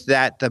learned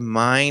that the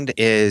mind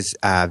is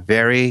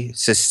very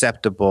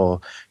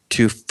susceptible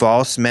to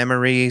false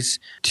memories,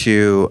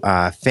 to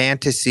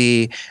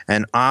fantasy,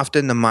 and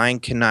often the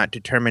mind cannot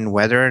determine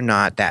whether or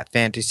not that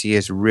fantasy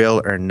is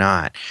real or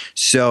not.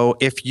 So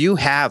if you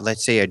have,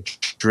 let's say, a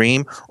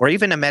dream or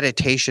even a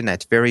meditation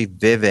that's very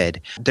vivid,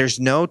 there's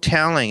no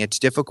telling. It's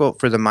difficult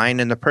for the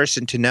mind and the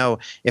person to know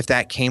if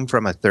that came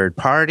from a third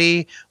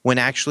party when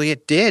actually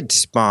it did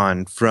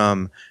spawn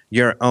from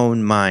your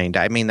own mind.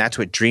 I mean, that's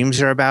what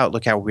dreams are about.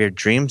 Look how weird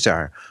dreams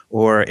are.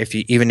 Or if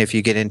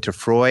you get into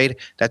Freud,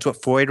 that's what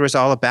Freud was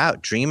all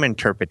about, dream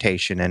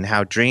interpretation, and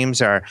how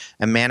dreams are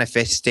a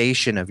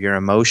manifestation of your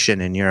emotion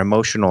and your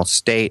emotional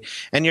state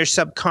and your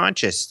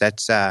subconscious.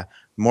 That's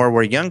more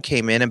where Jung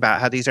came in about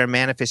how these are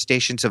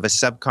manifestations of a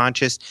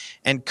subconscious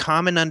and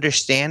common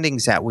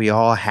understandings that we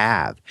all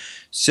have.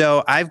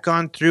 So I've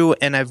gone through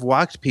and I've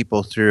walked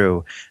people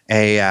through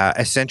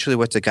essentially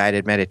what's a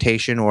guided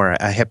meditation or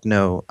a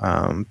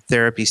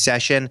hypnotherapy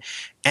session.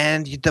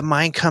 And the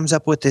mind comes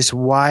up with this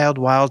wild,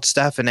 wild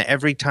stuff. And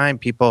every time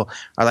people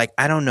are like,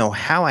 I don't know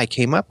how I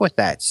came up with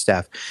that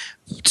stuff.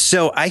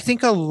 So I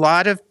think a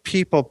lot of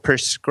people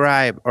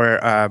prescribe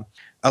or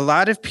a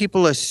lot of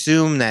people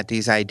assume that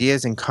these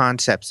ideas and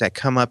concepts that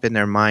come up in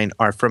their mind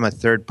are from a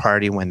third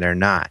party when they're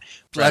not.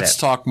 Let's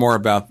talk more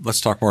about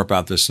this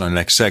in our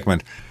next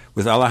segment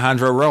with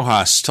Alejandro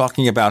Rojas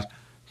talking about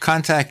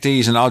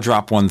contactees, and I'll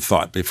drop one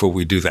thought before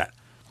we do that.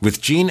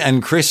 With Gene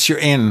and Chris, you're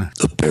in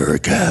the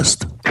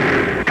Paracast.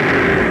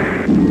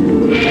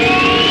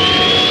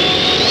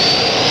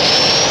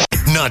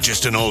 Not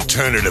just an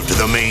alternative to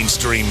the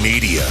mainstream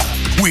media.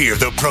 We're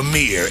the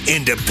premier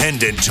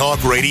independent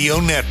talk radio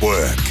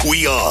network.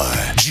 We are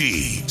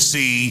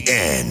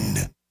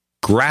GCN.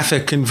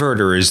 Graphic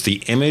Converter is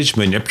the image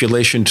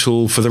manipulation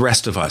tool for the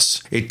rest of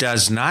us. It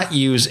does not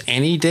use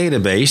any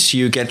database.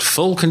 You get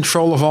full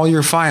control of all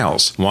your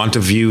files. Want to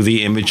view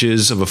the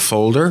images of a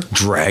folder?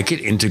 Drag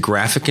it into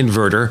Graphic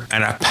Converter,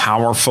 and a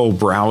powerful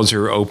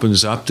browser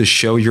opens up to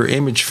show your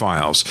image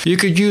files. You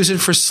could use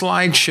it for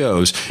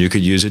slideshows. You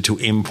could use it to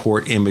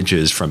import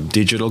images from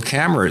digital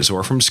cameras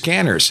or from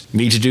scanners.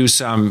 Need to do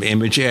some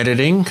image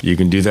editing? You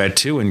can do that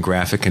too in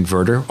Graphic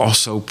Converter.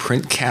 Also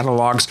print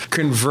catalogs.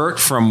 Convert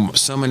from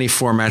so many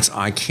formats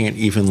I can't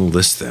even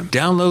list them.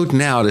 Download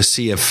now to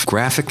see if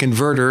Graphic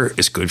Converter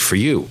is good for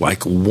you, like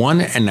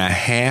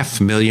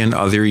 1.5 million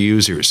other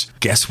users.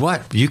 Guess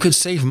what? You could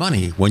save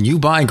money when you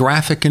buy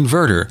Graphic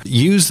Converter.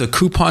 Use the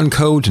coupon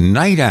code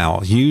Night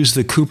Owl. Use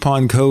the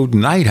coupon code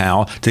Night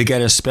Owl to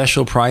get a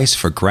special price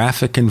for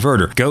Graphic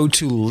Converter. Go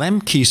to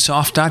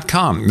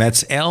lemkesoft.com.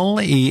 That's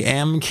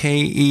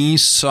LEMKE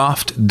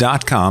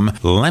soft.com.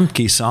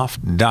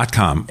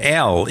 lemkesoft.com.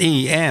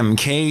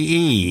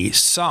 LEMKE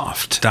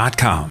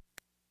soft.com.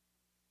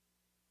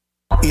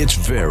 It's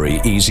very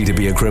easy to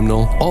be a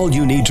criminal. All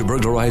you need to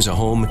burglarize a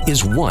home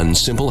is one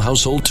simple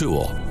household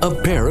tool, a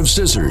pair of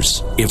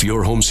scissors. If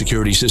your home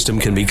security system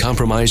can be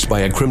compromised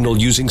by a criminal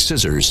using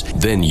scissors,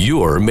 then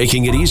you're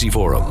making it easy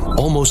for them.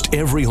 Almost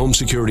every home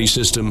security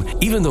system,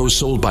 even those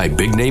sold by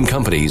big-name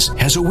companies,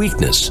 has a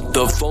weakness: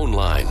 the phone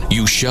line.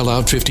 You shell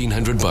out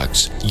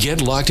 $1,500,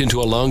 get locked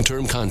into a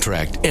long-term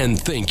contract, and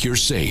think you're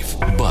safe.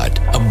 But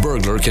a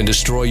burglar can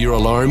destroy your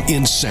alarm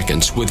in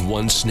seconds with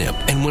one snip.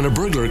 And when a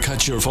burglar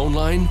cuts your phone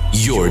line,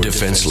 you're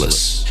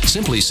defenseless.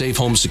 Simply Safe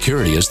Home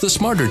Security is the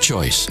smarter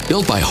choice.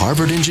 Built by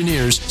Harvard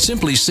engineers,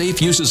 Simply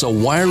Safe uses a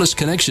wireless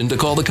connection to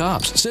call the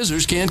cops.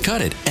 Scissors can't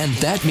cut it, and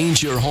that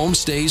means your home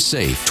stays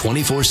safe.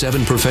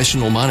 24/7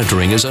 professional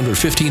monitoring is under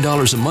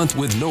 $15 a month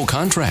with no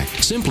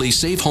contract. Simply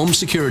Safe Home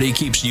Security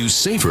keeps you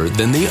safer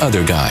than the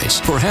other guys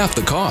for half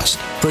the cost.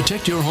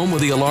 Protect your home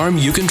with the alarm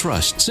you can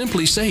trust.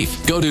 Simply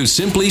Safe. Go to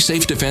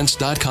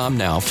simplysafedefense.com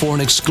now for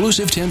an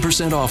exclusive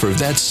 10% offer.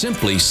 That's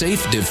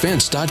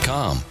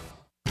simplysafedefense.com.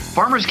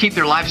 Farmers keep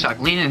their livestock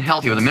lean and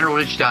healthy with a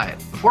mineral-rich diet.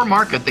 Before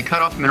market, they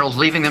cut off minerals,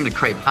 leaving them to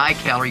crave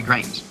high-calorie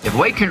grains. If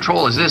weight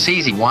control is this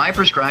easy, why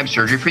prescribe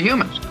surgery for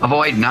humans?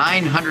 Avoid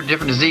 900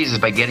 different diseases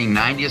by getting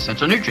 90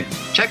 essential nutrients.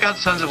 Check out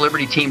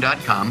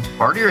sonsoflibertyteam.com,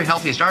 order your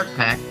Healthy Start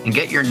Pack, and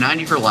get your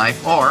 90 for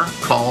life, or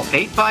call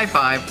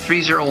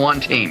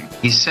 855-301-TEAM.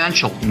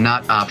 Essential,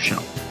 not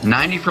optional.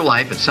 90 for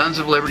life at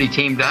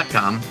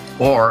sonsoflibertyteam.com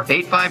or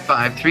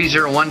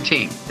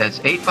 855-301-TEAM. That's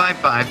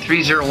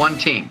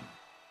 855-301-TEAM.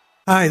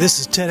 Hi, this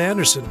is Ted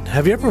Anderson.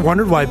 Have you ever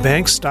wondered why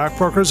banks,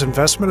 stockbrokers,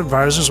 investment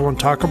advisors won't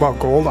talk about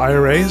gold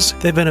IRAs?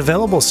 They've been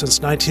available since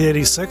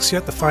 1986,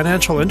 yet the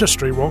financial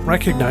industry won't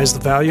recognize the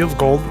value of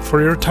gold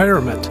for your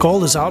retirement.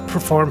 Gold has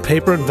outperformed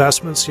paper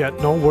investments,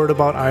 yet no word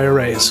about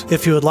IRAs.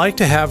 If you would like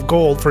to have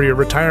gold for your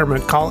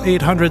retirement, call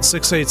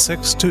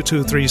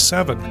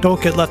 800-686-2237.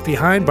 Don't get left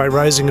behind by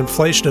rising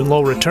inflation and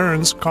low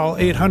returns. Call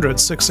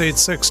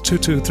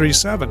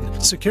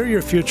 800-686-2237. Secure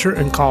your future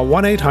and call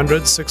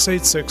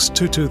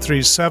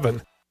 1-800-686-2237.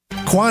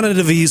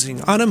 Quantitative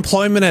easing,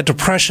 unemployment at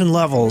depression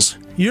levels,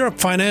 Europe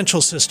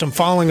financial system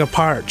falling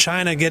apart,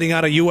 China getting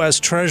out of U.S.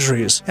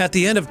 treasuries. At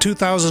the end of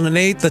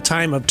 2008, the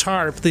time of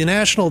TARP, the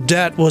national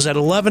debt was at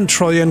 $11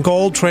 trillion,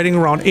 gold trading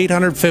around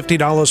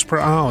 $850 per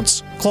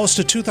ounce. Close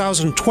to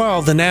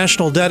 2012, the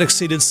national debt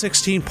exceeded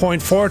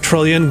 $16.4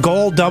 trillion,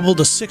 gold doubled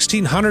to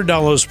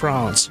 $1,600 per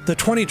ounce. The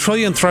 $20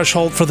 trillion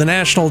threshold for the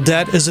national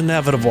debt is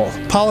inevitable.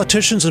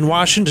 Politicians in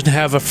Washington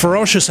have a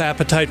ferocious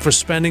appetite for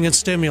spending and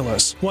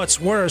stimulus.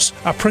 What's worse,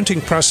 a printing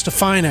press to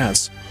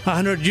finance.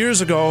 100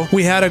 years ago,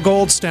 we had a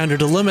gold standard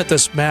to limit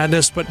this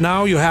madness, but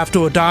now you have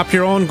to adopt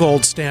your own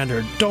gold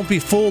standard. Don't be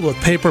fooled with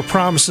paper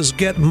promises.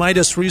 Get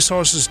Midas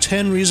Resources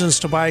 10 Reasons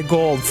to Buy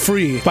Gold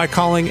free by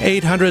calling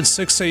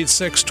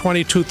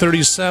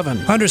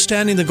 800-686-2237.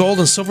 Understanding the gold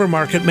and silver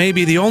market may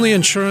be the only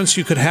insurance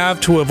you could have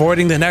to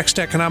avoiding the next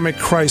economic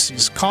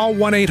crisis. Call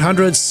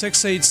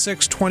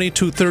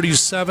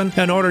 1-800-686-2237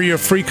 and order your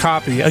free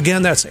copy.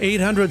 Again, that's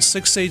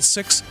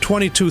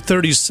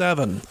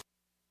 800-686-2237.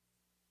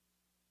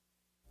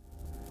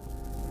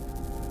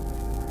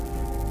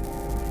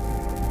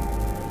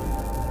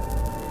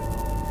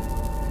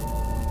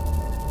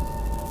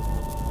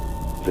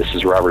 This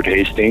is Robert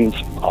Hastings,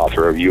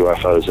 author of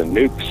UFOs and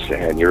Nukes,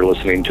 and you're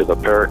listening to the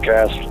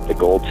Paracast, the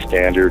gold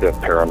standard of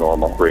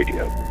paranormal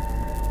radio.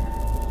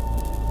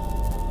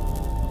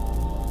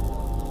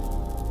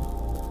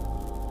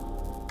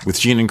 With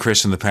Gene and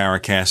Chris in the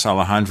Paracast,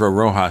 Alejandro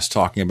Rojas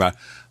talking about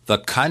the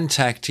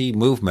contactee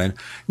movement.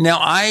 Now,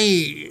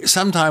 I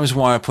sometimes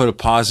want to put a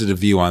positive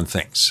view on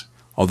things,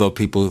 although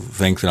people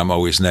think that I'm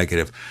always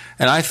negative.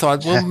 And I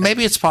thought, well,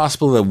 maybe it's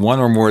possible that one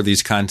or more of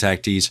these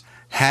contactees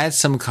had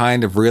some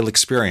kind of real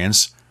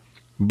experience,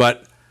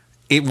 but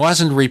it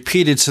wasn't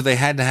repeated, so they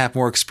had to have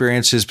more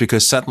experiences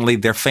because suddenly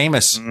they're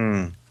famous.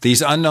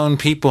 These unknown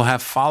people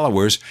have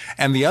followers.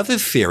 And the other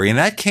theory, and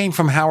that came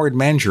from Howard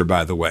Menger,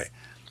 by the way,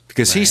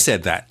 because he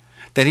said that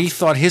he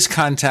thought his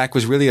contact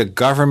was really a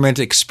government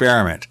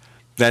experiment,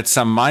 that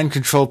some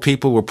mind-controlled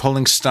people were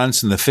pulling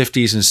stunts in the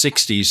 50s and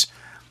 60s,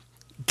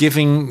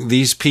 giving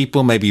these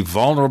people, maybe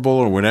vulnerable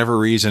or whatever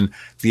reason,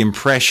 the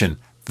impression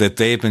that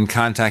they've been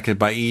contacted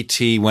by ET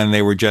when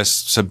they were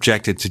just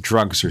subjected to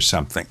drugs or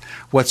something.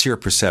 What's your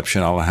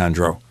perception,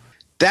 Alejandro?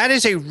 That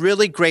is a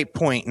really great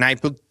point, and I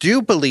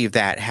do believe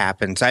that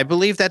happens. I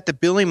believe that the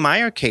Billy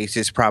Meyer case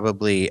is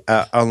probably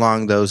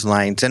along those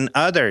lines, and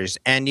others.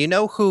 And you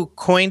know who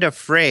coined a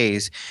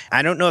phrase?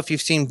 I don't know if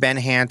you've seen Ben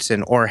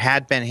Hansen or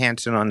had Ben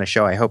Hansen on the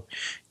show. I hope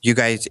you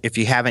guys, if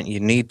you haven't, you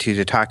need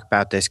to talk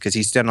about this, because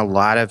he's done a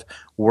lot of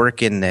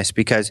work in this,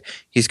 because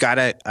he's got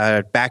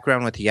a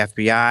background with the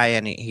FBI,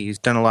 and he's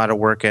done a lot of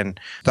work and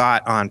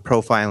thought on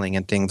profiling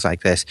and things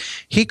like this.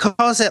 He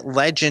calls it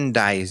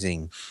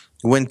legendizing.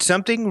 When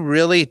something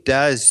really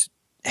does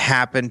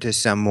happen to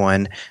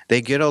someone,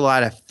 they get a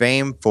lot of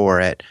fame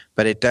for it,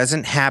 but it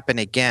doesn't happen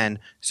again.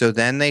 So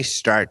then they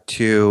start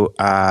to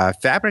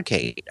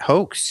fabricate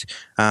hoax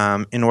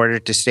in order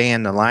to stay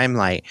in the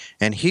limelight.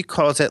 And he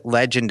calls it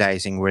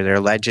legendizing, where they're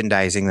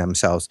legendizing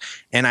themselves.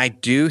 And I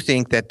do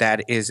think that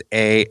that is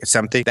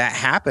something that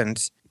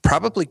happens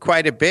probably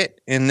quite a bit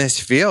in this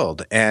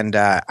field. And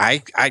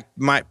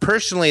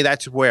personally,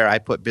 that's where I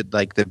put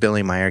like the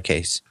Billy Meyer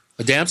case.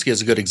 Adamski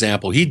is a good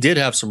example. He did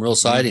have some real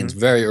sightings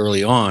very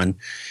early on,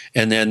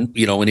 and then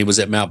when he was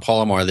at Mount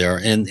Palomar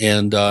there, and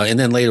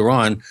then later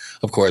on,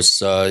 of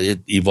course,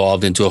 it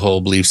evolved into a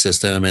whole belief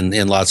system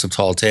and lots of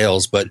tall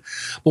tales. But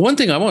one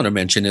thing I want to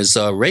mention is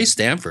Ray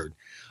Stanford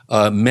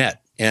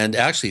met and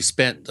actually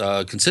spent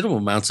considerable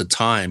amounts of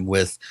time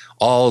with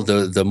all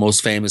the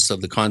most famous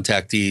of the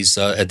contactees,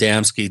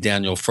 Adamski,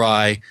 Daniel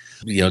Fry,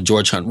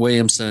 George Hunt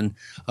Williamson,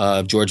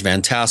 George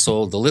Van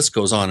Tassel. The list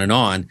goes on and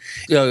on.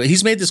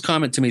 He's made this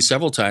comment to me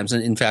several times,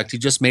 and in fact, he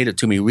just made it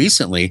to me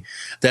recently,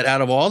 that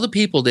out of all the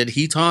people that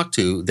he talked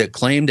to that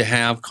claimed to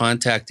have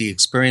contactee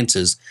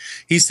experiences,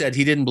 he said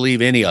he didn't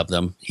believe any of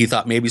them. He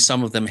thought maybe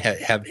some of them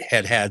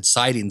had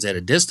sightings at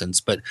a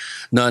distance, but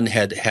none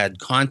had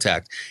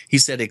contact. He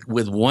said,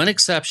 with one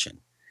exception,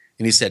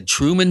 and he said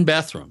Truman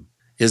Bethram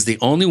is the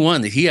only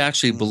one that he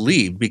actually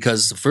believed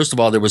because, first of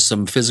all, there was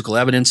some physical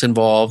evidence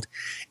involved,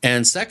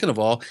 and second of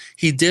all,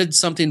 he did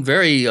something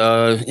very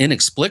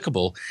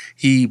inexplicable.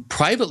 He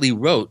privately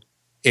wrote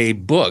a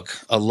book,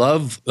 a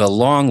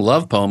long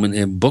love poem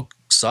in book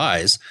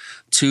size,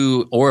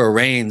 to Ora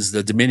Raines,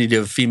 the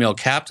diminutive female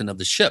captain of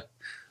the ship,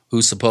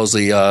 who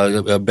supposedly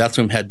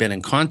Bethram had been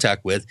in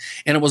contact with,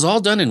 and it was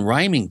all done in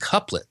rhyming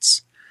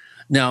couplets.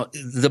 Now,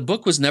 the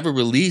book was never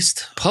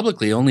released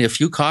publicly. Only a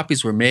few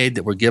copies were made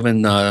that were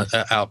given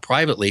out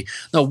privately.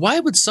 Now, why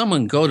would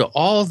someone go to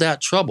all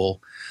that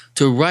trouble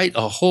to write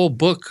a whole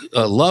book,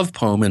 a love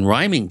poem in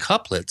rhyming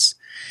couplets,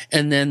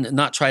 and then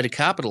not try to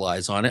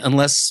capitalize on it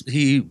unless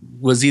he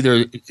was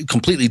either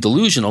completely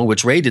delusional,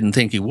 which Ray didn't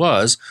think he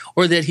was,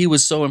 or that he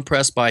was so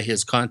impressed by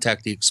his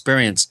contactee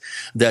experience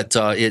that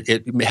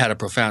it had a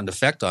profound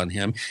effect on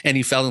him, and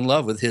he fell in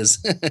love with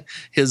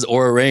his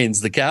Ora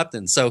Raines, the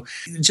captain. So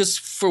just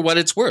for what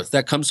it's worth,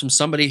 that comes from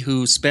somebody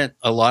who spent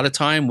a lot of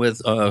time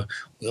with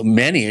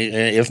many,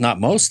 if not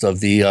most, of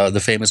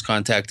the famous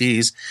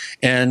contactees,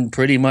 and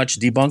pretty much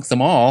debunked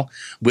them all,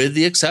 with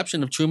the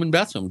exception of Truman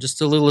Bethram.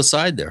 Just a little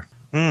aside there.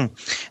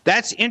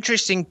 That's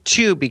interesting,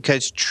 too,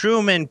 because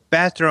Truman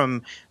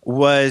Bethram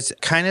was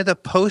kind of the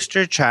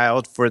poster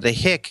child for the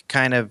hick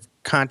kind of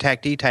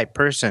contactee type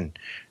person,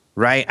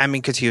 right? I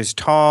mean, because he was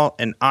tall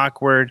and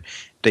awkward.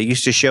 They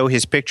used to show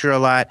his picture a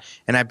lot,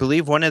 and I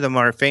believe one of the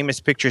more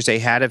famous pictures they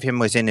had of him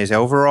was in his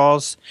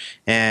overalls,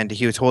 and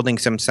he was holding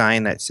some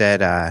sign that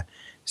said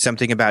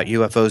something about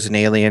UFOs and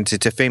aliens.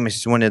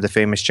 It's one of the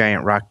famous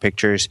giant rock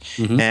pictures.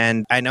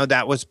 And I know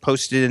that was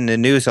posted in the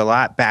news a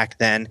lot back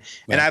then. Right.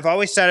 And I've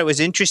always thought it was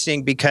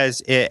interesting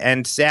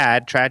and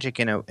sad, tragic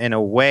in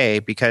a way,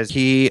 because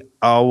he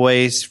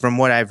always, from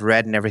what I've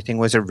read and everything,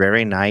 was a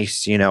very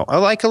nice,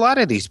 like a lot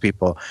of these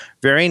people,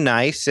 very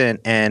nice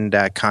and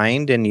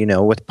kind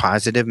and, with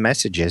positive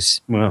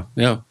messages. Well,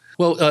 yeah.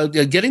 Well,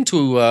 getting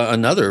to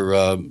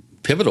another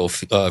pivotal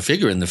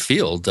figure in the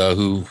field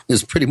who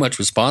is pretty much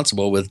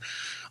responsible with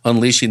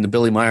unleashing the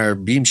Billy Meyer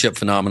beam ship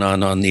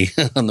phenomenon on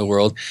the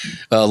world,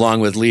 along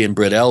with Lee and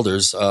Britt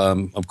Elders.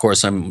 Of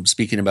course, I'm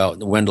speaking about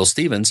Wendell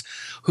Stevens,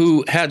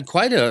 who had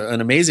quite an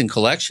amazing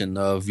collection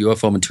of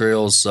UFO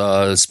materials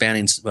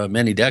spanning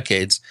many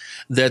decades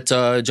that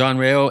John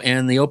Rayo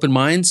and the Open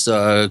Minds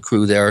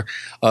crew there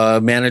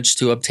managed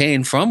to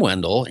obtain from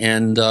Wendell.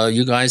 And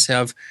you guys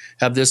have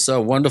this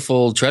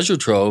wonderful treasure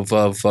trove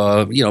of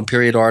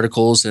period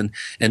articles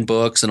and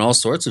books and all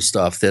sorts of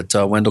stuff that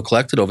Wendell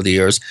collected over the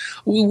years.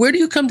 Where do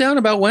you come down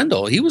about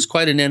Wendell? He was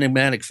quite an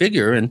enigmatic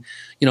figure, and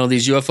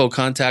these UFO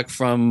contact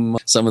from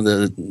some of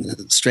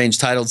the strange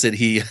titles that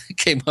he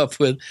came up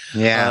with.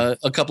 Yeah,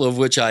 a couple of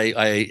which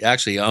I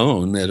actually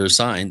own that are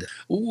signed.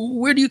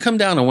 Where do you come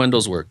down on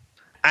Wendell's work?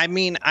 I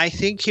mean, I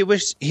think he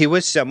was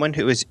someone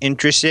who was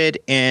interested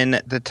in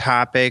the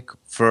topic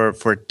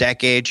for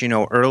decades,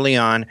 early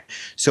on.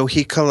 So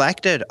he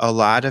collected a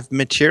lot of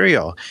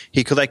material.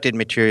 He collected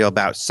material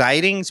about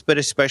sightings, but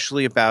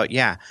especially about,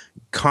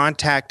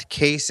 contact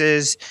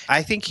cases.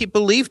 I think he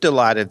believed a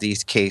lot of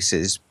these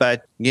cases,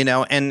 but,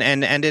 and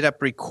ended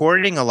up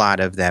recording a lot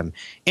of them.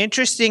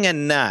 Interesting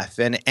enough,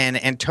 and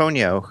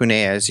Antonio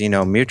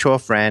Huneas, mutual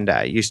friend,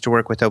 used to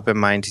work with Open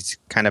Minds. He's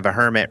kind of a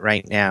hermit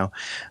right now,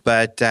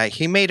 but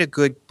he made a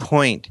good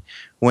point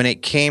when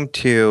it came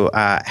to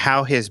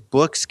how his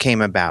books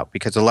came about,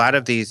 because a lot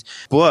of these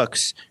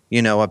books,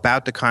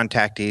 about the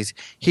contactees,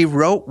 he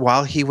wrote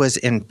while he was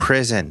in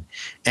prison.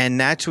 And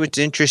that's what's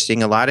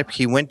interesting.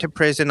 He went to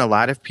prison. A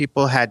lot of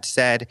people had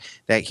said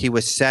that he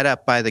was set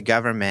up by the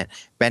government.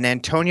 But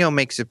Antonio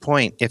makes a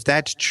point. If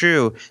that's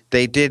true,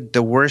 they did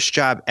the worst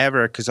job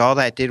ever, because all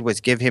that did was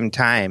give him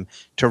time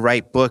to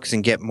write books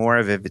and get more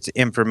of its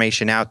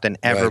information out than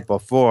ever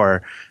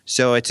before.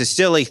 So it's a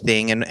silly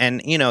thing.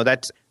 And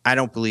that's, I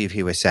don't believe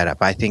he was set up.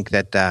 I think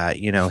that,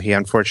 he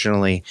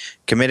unfortunately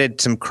committed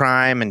some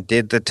crime and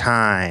did the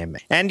time.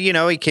 And,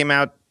 he came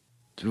out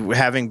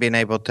having been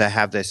able to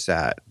have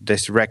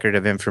this record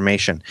of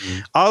information.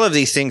 All of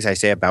these things I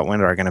say about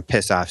Wendell are going to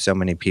piss off so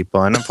many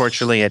people, and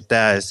unfortunately it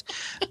does.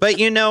 But,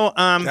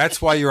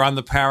 that's why you're on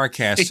the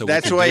Paracast. So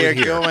that's why you're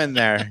going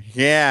there.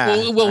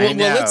 Yeah. Well,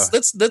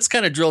 let's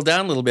kind of drill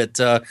down a little bit.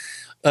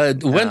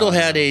 Wendell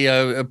had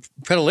a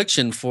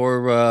predilection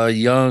for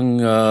young,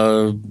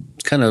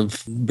 kind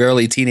of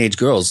barely teenage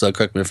girls.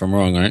 Correct me if I'm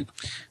wrong, right?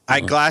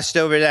 I glossed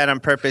over that on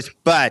purpose,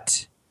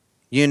 but,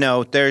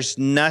 there's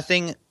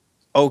nothing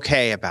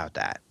okay about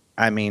that.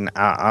 I mean,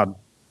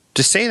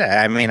 say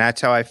that. I mean,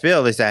 that's how I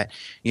feel, is that,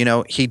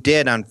 he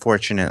did,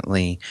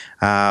 unfortunately,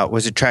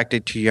 was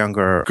attracted to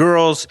younger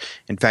girls.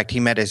 In fact, he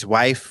met his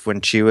wife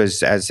when she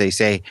was, as they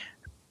say,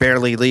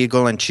 barely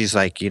legal, and she's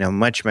like,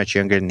 much, much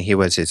younger than he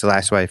was, his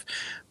last wife,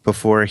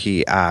 before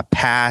he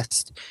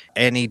passed.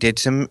 And he did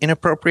some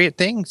inappropriate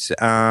things.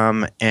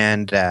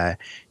 And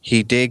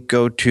he did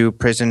go to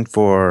prison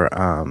for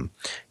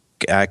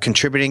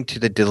contributing to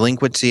the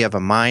delinquency of a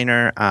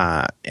minor.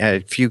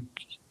 A few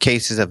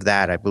cases of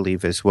that, I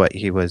believe, is what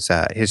he was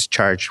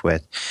charged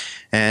with.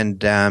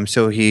 And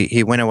so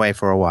he went away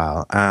for a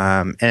while.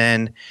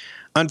 And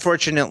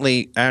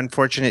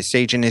unfortunate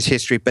stage in his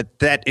history, but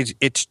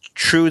it's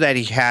true that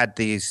he had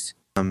these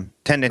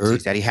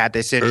tendencies, that he had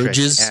this interest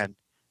urges. And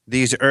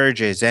these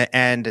urges,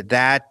 and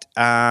that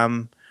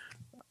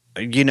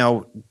we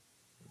know.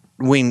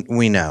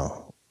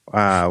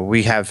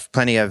 We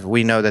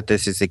know that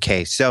this is the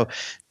case. So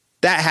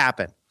that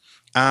happened.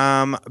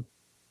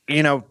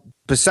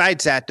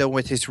 Besides that, though,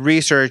 with his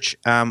research,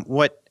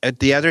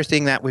 the other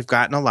thing that we've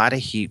gotten a lot of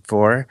heat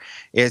for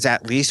is,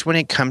 at least when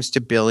it comes to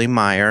Billy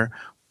Meyer,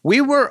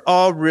 we were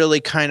all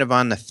really kind of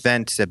on the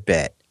fence a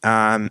bit.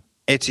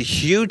 It's a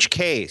huge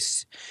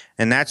case,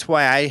 and that's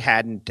why I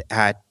hadn't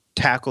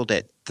tackled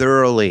it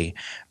thoroughly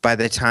by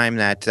the time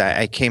that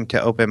I came to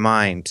Open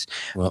Minds.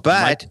 Well,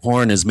 but Mike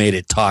Horn has made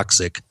it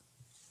toxic.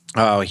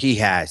 Oh, he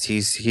has.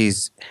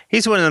 He's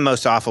one of the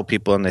most awful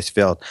people in this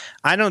field.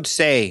 I don't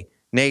say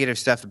negative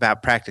stuff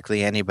about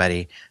practically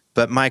anybody,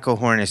 but Michael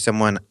Horn is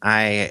someone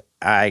I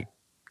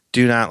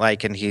do not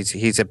like, and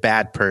he's a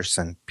bad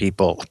person,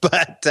 people.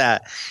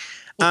 But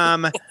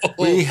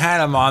we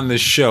had him on the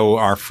show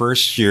our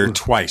first year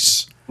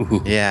twice.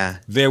 Yeah.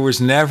 There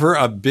was never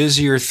a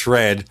busier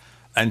thread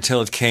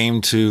until it came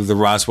to the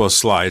Roswell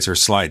Slides or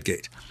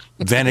Slidegate.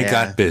 Then it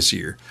got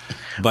busier.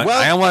 But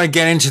I don't want to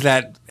get into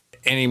that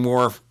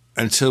anymore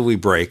until we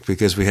break,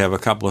 because we have a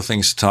couple of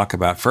things to talk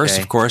about. First,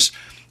 of course,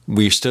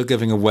 we're still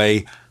giving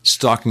away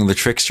Stalking the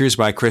Tricksters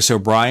by Chris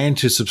O'Brien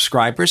to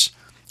subscribers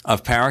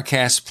of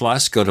Paracast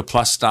Plus. Go to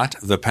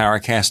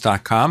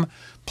plus.theparacast.com,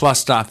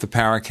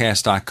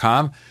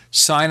 plus.theparacast.com.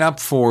 Sign up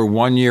for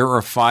 1 year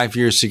or 5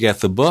 years to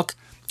get the book.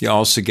 You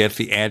also get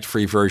the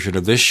ad-free version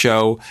of this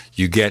show.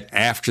 You get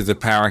After the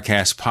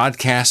Paracast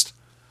podcast.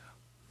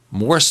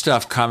 More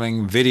stuff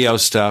coming, video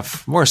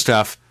stuff, more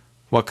stuff.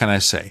 What can I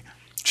say?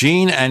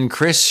 Gene and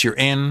Chris, you're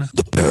in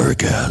the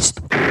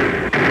Paracast.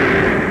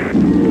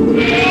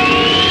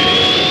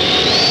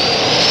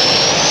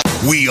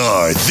 We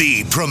are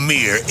the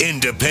premier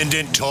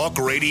independent talk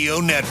radio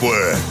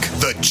network,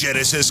 the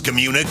Genesis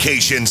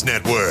Communications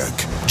Network,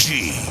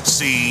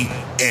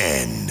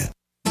 GCN.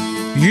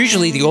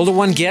 Usually, the older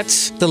one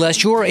gets, the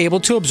less you are able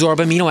to absorb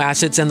amino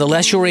acids and the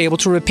less you are able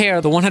to repair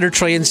the 100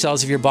 trillion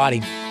cells of your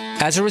body.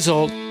 As a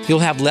result, you'll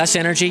have less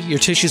energy, your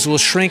tissues will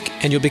shrink,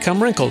 and you'll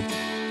become wrinkled.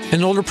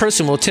 An older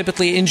person will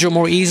typically injure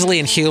more easily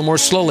and heal more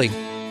slowly.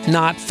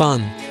 Not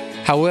fun.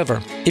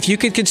 However, if you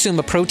could consume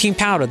a protein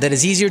powder that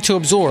is easier to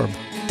absorb,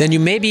 then you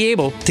may be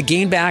able to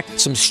gain back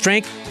some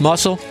strength,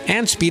 muscle,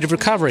 and speed of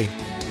recovery.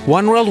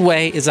 One World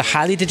Whey is a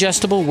highly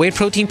digestible whey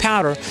protein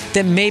powder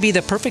that may be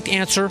the perfect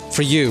answer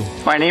for you.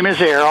 My name is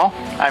Errol.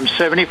 I'm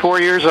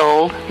 74 years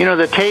old.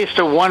 The taste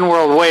of One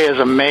World Whey is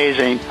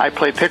amazing. I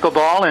play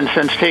pickleball, and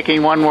since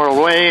taking One World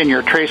Whey and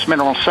your trace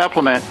mineral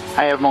supplement,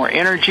 I have more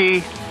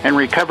energy and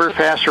recover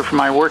faster from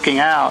my working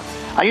out.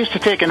 I used to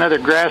take another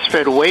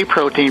grass-fed whey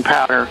protein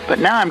powder, but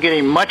now I'm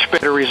getting much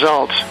better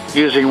results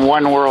using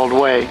One World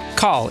Whey.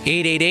 Call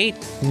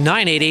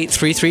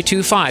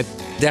 888-988-3325.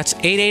 That's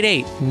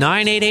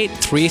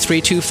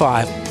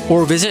 888-988-3325.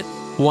 Or visit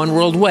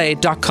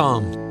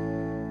oneworldway.com.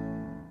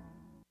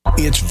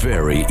 It's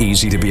very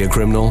easy to be a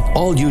criminal.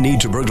 All you need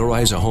to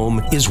burglarize a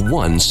home is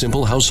one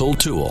simple household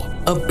tool,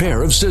 a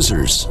pair of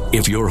scissors.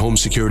 If your home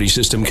security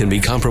system can be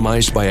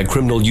compromised by a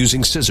criminal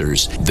using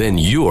scissors, then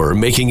you're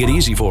making it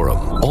easy for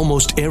them.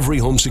 Almost every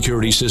home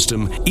security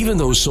system, even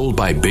those sold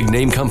by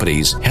big-name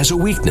companies, has a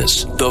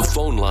weakness: the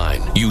phone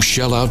line. You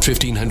shell out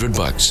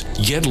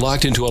 $1,500, get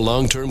locked into a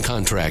long-term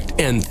contract,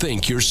 and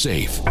think you're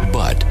safe.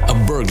 But a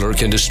burglar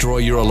can destroy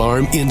your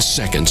alarm in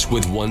seconds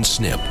with one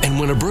snip. And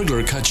when a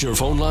burglar cuts your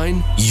phone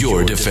line,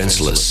 you're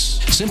defenseless.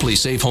 Simply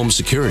Safe Home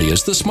Security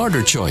is the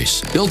smarter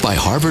choice. Built by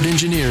Harvard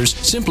engineers,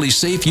 Simply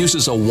Safe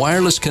uses a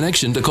wireless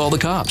connection to call the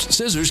cops.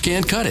 Scissors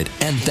can't cut it,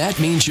 and that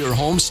means your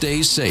home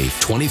stays safe.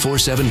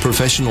 24/7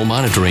 professional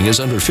monitoring is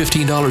under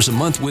 $15 a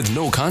month with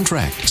no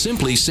contract.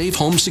 Simply Safe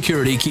Home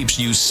Security keeps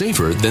you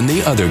safer than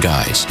the other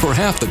guys for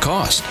half the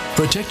cost.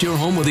 Protect your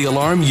home with the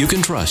alarm you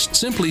can trust.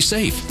 Simply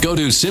Safe. Go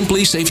to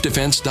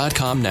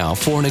simplysafedefense.com now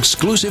for an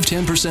exclusive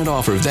 10%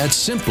 offer.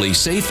 That's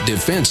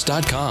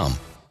simplysafedefense.com.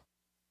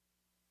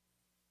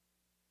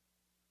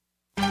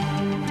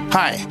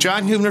 Hi,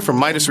 John Hubner from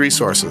Midas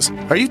Resources.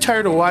 Are you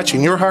tired of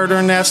watching your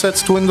hard-earned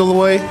assets dwindle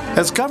away?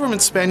 As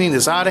government spending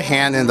is out of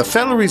hand and the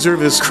Federal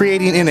Reserve is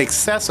creating in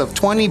excess of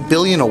 $20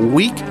 billion a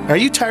week, are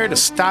you tired of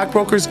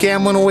stockbrokers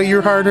gambling away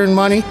your hard-earned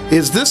money?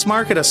 Is this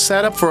market a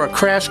setup for a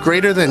crash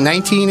greater than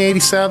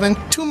 1987?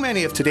 Too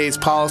many of today's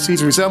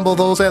policies resemble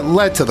those that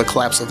led to the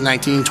collapse of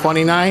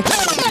 1929.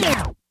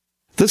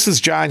 This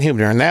is John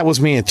Hubner, and that was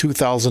me in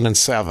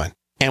 2007.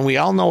 And we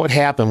all know what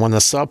happened when the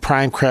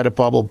subprime credit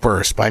bubble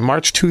burst. By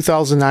March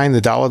 2009,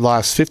 the dollar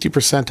lost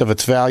 50% of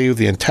its value.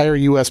 The entire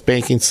U.S.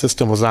 banking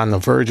system was on the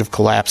verge of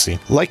collapsing.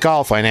 Like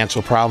all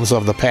financial problems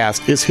of the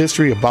past, is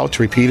history about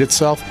to repeat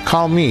itself?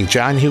 Call me,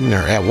 John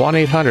Hubner, at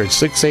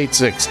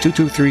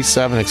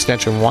 1-800-686-2237,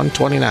 extension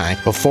 129,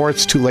 before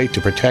it's too late to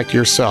protect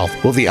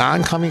yourself. Will the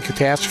oncoming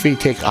catastrophe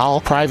take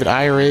all private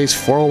IRAs,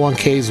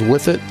 401ks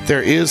with it?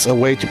 There is a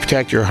way to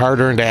protect your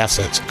hard-earned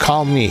assets.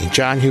 Call me,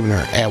 John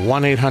Hubner, at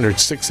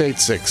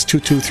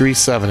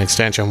 1-800-686-2237,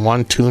 extension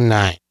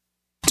 129.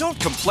 Don't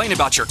complain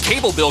about your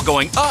cable bill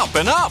going up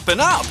and up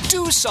and up.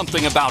 Do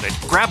something about it.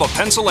 Grab a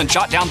pencil and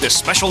jot down this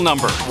special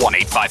number,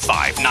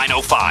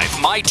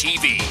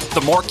 1-855-905-MY-TV.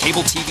 The more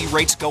cable TV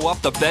rates go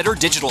up, the better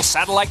digital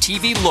satellite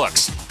TV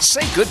looks.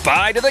 Say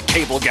goodbye to the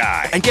cable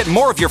guy and get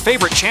more of your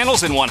favorite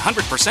channels in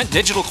 100%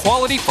 digital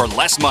quality for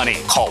less money.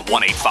 Call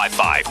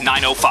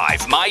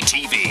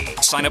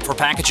 1-855-905-MY-TV. Sign up for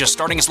packages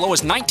starting as low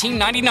as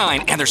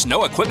 $19.99, and there's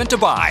no equipment to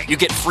buy. You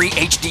get free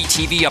HD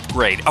TV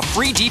upgrade, a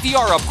free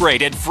DVR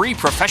upgrade, and free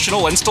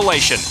professional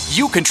installation.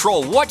 You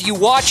control what you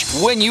watch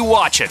when you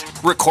watch it.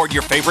 Record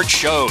your favorite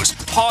shows.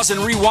 Pause and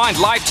rewind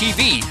live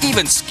TV.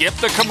 Even skip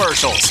the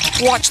commercials.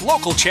 Watch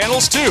local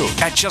channels too.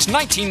 At just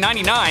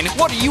 $19.99,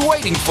 what are you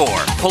waiting for?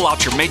 Pull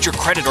out your major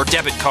credit or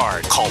debit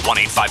card. Call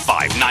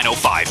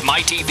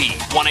 1-855-905-MY-TV.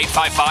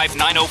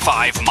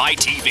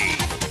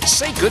 1-855-905-MY-TV.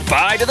 Say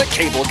goodbye to the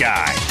cable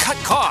guy. Cut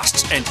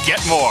costs and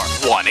get more.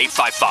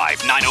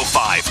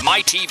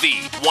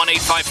 1-855-905-MY-TV.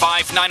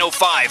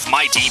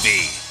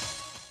 1-855-905-MY-TV.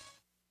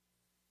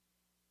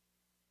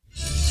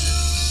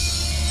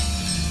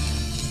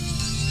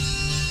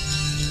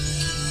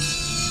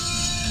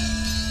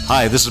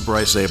 Hi, this is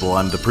Bryce Abel.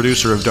 I'm the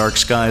producer of Dark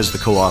Skies, the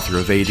co-author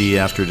of AD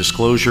After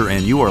Disclosure,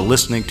 and you are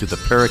listening to the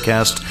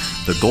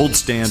Paracast, the gold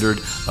standard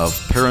of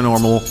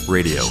paranormal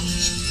radio.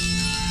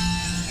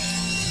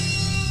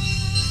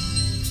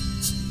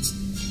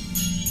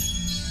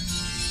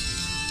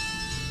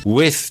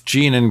 With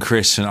Gene and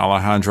Chris and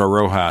Alejandro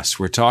Rojas,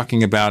 we're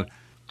talking about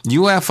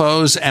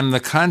UFOs and the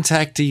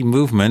contactee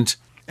movement,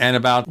 and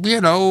about,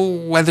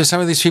 whether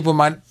some of these people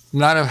might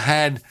not have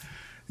had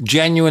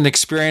genuine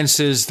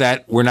experiences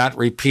that were not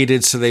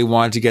repeated, so they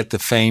wanted to get the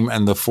fame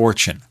and the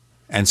fortune.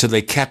 And so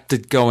they kept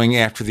it going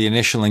after the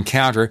initial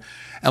encounter.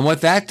 And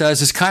what that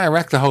does is kind of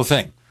wreck the whole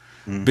thing.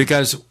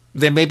 Because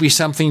there may be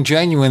something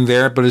genuine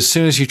there, but as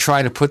soon as you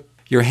try to put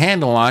your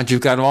handle on it, you've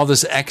got all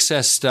this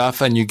excess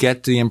stuff, and you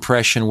get the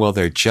impression, well,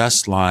 they're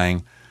just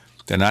lying.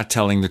 They're not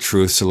telling the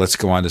truth, so let's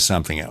go on to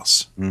something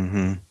else.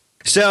 Mm-hmm.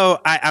 So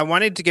I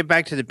wanted to get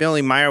back to the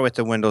Billy Meyer with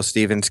the Wendell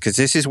Stevens, because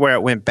this is where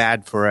it went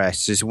bad for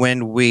us, is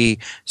when we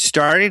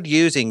started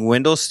using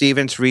Wendell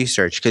Stevens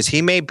research, because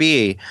he may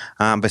be,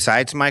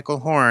 besides Michael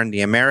Horn,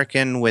 the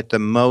American with the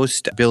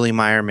most Billy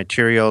Meyer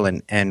material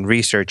and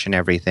research and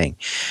everything.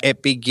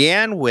 It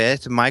began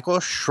with Michael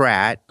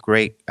Schratt,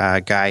 great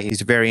guy.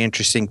 He's a very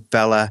interesting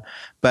fella,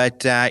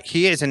 but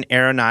he is an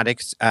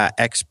aeronautics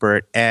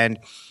expert, and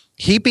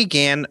he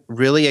began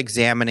really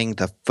examining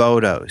the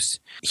photos.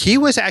 He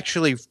was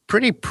actually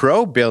pretty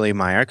pro Billy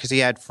Meyer because he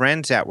had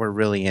friends that were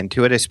really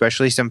into it,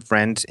 especially some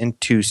friends in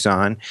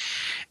Tucson.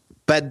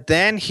 But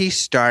then he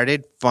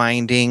started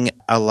finding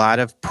a lot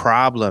of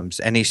problems,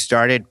 and he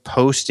started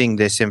posting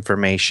this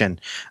information.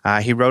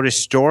 He wrote a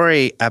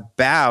story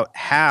about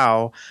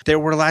how there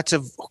were lots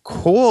of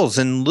holes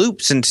and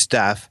loops and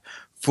stuff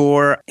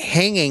for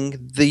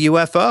hanging the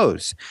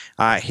UFOs.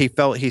 He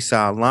felt he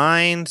saw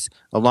lines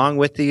along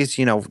with these,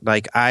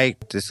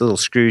 this little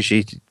screws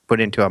you put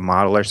into a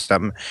model or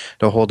something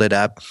to hold it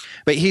up.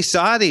 But he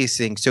saw these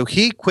things. So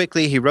he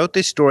wrote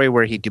this story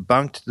where he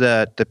debunked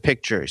the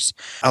pictures.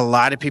 A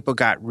lot of people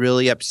got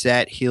really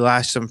upset. He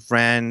lost some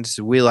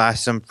friends. We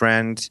lost some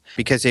friends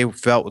because they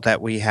felt that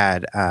we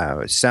had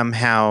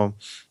somehow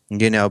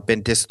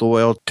been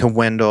disloyal to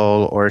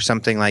Wendell or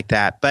something like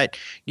that. But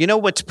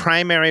what's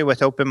primary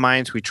with Open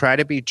Minds? We try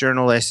to be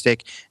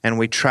journalistic, and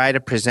we try to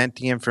present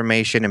the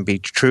information and be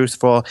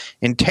truthful.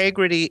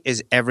 Integrity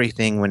is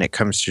everything when it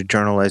comes to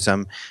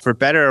journalism. For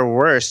better or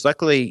worse,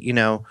 luckily,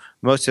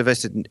 most of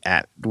us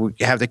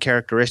have the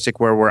characteristic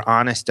where we're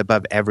honest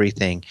above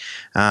everything,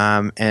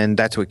 and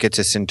that's what gets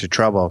us into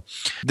trouble.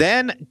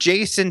 Then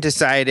Jason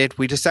decided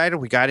we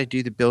got to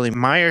do the Billy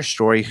Meyer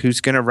story.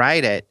 Who's going to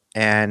write it?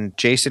 And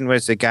Jason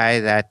was the guy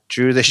that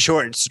drew the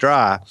short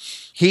straw.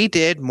 He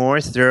did more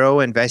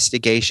thorough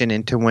investigation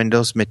into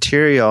Wendell's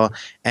material,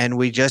 and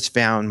we just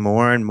found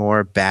more and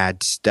more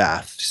bad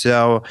stuff.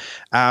 So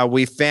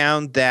we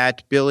found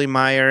that Billy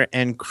Meyer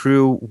and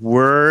crew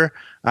were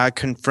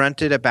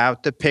confronted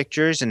about the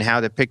pictures and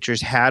how the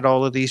pictures had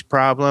all of these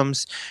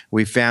problems.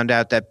 We found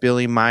out that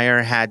Billy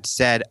Meyer had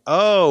said,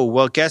 oh,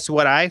 well, guess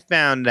what I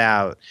found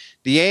out?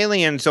 The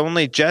aliens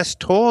only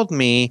just told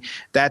me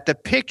that the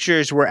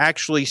pictures were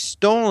actually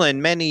stolen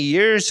many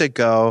years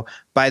ago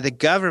by the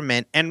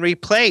government and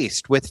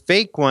replaced with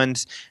fake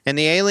ones. And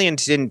the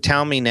aliens didn't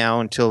tell me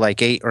now until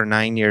like 8 or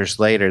 9 years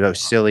later,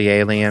 those silly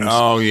aliens.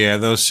 Oh, yeah,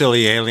 those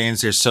silly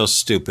aliens. They're so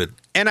stupid.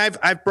 And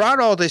I've brought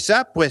all this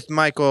up with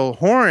Michael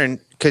Horn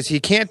because he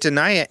can't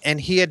deny it,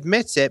 and he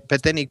admits it,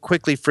 but then he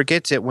quickly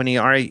forgets it when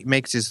he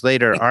makes his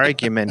later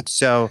argument.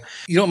 So,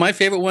 you know what my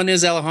favorite one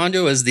is,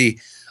 Alejandro, is the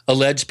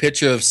alleged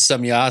picture of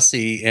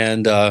Samyasi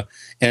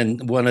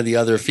and one of the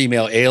other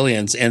female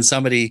aliens, and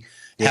somebody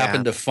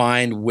happened to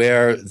find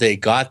where they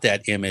got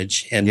that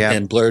image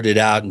and blurred it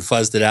out and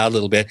fuzzed it out a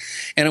little bit.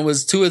 And it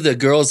was two of the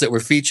girls that were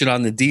featured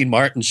on the Dean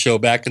Martin show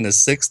back in the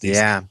 60s.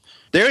 Yeah.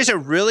 There is a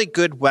really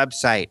good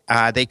website.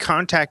 They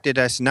contacted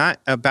us not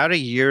about a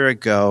year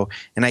ago,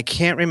 and I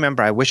can't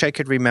remember. I wish I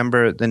could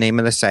remember the name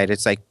of the site.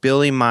 It's like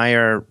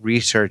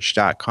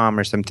BillyMeyerResearch.com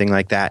or something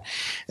like that.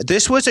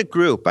 This was a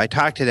group. I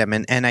talked to them,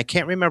 and I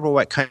can't remember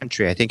what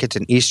country. I think it's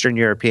an Eastern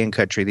European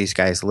country these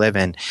guys live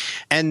in.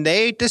 And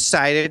they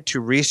decided to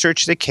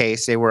research the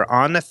case. They were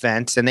on the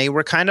fence, and they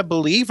were kind of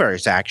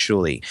believers,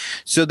 actually.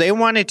 So they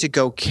wanted to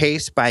go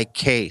case by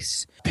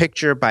case,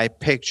 picture by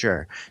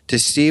picture, to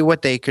see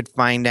what they could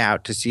find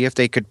out, to see if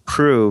they could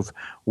prove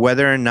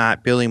whether or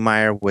not Billy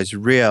Meyer was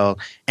real.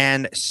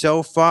 And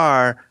so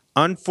far,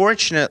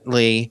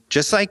 unfortunately,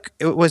 just like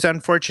it was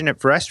unfortunate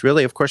for us,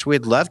 really, of course,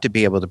 we'd love to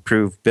be able to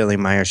prove Billy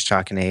Meyer's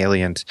talking to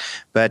aliens,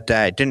 but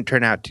it didn't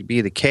turn out to be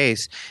the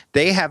case.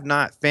 They have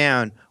not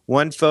found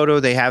one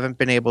photo they haven't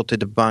been able to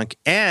debunk.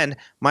 And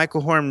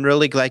Michael Horn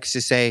really likes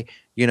to say,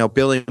 you know,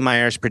 Billy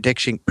Meyer's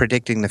predicting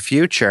the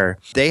future.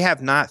 They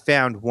have not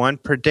found one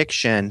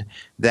prediction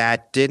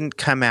that didn't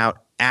come out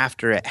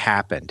after it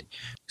happened.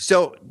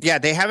 So, yeah,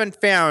 they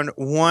haven't found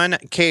one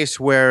case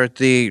where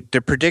the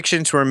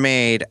predictions were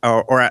made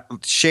or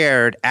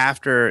shared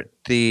after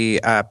the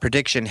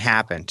prediction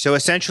happened. So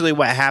essentially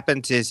what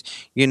happens is,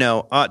 you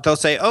know, they'll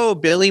say, oh,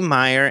 Billy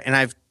Meyer, and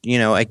I've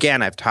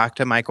talked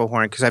to Michael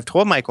Horn because I've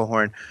told Michael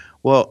Horn,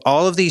 well,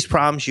 all of these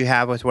problems you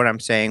have with what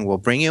I'm saying, we'll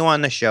bring you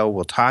on the show.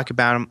 We'll talk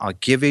about them. I'll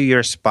give you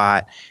your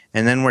spot,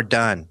 and then we're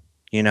done.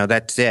 You know,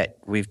 that's it.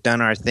 We've done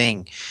our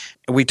thing.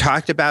 We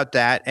talked about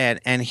that,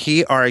 and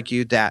he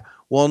argued that,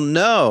 well,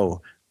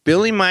 no,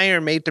 Billy Meyer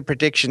made the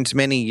predictions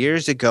many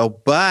years ago,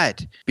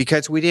 but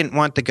because we didn't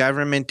want the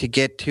government to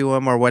get to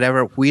him or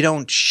whatever, we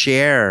don't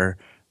share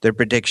the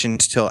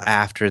predictions till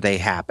after they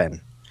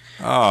happen.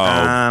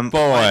 Oh,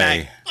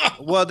 boy.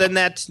 Well, then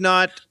that's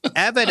not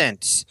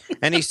evidence.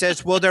 And he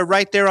says, well, they're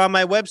right there on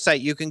my website.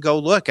 You can go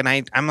look. And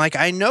I'm like,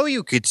 I know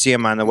you could see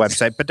them on the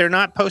website, but they're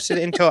not posted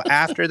until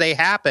after they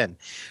happen.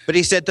 But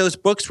he said those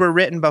books were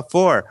written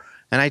before.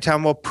 And I tell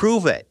him, well,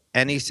 prove it.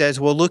 And he says,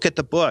 well, look at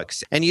the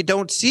books. And you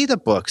don't see the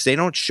books. They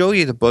don't show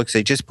you the books.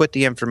 They just put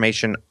the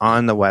information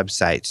on the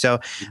website. So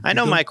I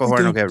know Michael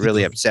Horn will get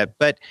really upset,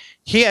 but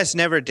he has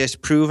never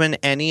disproven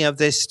any of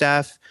this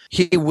stuff.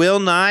 He will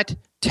not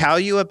tell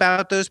you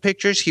about those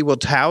pictures. He will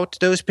tout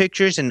those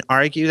pictures and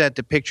argue that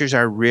the pictures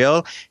are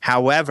real.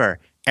 However,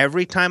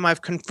 every time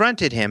I've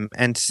confronted him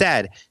and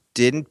said,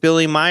 didn't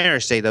Billy Meyer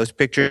say those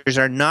pictures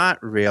are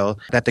not real,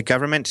 that the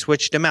government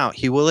switched them out,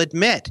 he will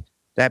admit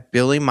that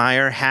Billy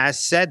Meyer has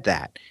said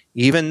that,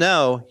 even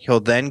though he'll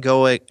then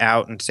go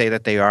out and say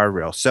that they are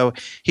real. So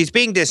he's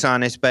being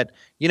dishonest, but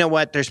you know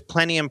what? There's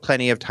plenty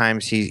of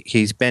times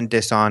he's been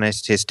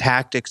dishonest. His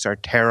tactics are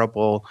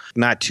terrible.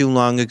 Not too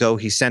long ago,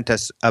 he sent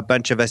us a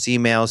bunch of us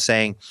emails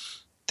saying,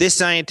 this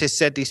scientist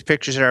said these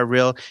pictures are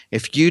real.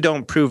 If you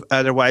don't prove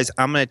otherwise,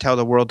 I'm going to tell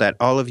the world that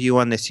all of you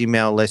on this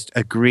email list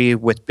agree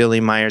with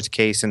Billy Meyer's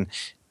case and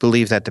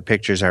believe that the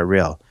pictures are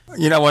real.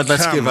 You know what?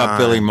 Let's give up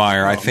Billy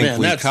Meyer. I think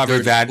we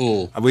covered that.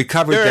 Cool. We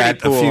covered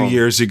that a few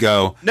years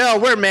ago. No,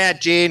 we're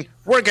mad, Gene.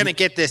 We're going to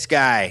get this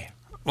guy.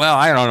 Well,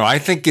 I don't know. I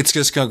think it's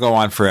just going to go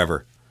on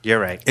forever.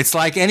 You're right. It's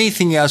like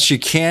anything else. You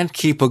can't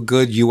keep a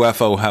good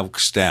UFO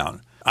hoax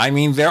down. I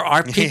mean, there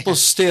are people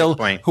still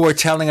who are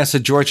telling us that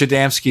George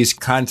Adamski's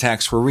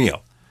contacts were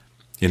real,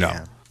 you know.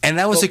 Yeah. And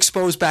that was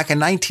exposed back in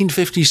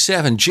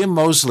 1957. Jim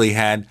Moseley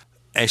had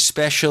a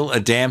special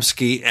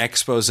Adamski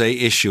expose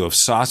issue of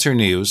Saucer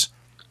News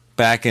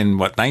back in,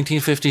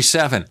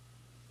 1957.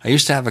 I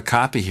used to have a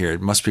copy here.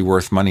 It must be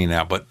worth money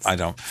now, but I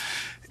don't.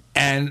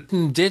 And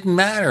it didn't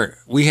matter.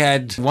 We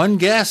had one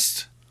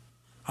guest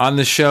on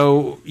the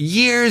show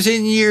years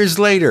and years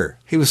later.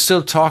 He was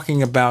still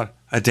talking about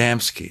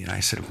Adamski. And I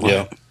said,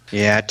 what?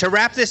 Yeah. To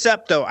wrap this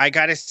up, though, I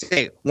got to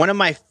say, one of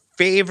my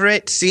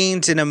favorite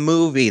scenes in a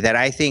movie that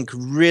I think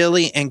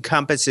really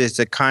encompasses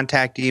the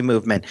contactee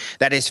movement,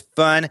 that is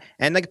fun,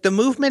 and the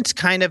movement's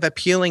kind of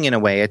appealing in a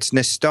way. It's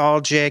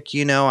nostalgic,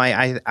 you know.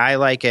 I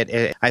like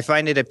it. I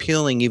find it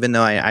appealing, even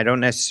though I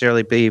don't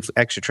necessarily believe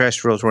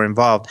extraterrestrials were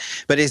involved.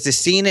 But it's the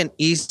scene in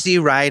Easy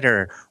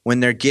Rider when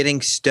they're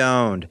getting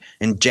stoned,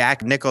 and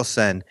Jack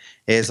Nicholson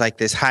is like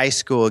this high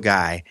school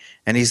guy.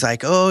 And he's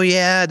like, oh,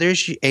 yeah,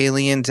 there's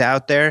aliens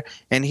out there.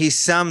 And he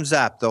sums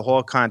up the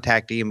whole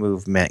contactee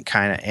movement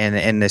kind of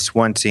in this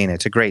one scene.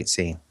 It's a great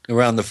scene.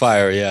 Around the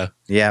fire, yeah.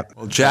 Yep.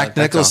 Well, Jack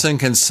Nicholson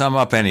can sum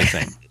up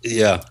anything.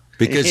 Yeah.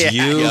 Because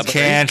you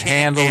can't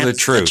handle the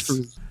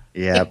truth.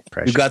 Yeah,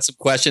 we've got some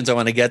questions I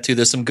want to get to.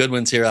 There's some good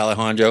ones here,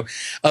 Alejandro.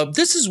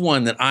 This is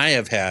one that I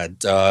have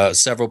had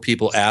several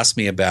people ask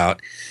me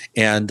about,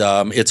 and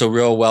it's a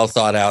real well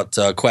thought out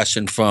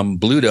question from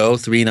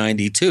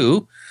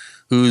Bluto392,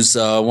 who's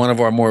one of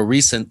our more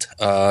recent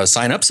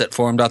sign-ups at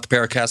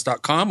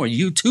forum.theparacast.com, where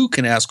you too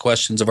can ask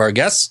questions of our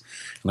guests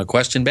in the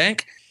question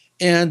bank.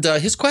 And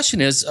his question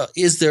is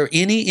there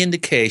any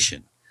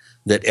indication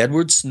that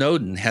Edward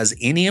Snowden has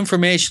any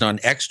information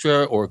on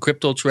extra or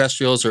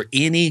crypto-terrestrials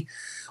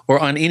or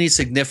on any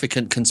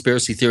significant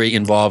conspiracy theory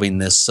involving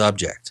this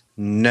subject?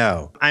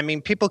 No. I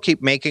mean, people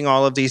keep making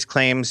all of these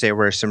claims. There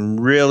were some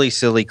really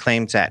silly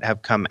claims that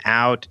have come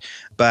out,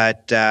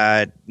 but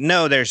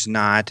no, there's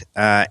not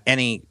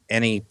any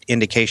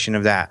indication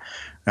of that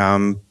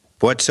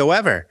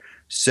whatsoever.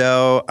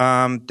 So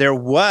there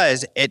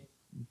was it,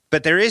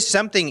 but there is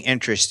something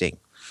interesting.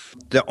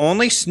 The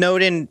only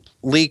Snowden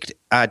leaked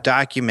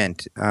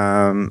document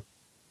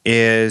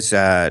is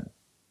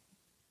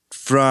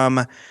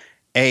from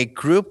a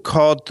group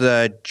called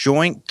the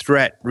Joint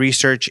Threat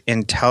Research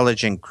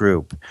Intelligence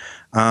Group.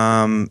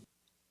 I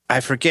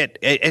forget.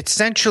 It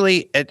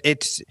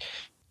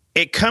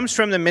comes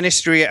from the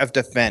Ministry of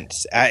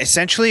Defense.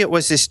 Essentially, it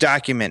was this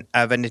document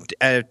of an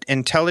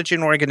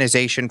intelligence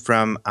organization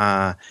from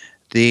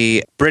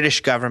the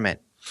British government.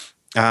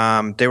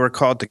 They were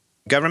called the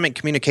Government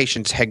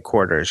Communications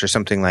Headquarters or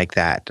something like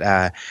that.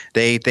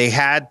 They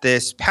had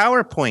this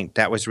PowerPoint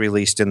that was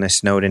released in the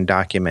Snowden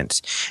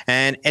documents,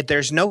 and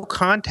there's no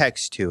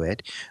context to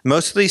it.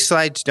 Most of these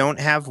slides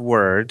don't have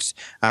words.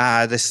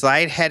 The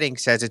slide heading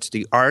says it's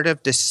the art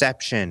of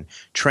deception,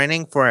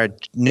 training for a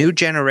new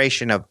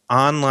generation of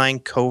online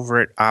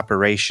covert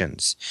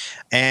operations.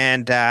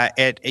 And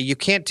you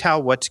can't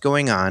tell what's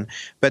going on,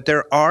 but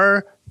there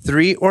are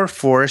 3 or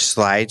 4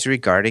 slides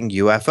regarding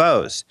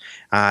UFOs.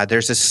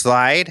 There's a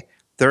slide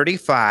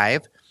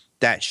 35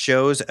 that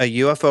shows a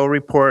UFO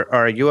report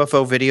or a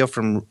UFO video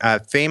from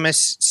a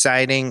famous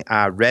sighting,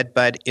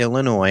 Redbud,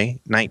 Illinois,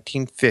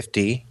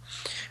 1950.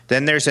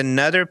 Then there's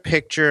another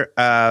picture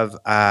of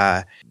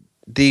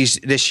this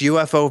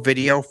UFO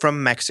video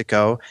from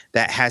Mexico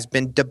that has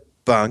been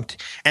debunked.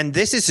 And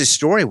this is the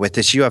story with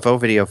this UFO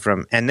video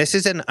and this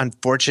is an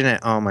unfortunate,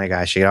 oh my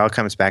gosh, it all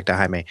comes back to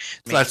Jaime.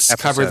 Let's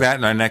cover that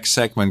in our next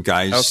segment,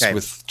 guys. Okay.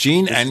 With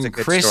Gene and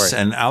Chris story.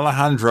 and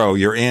Alejandro,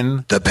 you're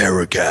in The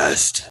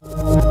Paracast.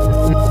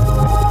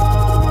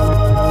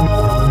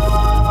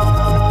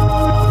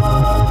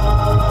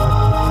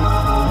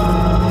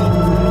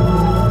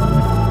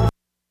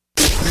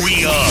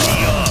 We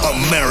are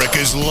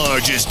America's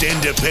largest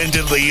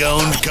independently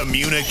owned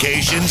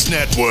communications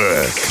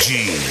network,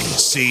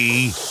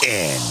 GCN.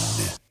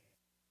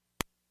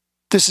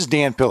 This is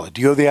Dan Pilla.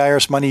 Do you owe the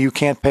IRS money you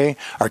can't pay?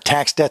 Are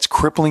tax debts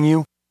crippling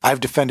you? I've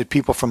defended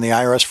people from the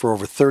IRS for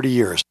over 30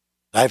 years.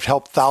 I've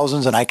helped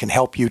thousands, and I can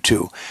help you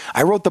too.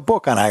 I wrote the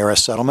book on IRS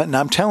settlement, and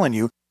I'm telling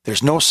you,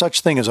 there's no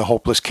such thing as a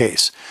hopeless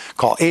case.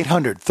 Call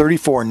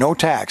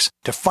 800-34-NO-TAX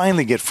to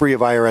finally get free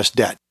of IRS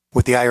debt.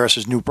 With the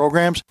IRS's new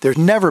programs, there's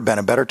never been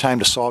a better time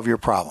to solve your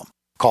problem.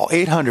 Call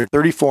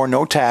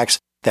 800-34-NO-TAX.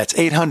 That's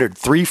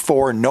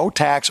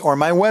 800-34-NO-TAX, or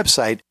my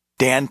website,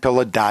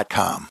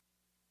 danpilla.com.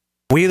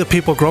 We the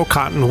people grow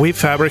cotton, weave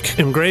fabric,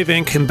 engrave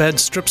ink, embed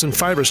strips and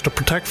fibers to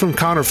protect from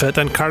counterfeit,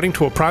 then carting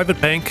to a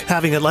private bank,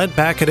 having it lent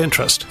back at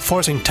interest,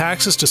 forcing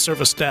taxes to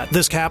service debt.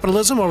 This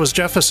capitalism, or was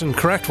Jefferson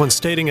correct when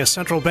stating a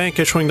central bank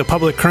issuing the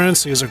public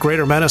currency is a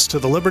greater menace to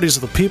the liberties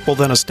of the people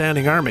than a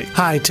standing army?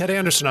 Hi, Ted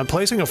Anderson. I'm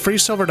placing a free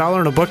silver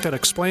dollar in a book that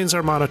explains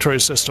our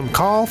monetary system.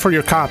 Call for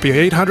your copy,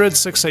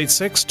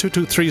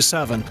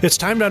 800-686-2237. It's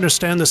time to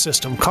understand the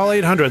system. Call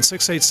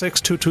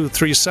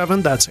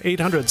 800-686-2237. That's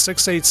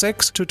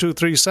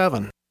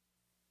 800-686-2237.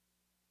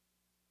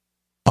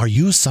 Are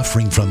you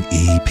suffering from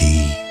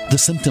EP? The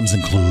symptoms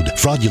include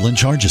fraudulent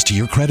charges to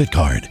your credit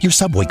card. Your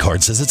Subway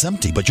card says it's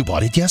empty, but you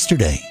bought it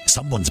yesterday.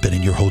 Someone's been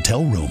in your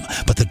hotel room,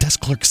 but the desk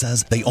clerk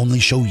says they only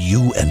show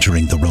you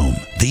entering the room.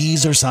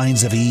 These are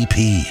signs of EP.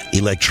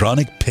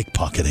 Electronic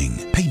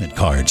pickpocketing. Payment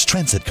cards,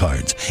 transit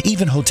cards,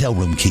 even hotel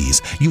room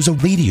keys use a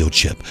radio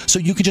chip, so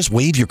you can just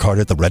wave your card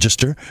at the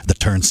register, the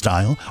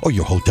turnstile, or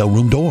your hotel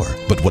room door.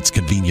 But what's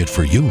convenient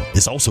for you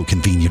is also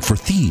convenient for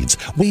thieves,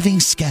 waving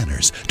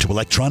scanners to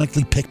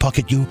electronically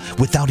pickpocket you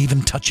without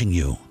even touching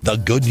you. The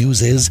good news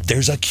is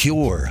there's a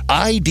cure.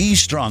 ID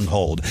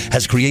Stronghold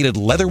has created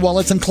leather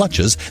wallets and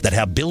clutches that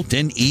have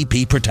built-in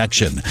EP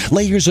protection.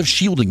 Layers of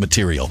shielding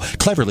material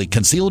cleverly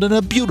concealed in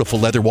a beautiful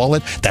leather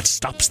wallet that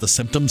stops the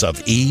symptoms of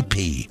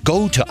EP.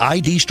 Go to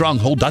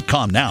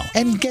idstronghold.com now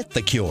and get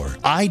the cure.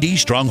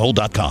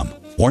 idstronghold.com.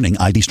 Warning,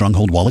 ID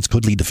Stronghold wallets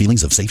could lead to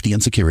feelings of safety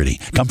and security,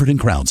 comfort in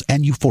crowds,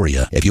 and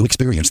euphoria. If you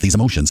experience these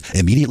emotions,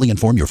 immediately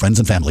inform your friends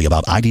and family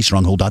about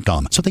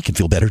idstronghold.com so they can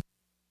feel better.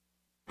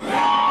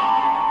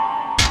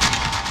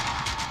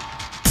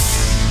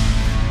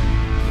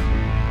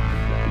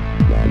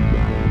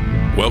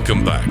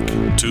 Welcome back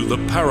to the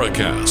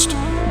Paracast,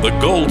 the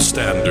gold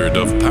standard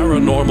of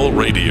paranormal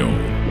radio.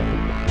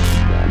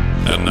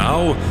 And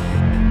now,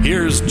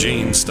 here's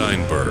Gene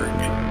Steinberg.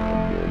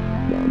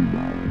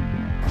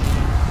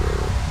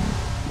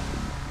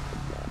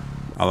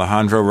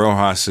 Alejandro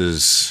Rojas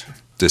is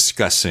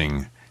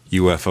discussing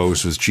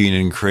UFOs with Gene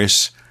and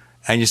Chris.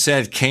 And you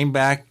said came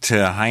back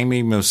to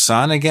Jaime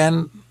Maussan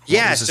again?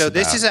 Yeah, so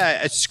this is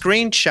a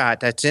screenshot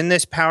that's in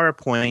this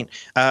PowerPoint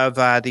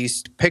of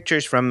these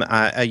pictures from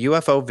a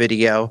UFO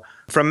video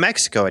from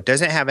Mexico. It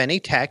doesn't have any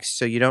text,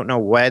 so you don't know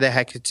why the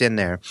heck it's in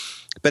there.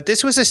 But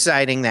this was a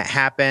sighting that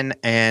happened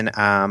in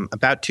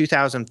about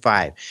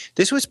 2005.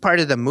 This was part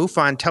of the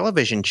MUFON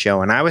television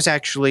show, and I was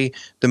actually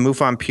the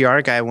MUFON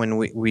PR guy when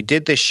we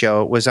did this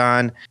show. It was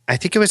on, I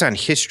think it was on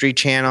History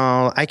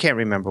Channel. I can't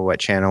remember what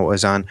channel it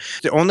was on.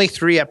 Only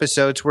 3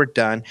 episodes were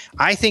done.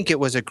 I think it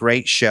was a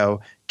great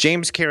show.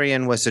 James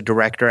Carrion was the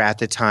director at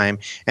the time,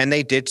 and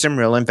they did some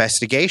real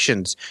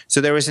investigations.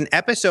 So there was an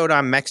episode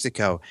on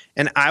Mexico,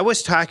 and I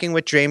was talking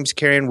with James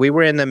Carrion. We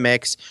were in the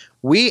mix.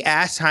 We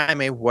asked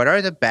Jaime, what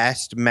are the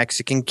best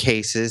Mexican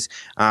cases?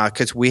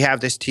 Because we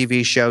have this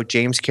TV show.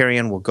 James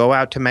Carrion will go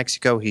out to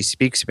Mexico. He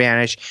speaks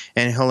Spanish,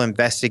 and he'll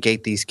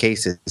investigate these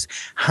cases.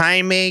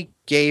 Jaime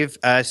gave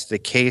us the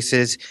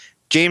cases.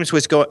 James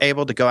was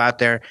able to go out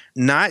there,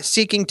 not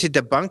seeking to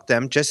debunk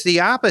them, just the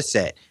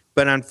opposite.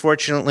 But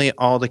unfortunately,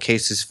 all the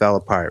cases fell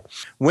apart.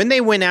 When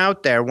they went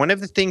out there, one of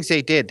the things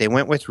they did, they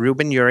went with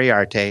Ruben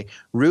Uriarte.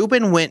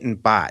 Ruben went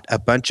and bought a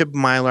bunch of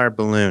Mylar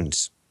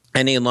balloons,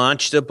 and he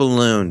launched the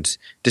balloons.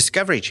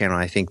 Discovery Channel,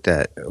 I think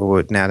that,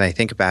 now that I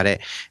think about it.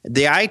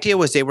 The idea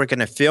was they were going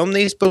to film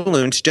these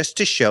balloons just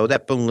to show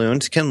that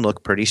balloons can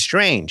look pretty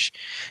strange.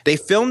 They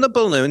filmed the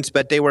balloons,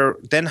 but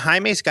then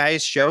Jaime's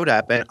guys showed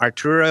up, and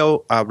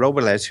Arturo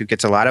Robles, who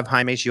gets a lot of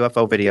Jaime's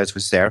UFO videos,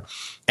 was there.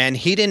 And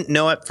he didn't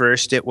know at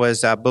first it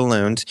was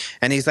balloons.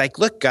 And he's like,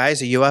 look,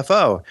 guys, a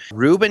UFO.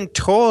 Ruben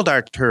told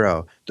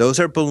Arturo, those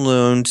are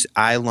balloons.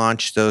 I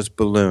launched those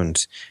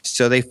balloons.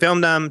 So they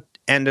filmed them.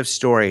 End of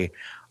story.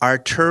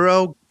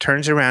 Arturo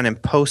turns around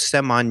and posts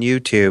them on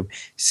YouTube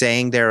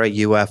saying they're a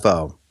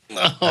UFO.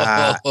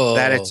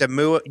 That it's a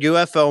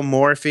UFO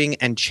morphing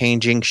and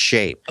changing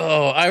shape.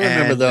 Oh, I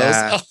remember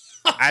those.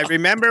 I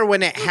remember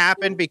when it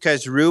happened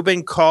because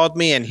Ruben called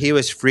me and he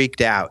was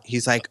freaked out.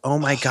 He's like, oh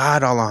my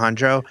God,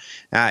 Alejandro,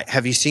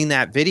 have you seen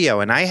that video?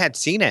 And I had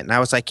seen it. And I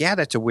was like, yeah,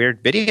 that's a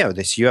weird video.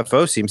 This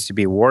UFO seems to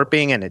be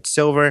warping and it's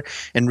silver.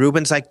 And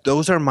Ruben's like,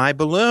 those are my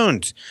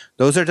balloons.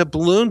 Those are the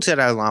balloons that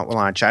I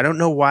launched. I don't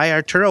know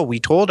why we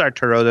told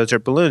Arturo those are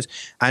balloons.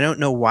 I don't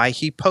know why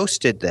he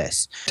posted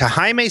this. To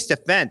Jaime's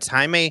defense,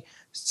 Jaime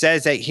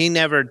says that he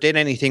never did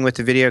anything with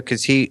the video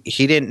because he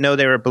didn't know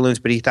they were balloons,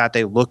 but he thought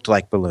they looked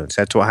like balloons.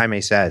 That's what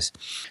Jaime says.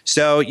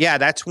 So, yeah,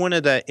 that's one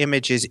of the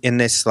images in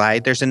this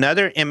slide. There's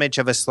another image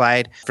of a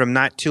slide from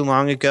not too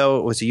long ago.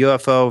 It was a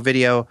UFO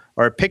video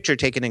or a picture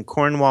taken in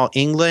Cornwall,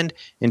 England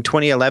in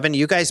 2011.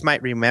 You guys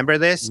might remember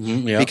this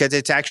because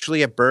it's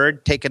actually a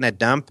bird taking a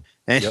dump.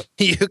 And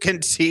you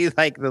can see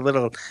like the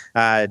little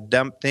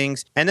dump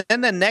things. And then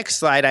the next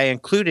slide I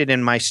included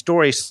in my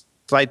story,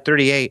 slide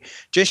 38,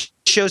 just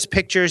shows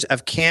pictures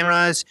of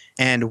cameras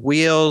and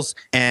wheels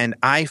and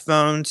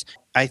iPhones.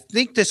 I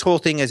think this whole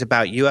thing is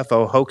about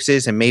UFO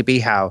hoaxes and maybe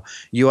how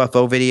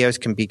UFO videos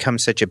can become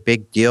such a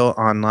big deal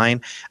online.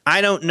 I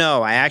don't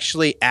know. I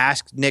actually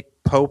asked Nick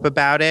Pope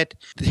about it.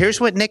 Here's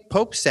what Nick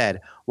Pope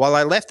said. While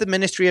I left the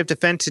Ministry of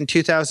Defense in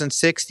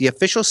 2006, the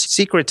Official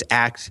Secrets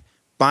Act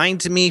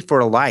binds me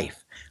for life.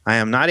 I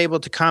am not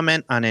able to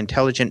comment on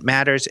intelligent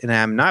matters, and I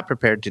am not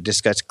prepared to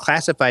discuss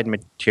classified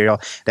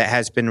material that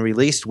has been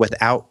released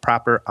without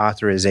proper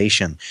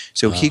authorization.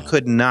 So he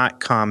could not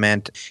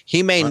comment.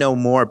 He may know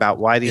more about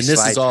why these slides.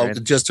 And this is all,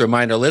 just to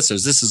remind our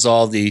listeners, this is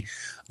all the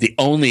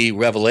only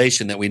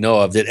revelation that we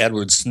know of that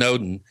Edward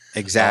Snowden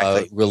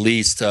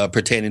released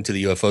pertaining to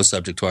the UFO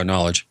subject, to our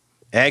knowledge.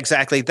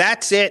 Exactly.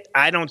 That's it.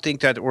 I don't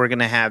think that we're going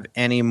to have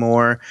any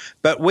more.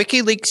 But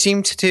WikiLeaks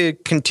seems to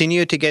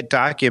continue to get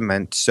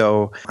documents,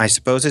 so I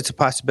suppose it's a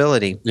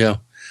possibility. Yeah.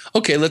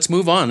 Okay, let's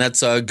move on.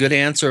 That's a good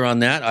answer on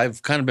that.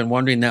 I've kind of been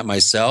wondering that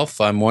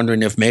myself. I'm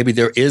wondering if maybe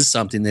there is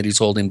something that he's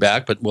holding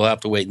back, but we'll have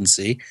to wait and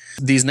see.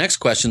 These next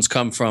questions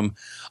come from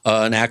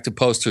an active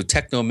poster,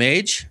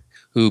 Technomage,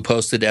 who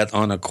posted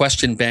on a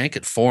question bank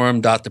at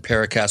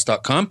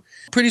forum.theparacast.com.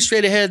 Pretty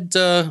straight ahead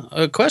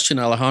question,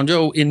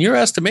 Alejandro. In your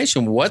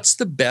estimation, what's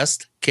the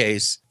best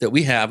case that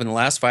we have in the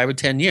last 5 or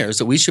 10 years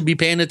that we should be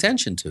paying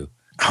attention to?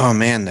 Oh,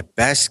 man, the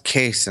best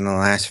case in the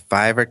last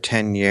 5 or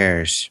 10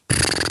 years.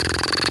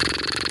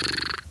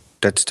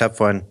 That's a tough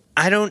one.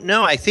 I don't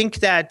know. I think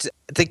that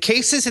the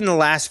cases in the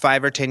last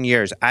 5 or 10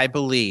 years, I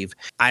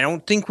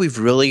don't think we've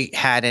really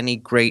had any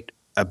great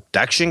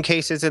abduction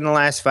cases in the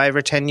last 5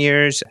 or 10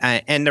 years.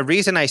 And the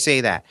reason I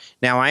say that,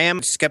 now I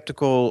am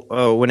skeptical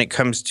when it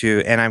comes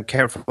to, and I'm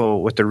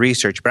careful with the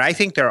research, but I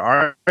think there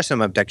are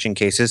some abduction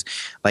cases,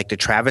 like the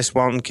Travis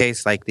Walton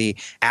case, like the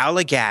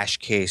Allagash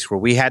case, where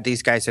we had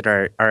these guys at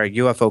our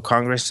UFO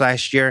Congress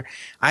last year.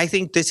 I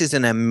think this is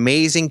an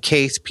amazing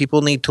case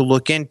people need to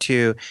look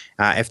into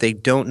if they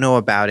don't know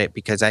about it,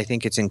 because I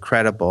think it's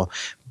incredible.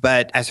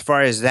 But as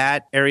far as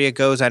that area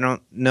goes, I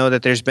don't know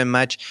that there's been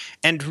much.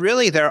 And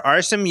really, there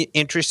are some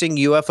interesting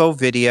UFO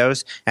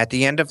videos. At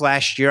the end of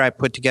last year, I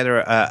put together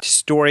a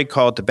story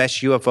called The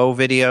Best UFO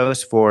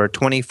Videos for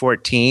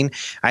 2014.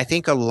 I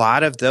think a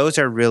lot of those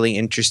are really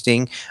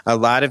interesting. A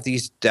lot of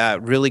these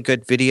really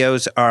good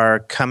videos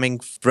are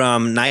coming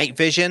from night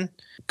vision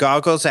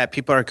goggles that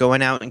people are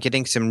going out and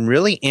getting some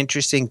really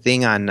interesting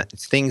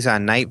things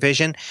on night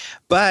vision.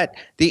 But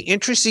the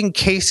interesting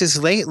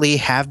cases lately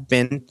have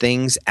been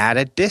things at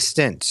a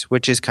distance,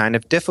 which is kind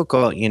of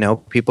difficult.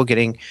 People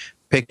getting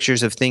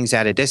pictures of things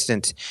at a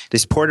distance.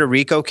 This Puerto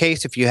Rico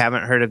case, if you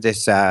haven't heard of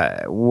this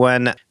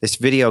this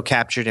video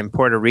captured in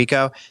Puerto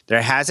Rico,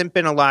 there hasn't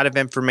been a lot of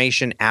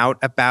information out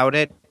about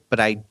it. But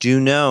I do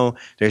know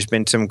there's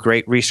been some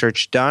great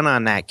research done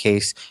on that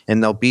case,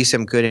 and there'll be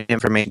some good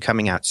information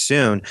coming out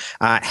soon.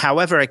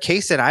 However, a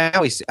case that I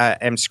always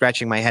am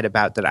scratching my head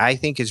about that I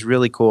think is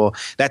really cool,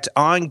 that's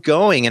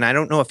ongoing, and I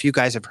don't know if you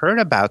guys have heard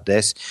about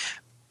this,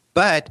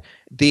 but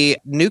the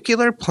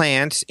nuclear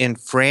plants in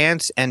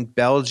France and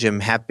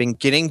Belgium have been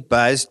getting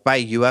buzzed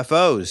by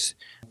UFOs.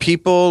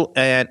 People,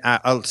 and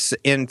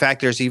in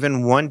fact, there's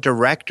even one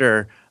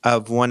director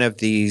of one of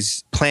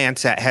these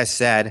plants that has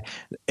said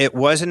it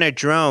wasn't a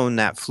drone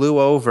that flew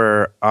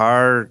over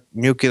our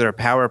nuclear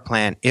power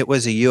plant, it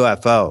was a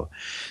UFO.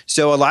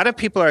 So a lot of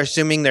people are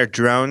assuming they're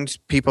drones.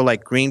 People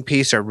like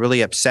Greenpeace are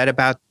really upset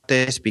about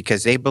this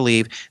because they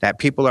believe that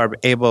people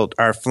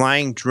are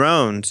flying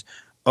drones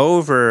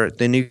over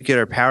the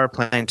nuclear power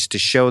plants to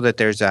show that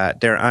they're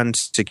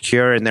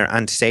unsecure and they're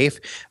unsafe.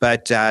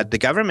 But the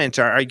governments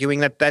are arguing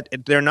that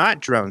they're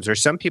not drones, or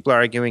some people are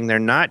arguing they're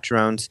not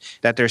drones,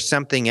 that there's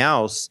something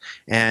else.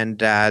 And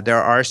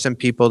there are some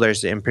people,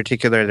 there's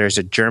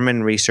a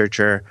German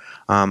researcher,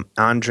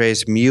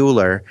 Andres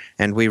Mueller,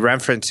 and we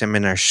reference him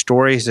in our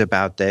stories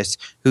about this,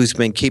 who's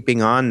been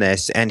keeping on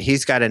this. And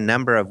he's got a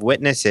number of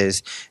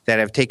witnesses that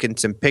have taken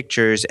some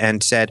pictures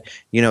and said,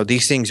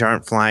 these things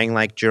aren't flying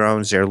like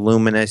drones, they're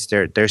luminous.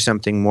 There's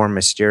something more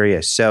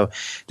mysterious. So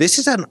this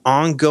is an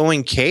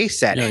ongoing case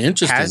that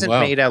hasn't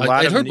made a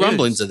lot of news. I heard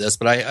rumblings of this,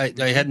 but I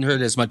hadn't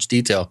heard as much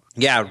detail.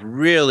 Yeah,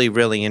 really,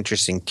 really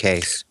interesting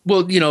case.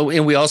 Well,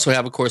 and we also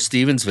have, of course,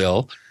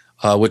 Stevensville,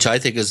 which I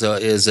think is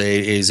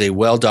a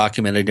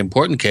well-documented,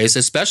 important case,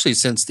 especially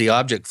since the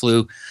object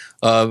flew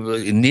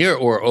near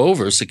or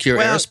over secure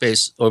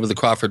airspace over the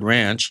Crawford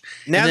Ranch.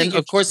 And then,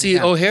 of course, the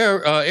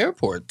O'Hare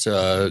Airport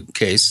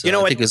case,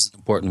 I think is an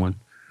important one.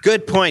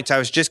 Good points. I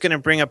was just going to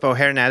bring up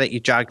O'Hare now that you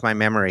jogged my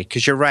memory,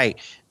 because you're right.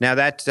 Now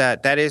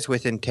that is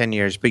within 10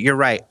 years, but you're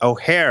right.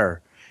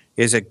 O'Hare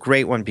is a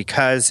great one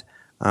because,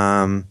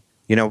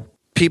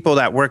 people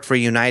that work for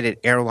United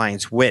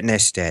Airlines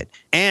witnessed it.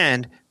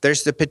 And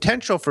there's the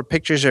potential for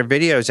pictures or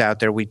videos out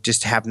there we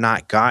just have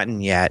not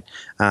gotten yet.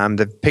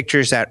 The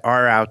pictures that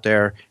are out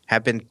there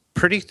have been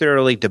pretty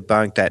thoroughly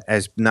debunked that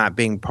as not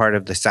being part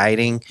of the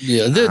sighting.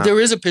 Yeah, there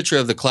is a picture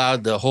of the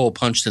cloud, the hole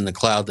punched in the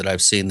cloud that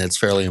I've seen that's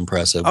fairly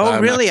impressive. Oh,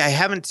 really? I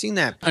haven't seen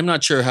that. I'm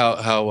not sure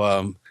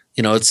how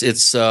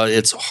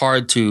it's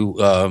hard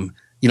to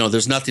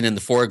there's nothing in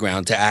the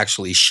foreground to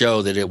actually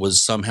show that it was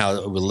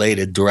somehow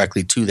related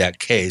directly to that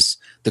case.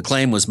 The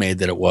claim was made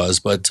that it was,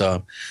 but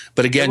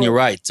again, you're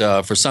right.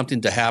 For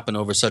something to happen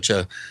over such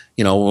a,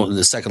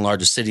 the second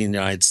largest city in the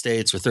United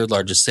States or third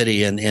largest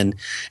city, and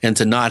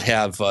to not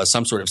have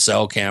some sort of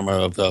cell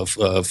camera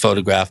of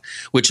photograph,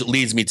 which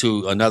leads me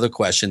to another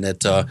question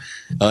that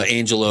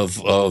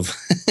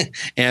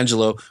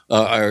Angelo,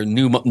 our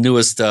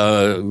newest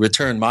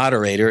return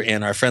moderator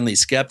and our friendly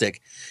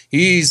skeptic,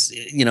 he's,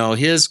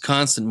 his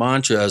constant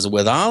mantra is,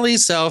 with all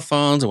these cell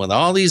phones and with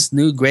all these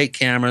new great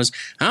cameras,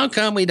 how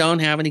come we don't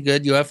have any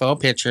good UFO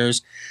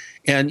pictures?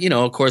 And,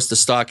 of course, the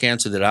stock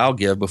answer that I'll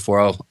give before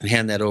I'll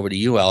hand that over to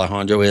you,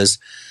 Alejandro, is,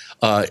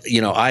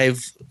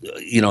 I've,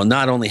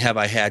 not only have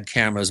I had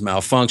cameras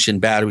malfunction,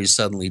 batteries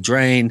suddenly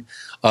drain,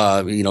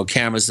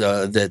 cameras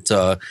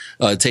that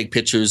take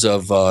pictures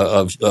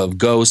of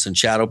ghosts and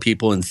shadow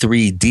people in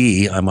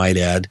 3D, I might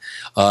add,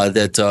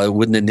 that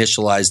wouldn't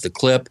initialize the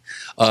clip.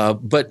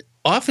 But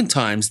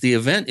oftentimes the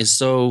event is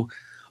so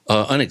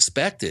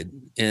unexpected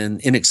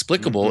and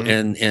inexplicable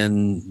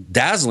and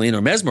dazzling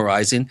or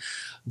mesmerizing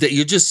that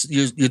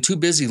you're too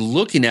busy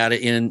looking at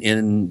it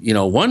in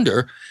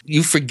wonder,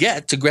 you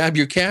forget to grab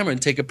your camera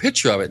and take a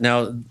picture of it.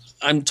 Now,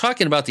 I'm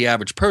talking about the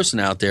average person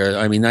out there.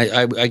 I mean,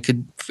 I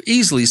could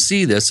easily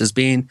see this as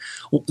being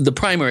the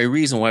primary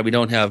reason why we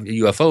don't have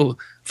UFO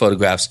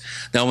photographs.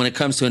 Now, when it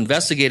comes to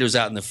investigators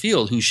out in the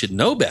field who should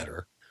know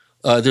better,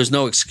 there's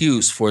no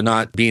excuse for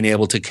not being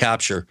able to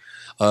capture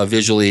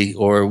visually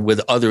or with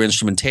other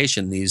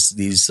instrumentation these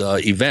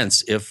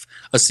events if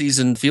a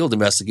seasoned field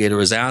investigator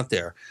is out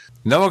there.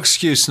 No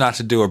excuse not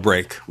to do a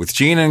break. With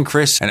Gene and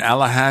Chris and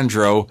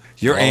Alejandro,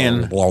 you're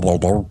in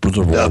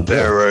the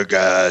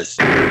Paracast.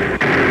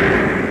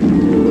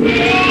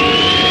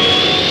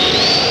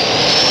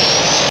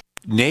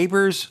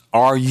 Neighbors,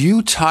 are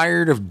you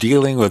tired of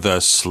dealing with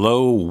a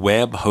slow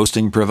web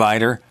hosting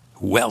provider?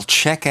 Well,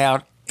 check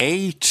out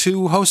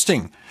A2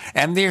 Hosting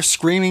and their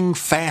screaming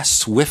fast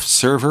Swift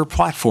server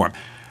platform.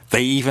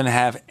 They even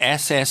have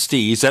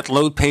SSDs that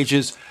load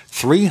pages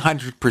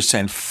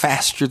 300%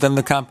 faster than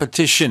the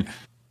competition.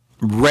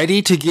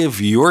 Ready to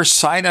give your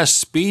site a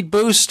speed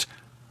boost?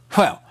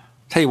 Well,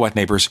 tell you what,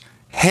 neighbors,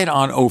 head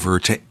on over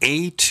to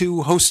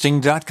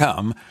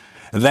a2hosting.com.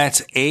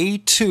 That's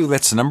A2,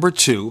 that's number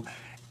 2,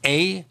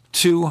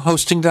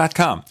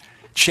 a2hosting.com.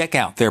 Check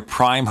out their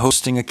Prime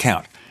hosting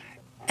account.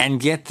 And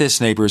get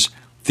this, neighbors,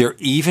 they're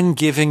even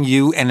giving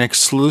you an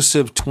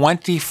exclusive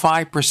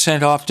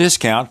 25% off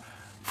discount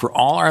for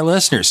all our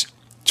listeners.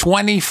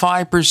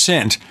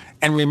 25%.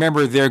 And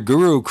remember, their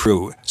Guru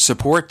Crew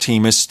support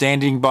team is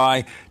standing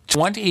by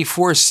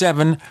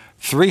 24/7,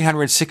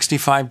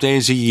 365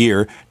 days a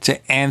year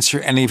to answer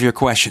any of your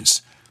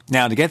questions.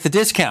 Now, to get the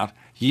discount,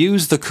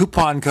 use the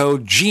coupon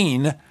code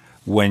GENE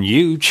when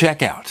you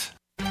check out.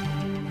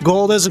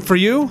 Gold isn't for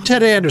you?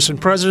 Ted Anderson,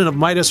 president of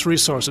Midas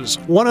Resources,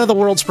 one of the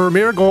world's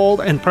premier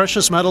gold and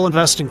precious metal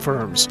investing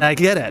firms. I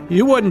get it.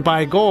 You wouldn't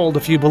buy gold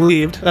if you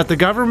believed that the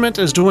government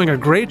is doing a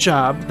great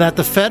job, that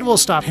the Fed will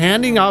stop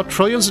handing out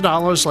trillions of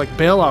dollars like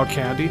bailout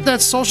candy,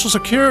 that Social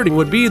Security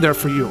would be there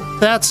for you.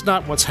 That's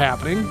not what's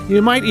happening.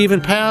 You might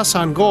even pass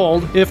on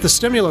gold if the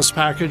stimulus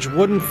package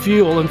wouldn't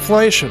fuel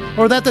inflation,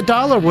 or that the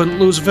dollar wouldn't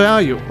lose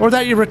value, or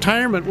that your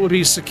retirement would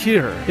be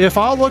secure. If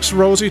all looks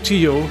rosy to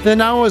you, then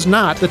now is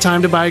not the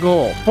time to buy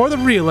gold. For the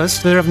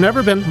realists, there have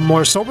never been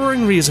more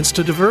sobering reasons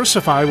to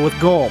diversify with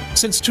gold.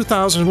 Since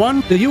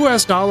 2001, the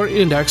U.S. dollar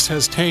index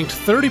has tanked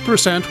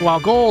 30%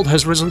 while gold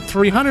has risen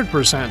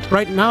 300%.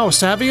 Right now,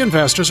 savvy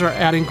investors are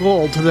adding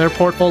gold to their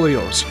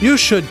portfolios. You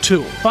should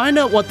too. Find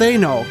out what they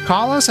know.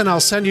 Call us and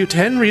I'll send you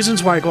 10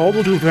 reasons why gold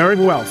will do very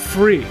well,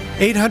 free.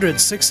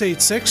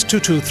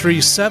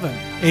 800-686-2237.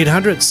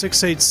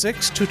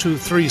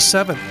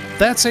 800-686-2237.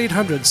 That's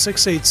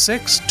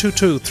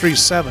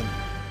 800-686-2237.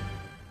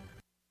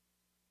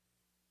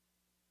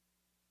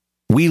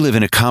 We live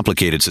in a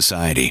complicated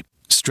society.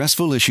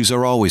 Stressful issues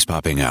are always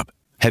popping up.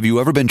 Have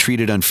you ever been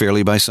treated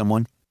unfairly by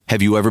someone?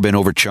 Have you ever been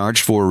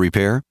overcharged for a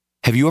repair?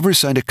 Have you ever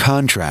signed a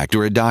contract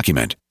or a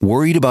document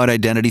worried about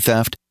identity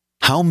theft?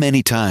 How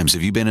many times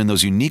have you been in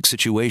those unique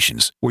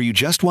situations where you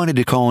just wanted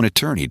to call an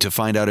attorney to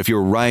find out if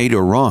you're right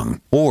or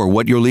wrong, or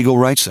what your legal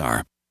rights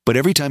are? But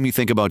every time you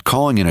think about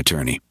calling an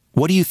attorney,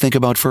 what do you think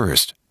about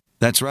first?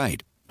 That's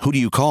right. Who do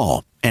you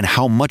call, and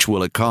how much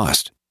will it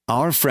cost?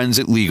 Our friends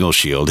at Legal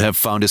Shield have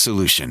found a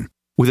solution.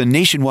 With a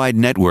nationwide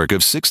network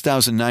of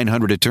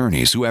 6,900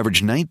 attorneys who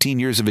average 19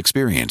 years of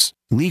experience,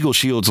 Legal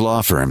Shield's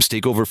law firms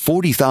take over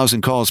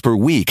 40,000 calls per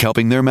week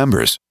helping their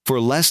members. For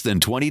less than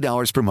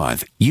 $20 per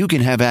month, you can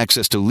have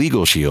access to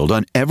Legal Shield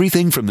on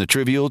everything from the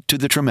trivial to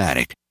the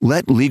traumatic.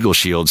 Let Legal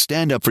Shield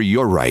stand up for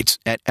your rights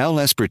at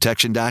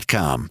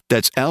lsprotection.com.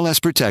 That's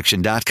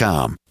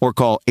lsprotection.com. Or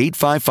call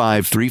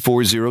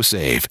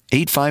 855-340-SAVE,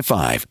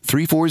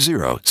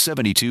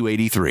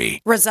 855-340-7283.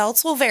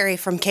 Results will vary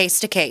from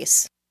case to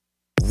case.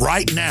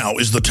 Right now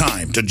is the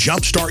time to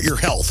jumpstart your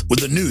health with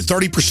the new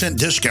 30%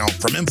 discount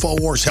from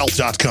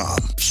InfoWarsHealth.com.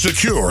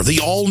 Secure the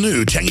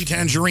all-new Tangy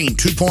Tangerine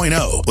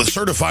 2.0 with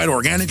certified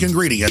organic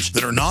ingredients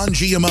that are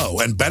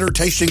non-GMO and better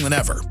tasting than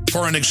ever.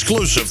 For an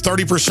exclusive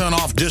 30%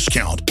 off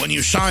discount when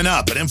you sign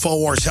up at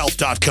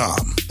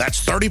InfoWarsHealth.com.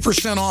 That's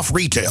 30% off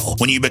retail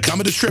when you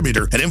become a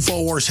distributor at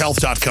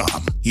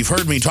InfoWarsHealth.com. You've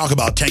heard me talk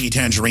about Tangy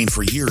Tangerine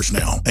for years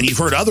now, and you've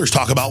heard others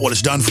talk about what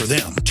it's done for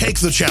them. Take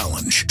the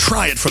challenge.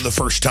 Try it for the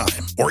first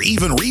time, or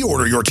even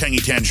reorder your Tangy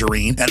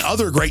Tangerine and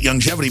other great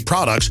longevity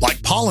products like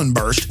Pollen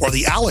Burst or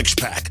the Alex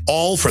Pack,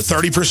 all for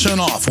 30%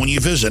 off when you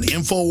visit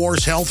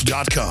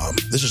InfoWarsHealth.com.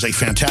 This is a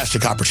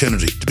fantastic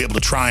opportunity to be able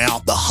to try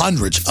out the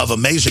hundreds of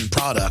amazing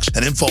products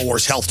at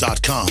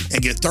InfoWarsHealth.com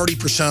and get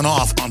 30%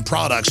 off on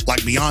products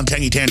like Beyond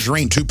Tangy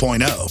Tangerine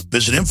 2.0.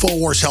 Visit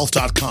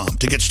InfoWarsHealth.com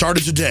to get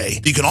started today.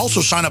 You can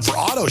also sign up for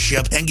auto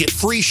ship and get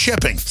free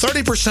shipping.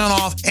 30%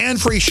 off and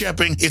free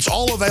shipping. It's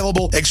all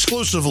available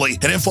exclusively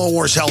at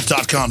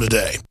InfoWarsHealth.com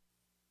today.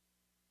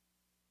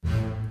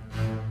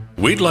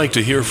 We'd like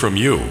to hear from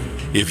you.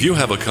 If you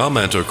have a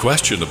comment or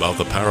question about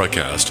the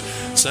Paracast,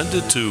 send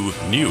it to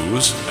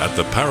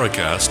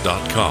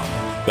news@theparacast.com.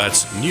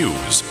 That's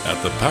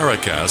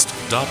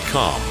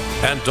news@theparacast.com.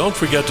 And don't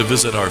forget to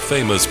visit our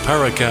famous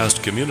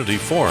Paracast community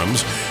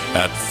forums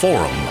at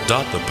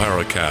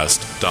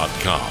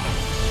forum.theparacast.com.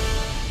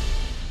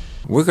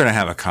 We're going to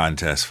have a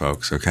contest,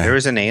 folks, okay? There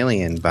was an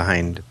alien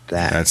behind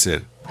that. That's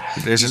it.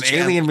 There's an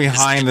alien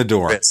behind the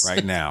door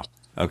right now,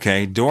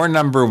 okay? Door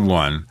number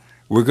 1.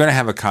 We're going to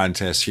have a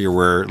contest here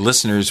where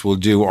listeners will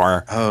do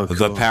our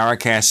the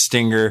Paracast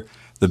Stinger.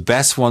 The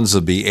best ones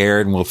will be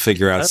aired, and we'll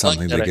figure out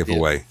something to give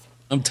away.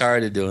 I'm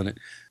tired of doing it.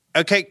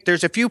 Okay,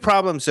 there's a few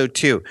problems, though,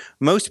 too.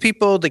 Most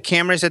people, the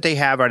cameras that they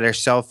have are their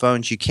cell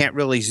phones. You can't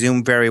really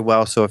zoom very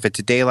well. So if it's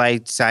a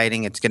daylight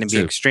sighting, it's going to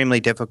be extremely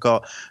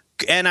difficult.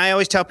 And I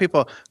always tell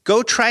people,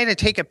 go try to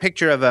take a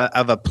picture of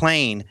a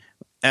plane,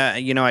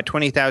 at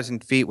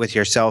 20,000 feet with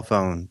your cell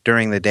phone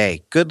during the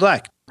day. Good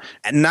luck.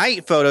 At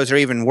night photos are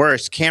even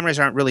worse. Cameras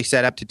aren't really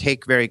set up to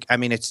take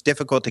it's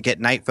difficult to get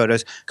night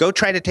photos. Go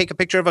try to take a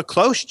picture of a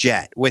close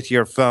jet with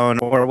your phone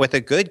or with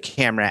a good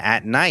camera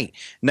at night.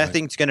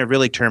 Nothing's going to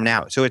really turn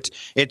out. So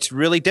it's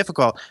really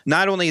difficult.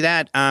 Not only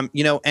that, and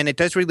it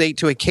does relate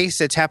to a case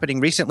that's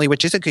happening recently,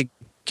 which is a good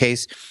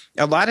case.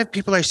 A lot of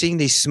people are seeing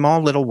these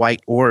small little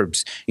white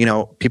orbs.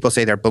 People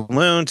say they're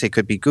balloons. They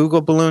could be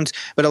Google balloons.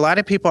 But a lot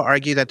of people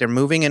argue that they're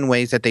moving in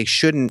ways that they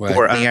shouldn't. Right.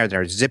 Or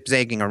they're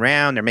zigzagging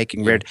around. They're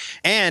making weird.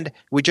 And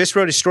we just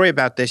wrote a story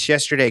about this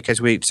yesterday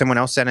because someone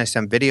else sent us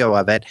some video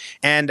of it.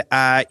 And,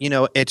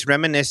 it's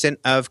reminiscent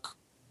of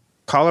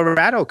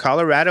Colorado.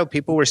 Colorado,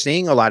 people were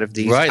seeing a lot of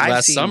these. Right,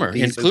 last summer,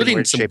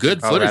 including some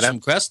good footage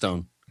from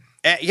Crestone.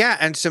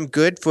 And some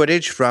good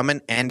footage from an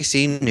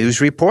NBC News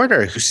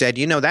reporter who said,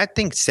 that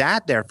thing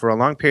sat there for a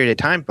long period of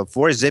time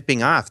before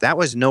zipping off. That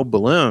was no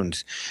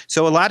balloons.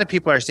 So a lot of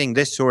people are seeing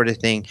this sort of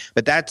thing,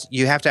 but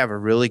you have to have a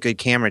really good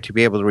camera to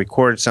be able to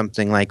record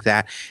something like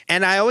that.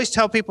 And I always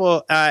tell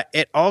people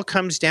it all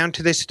comes down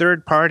to this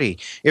third party.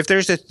 If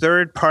there's a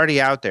third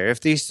party out there, if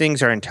these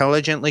things are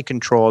intelligently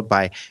controlled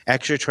by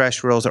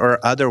extraterrestrials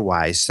or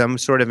otherwise, some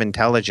sort of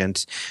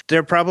intelligence,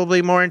 they're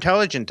probably more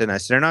intelligent than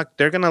us. They're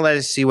going to let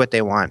us see what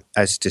they want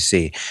us to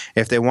see.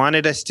 If they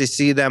wanted us to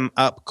see them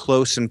up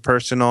close and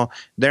personal,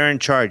 they're in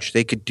charge.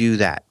 They could do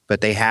that, but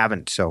they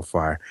haven't so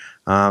far,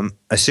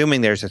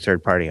 assuming there's a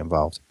third party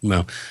involved.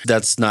 No,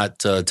 that's not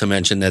to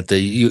mention that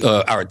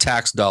our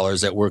tax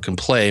dollars that work and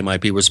play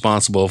might be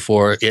responsible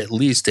for at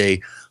least a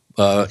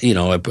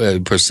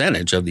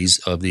percentage of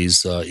these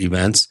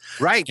events.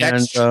 Right,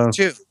 that's true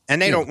too.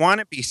 And they don't want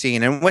to be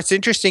seen. And what's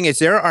interesting is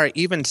there are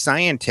even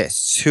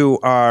scientists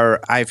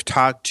I've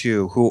talked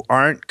to who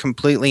aren't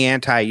completely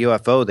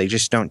anti-UFO. They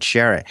just don't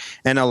share it.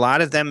 And a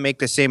lot of them make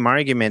the same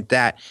argument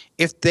that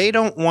if they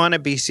don't want to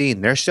be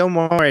seen, they're so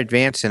more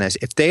advanced than us.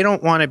 If they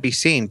don't want to be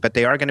seen, but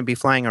they are going to be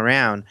flying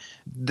around,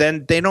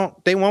 then they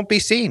won't be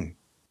seen.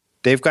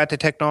 They've got the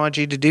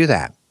technology to do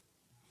that.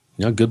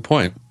 Yeah, good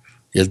point.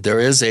 There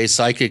is a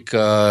psychic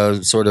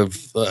some sort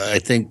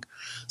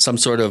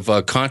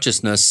of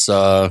consciousness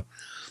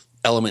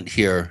element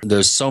here.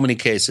 There's so many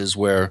cases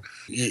where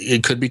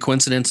it could be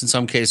coincidence in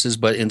some cases,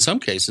 but in some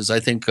cases,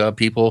 I think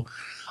people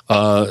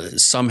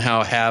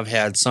somehow have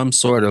had some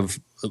sort of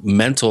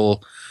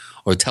mental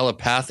or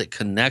telepathic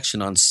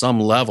connection on some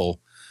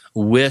level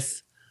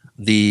with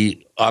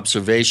the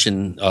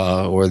observation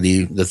or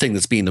the thing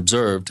that's being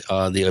observed.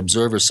 The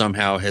observer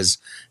somehow has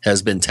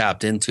been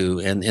tapped into,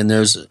 and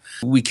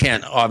we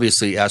can't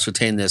obviously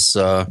ascertain this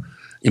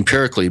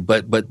empirically,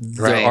 but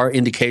there are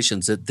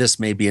indications that this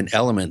may be an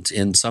element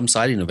in some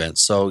sighting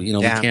events. So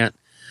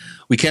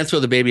we can't throw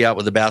the baby out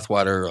with the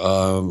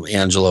bathwater,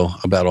 Angelo,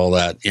 about all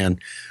that. And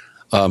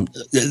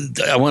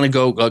I want to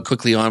go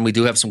quickly on. We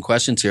do have some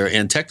questions here,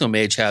 and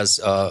Technomage has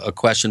a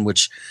question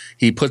which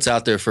he puts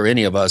out there for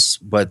any of us.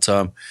 But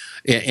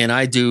and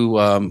I do.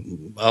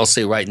 I'll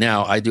say right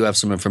now, I do have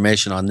some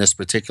information on this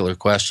particular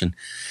question.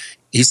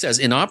 He says,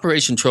 in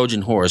Operation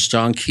Trojan Horse,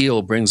 John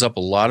Keel brings up a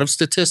lot of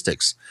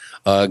statistics,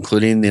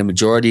 including the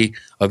majority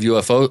of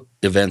UFO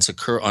events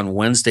occur on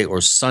Wednesday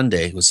or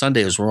Sunday. Well,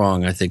 Sunday is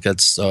wrong. I think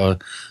that's the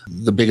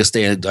biggest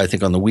day, I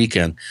think, on the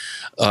weekend.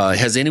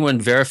 Has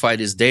anyone verified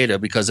his data?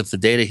 Because if the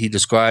data he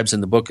describes in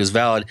the book is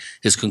valid,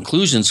 his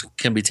conclusions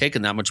can be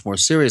taken that much more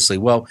seriously.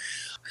 Well,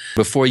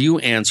 before you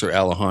answer,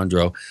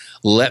 Alejandro,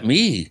 let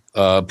me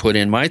put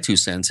in my 2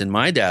 cents in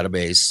my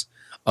database.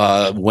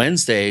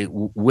 Wednesday,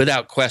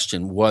 without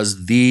question,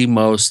 was the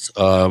most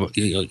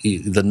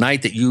the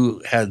night that you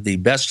had the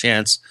best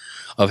chance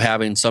of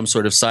having some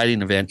sort of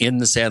sighting event in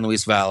the San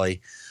Luis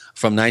Valley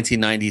from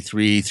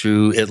 1993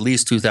 through at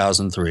least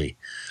 2003.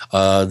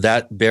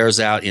 That bears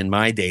out in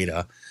my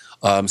data.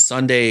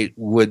 Sunday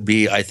would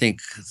be, I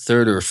think,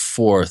 3rd or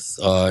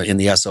 4th in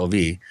the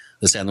SLV,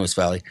 the San Luis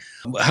Valley.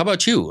 How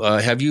about you?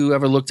 Have you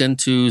ever looked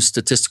into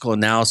statistical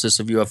analysis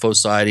of UFO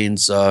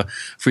sightings,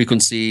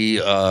 frequency,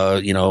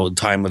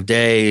 time of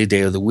day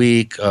of the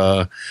week,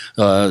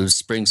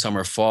 spring,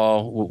 summer,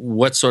 fall?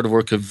 What sort of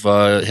work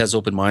has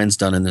Open Minds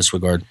done in this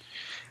regard?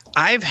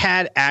 I've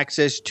had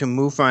access to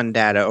MUFON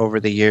data over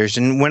the years.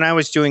 And when I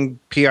was doing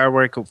PR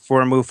work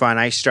for MUFON,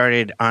 I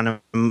started on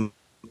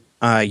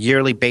a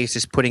yearly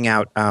basis putting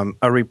out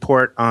a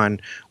report on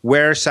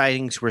where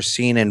sightings were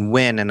seen and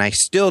when, and I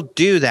still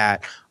do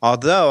that,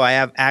 although I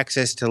have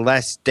access to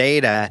less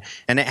data,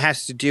 and it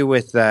has to do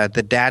with the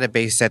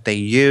database that they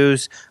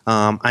use.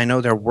 I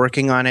know they're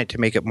working on it to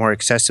make it more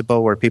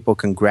accessible where people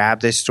can grab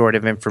this sort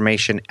of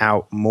information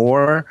out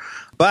more.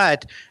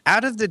 But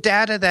out of the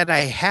data that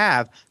I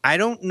have, I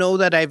don't know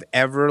that I've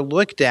ever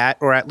looked at,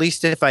 or at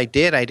least if I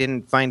did, I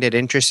didn't find it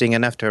interesting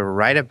enough to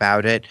write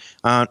about it,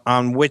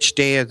 on which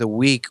day of the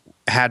week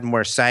had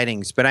more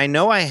sightings. But I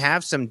know I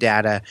have some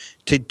data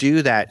to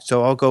do that,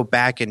 so I'll go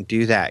back and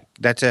do that.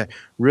 That's a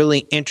really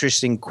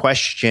interesting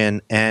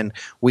question, and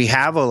we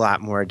have a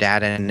lot more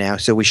data now,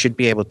 so we should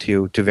be able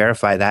to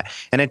verify that.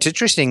 And it's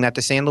interesting that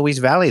the San Luis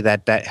Valley,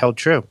 that held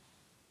true.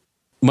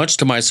 Much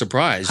to my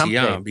surprise, Hump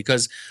yeah, day.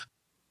 because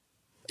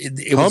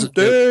it Hump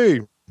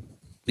day.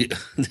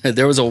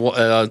 there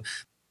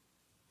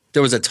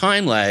was a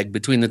time lag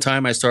between the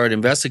time I started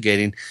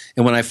investigating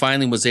and when I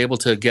finally was able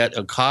to get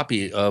a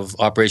copy of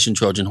Operation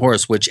Trojan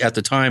Horse, which at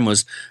the time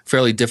was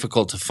fairly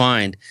difficult to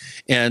find.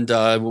 And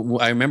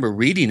I remember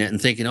reading it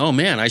and thinking, oh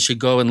man, I should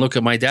go and look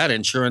at my data.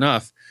 And sure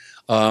enough,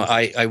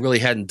 I really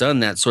hadn't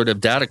done that sort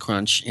of data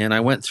crunch. And I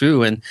went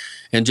through and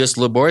just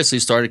laboriously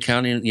started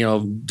counting,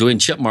 doing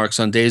chip marks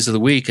on days of the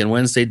week. And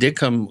Wednesday did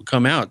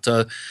come out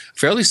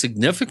fairly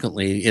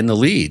significantly in the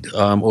lead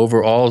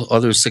over all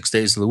other 6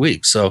 days of the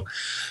week. So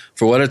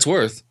for what it's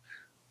worth,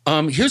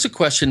 here's a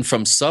question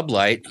from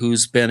Sublight,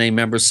 who's been a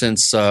member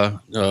since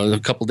a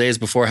couple days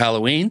before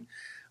Halloween,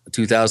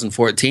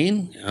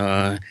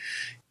 2014.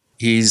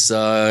 He's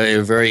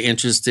very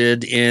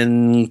interested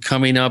in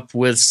coming up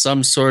with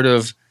some sort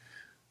of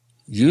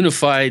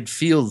unified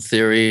field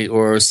theory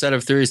or a set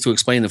of theories to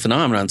explain the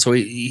phenomenon. So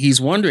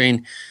he's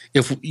wondering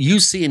if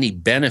you see any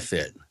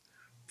benefit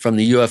from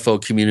the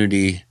UFO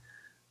community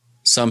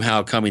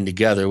somehow coming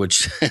together,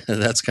 which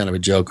that's kind of a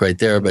joke right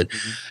there, but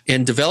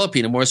in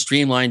developing a more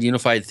streamlined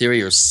unified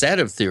theory or set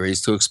of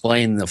theories to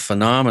explain the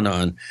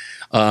phenomenon.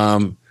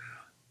 I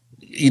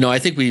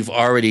think we've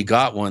already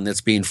got one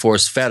that's being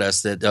force-fed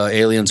us, that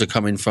aliens are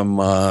coming from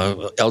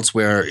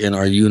elsewhere in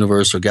our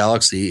universe or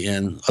galaxy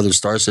and other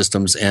star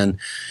systems and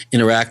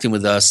interacting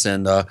with us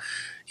and,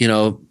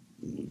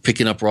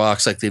 picking up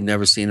rocks like they've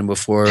never seen them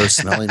before,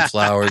 smelling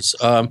flowers.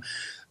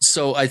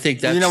 So I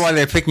think that's... You know why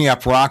they're picking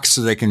up rocks?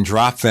 So they can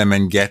drop them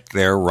and get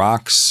their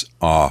rocks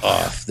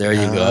off. There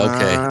you go.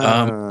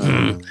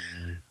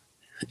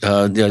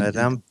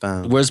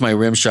 Okay. Where's my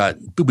rim shot?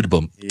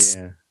 Boop-a-boom.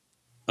 Yeah.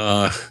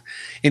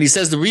 And he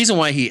says the reason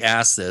why he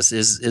asked this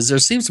is there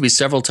seems to be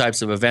several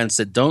types of events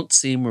that don't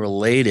seem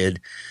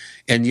related,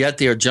 and yet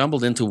they are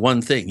jumbled into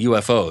one thing,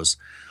 UFOs.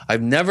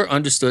 I've never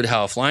understood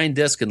how a flying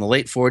disc in the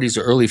late 40s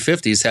or early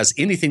 50s has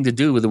anything to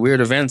do with the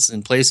weird events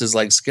in places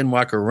like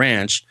Skinwalker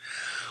Ranch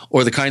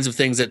or the kinds of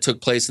things that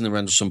took place in the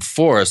Rendlesham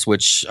Forest,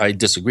 which I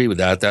disagree with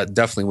that. That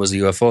definitely was a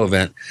UFO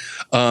event.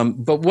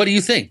 But what do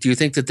you think? Do you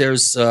think that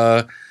there's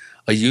a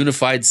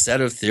unified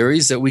set of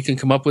theories that we can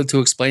come up with to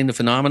explain the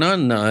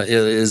phenomenon,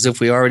 as if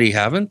we already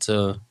haven't?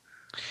 So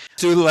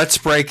let's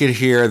break it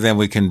here, then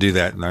we can do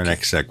that in our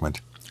next segment.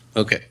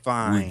 Okay.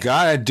 Fine. We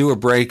got to do a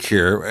break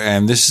here,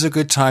 and this is a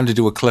good time to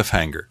do a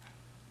cliffhanger.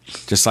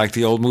 Just like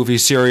the old movie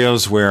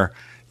serials where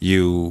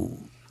you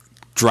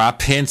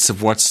drop hints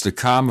of what's to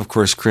come. Of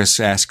course, Chris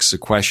asks a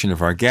question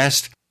of our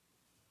guest,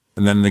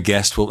 and then the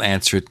guest will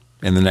answer it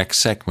in the next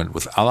segment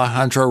with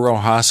Alejandro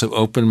Rojas of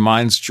Open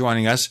Minds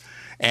joining us,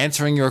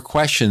 answering your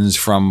questions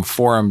from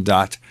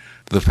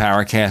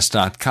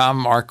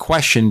forum.theparacast.com. Our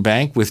question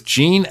bank with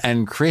Gene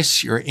and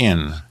Chris, you're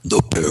in The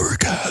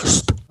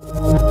Paracast.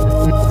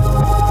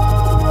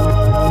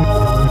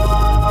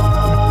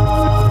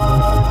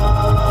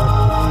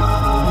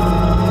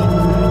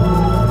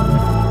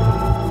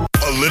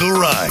 A little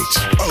right,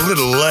 a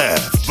little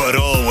left, but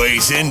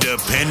always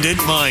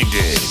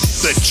independent-minded.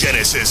 The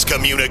Genesis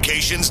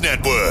Communications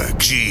Network,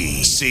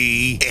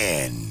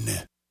 GCN.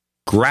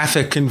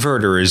 Graphic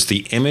Converter is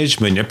the image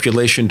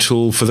manipulation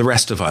tool for the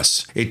rest of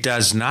us. It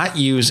does not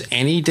use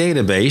any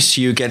database.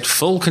 You get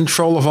full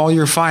control of all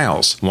your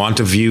files. Want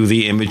to view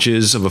the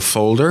images of a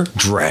folder?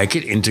 Drag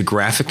it into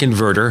Graphic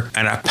Converter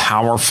and a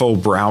powerful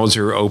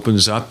browser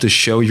opens up to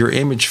show your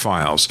image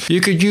files. You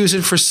could use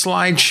it for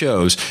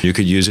slideshows. You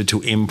could use it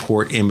to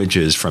import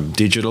images from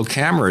digital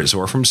cameras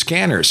or from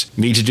scanners.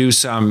 Need to do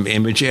some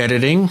image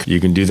editing? You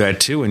can do that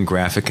too in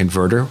Graphic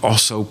Converter.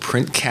 Also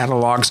print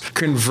catalogs.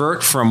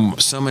 Convert from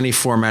so many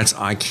formats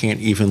I can't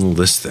even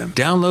list them.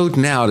 Download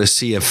now to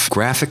see if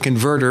Graphic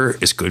Converter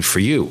is good for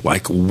you,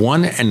 like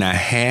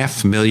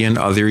 1.5 million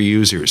other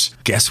users.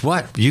 Guess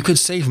what? You could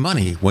save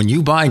money when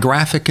you buy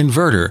Graphic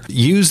Converter.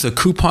 Use the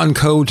coupon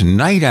code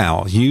Night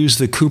Owl. Use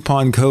the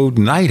coupon code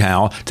Night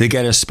Owl to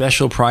get a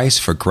special price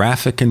for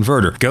Graphic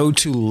Converter. Go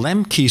to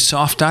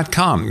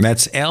lemkesoft.com.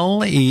 That's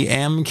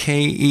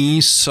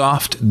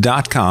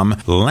LEMKEsoft.com.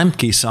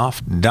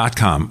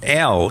 Lemkesoft.com.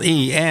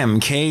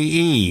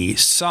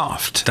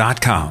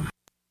 LEMKEsoft.com.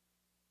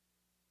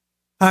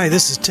 Hi,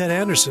 this is Ted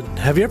Anderson.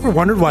 Have you ever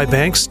wondered why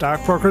banks,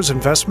 stockbrokers,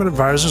 investment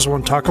advisors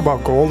won't talk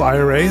about gold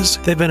IRAs?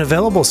 They've been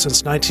available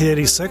since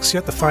 1986,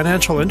 yet the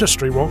financial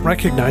industry won't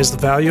recognize the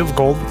value of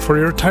gold for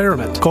your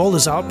retirement. Gold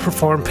has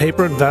outperformed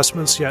paper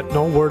investments, yet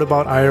no word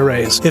about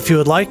IRAs. If you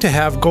would like to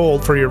have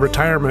gold for your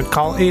retirement,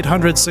 call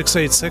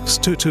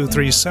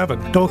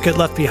 800-686-2237. Don't get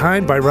left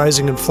behind by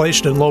rising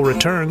inflation and low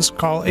returns.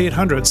 Call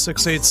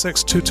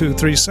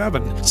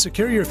 800-686-2237.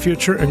 Secure your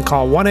future and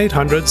call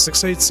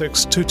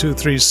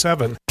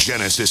 1-800-686-2237.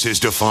 Genesis Genesis is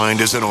defined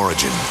as an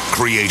origin,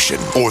 creation,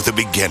 or the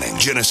beginning.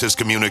 Genesis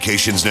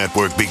Communications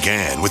Network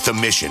began with the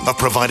mission of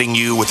providing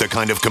you with the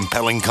kind of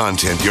compelling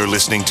content you're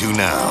listening to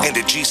now. And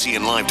at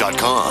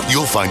GCNlive.com,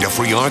 you'll find a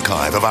free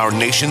archive of our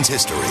nation's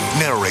history,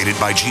 narrated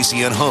by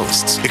GCN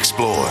hosts,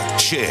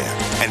 explored,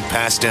 shared, and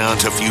passed down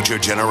to future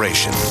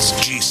generations.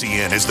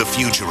 GCN is the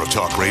future of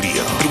talk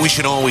radio, but we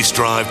should always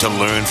strive to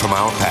learn from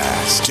our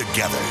past.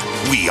 Together,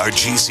 we are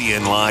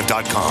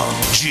GCNlive.com.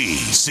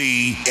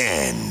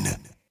 GCN.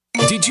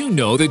 Did you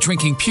know that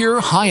drinking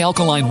pure,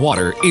 high-alkaline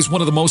water is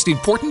one of the most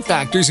important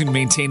factors in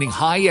maintaining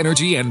high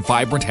energy and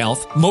vibrant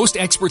health? Most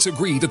experts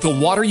agree that the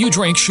water you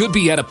drink should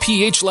be at a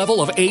pH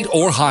level of 8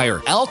 or higher.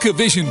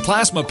 AlkaVision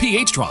Plasma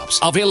pH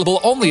Drops, available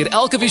only at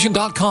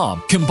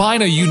alkavision.com,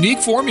 combine a unique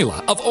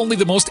formula of only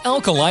the most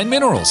alkaline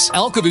minerals.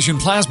 AlkaVision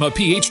Plasma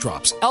pH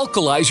Drops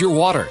alkalize your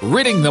water,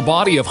 ridding the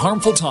body of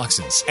harmful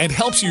toxins, and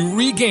helps you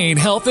regain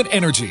health and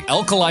energy.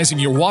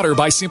 Alkalizing your water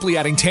by simply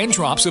adding 10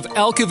 drops of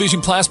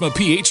AlkaVision Plasma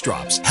pH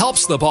Drops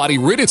helps the body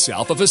rid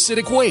itself of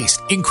acidic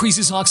waste,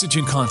 increases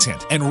oxygen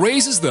content, and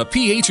raises the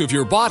pH of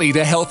your body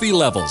to healthy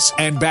levels.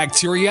 And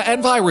bacteria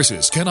and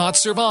viruses cannot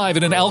survive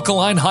in an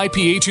alkaline high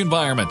pH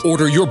environment.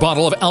 Order your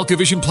bottle of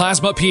AlkaVision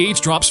Plasma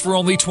pH Drops for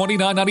only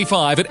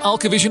 $29.95 at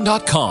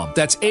alkavision.com.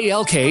 That's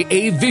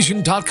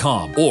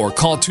ALKAvision.com. Or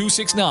call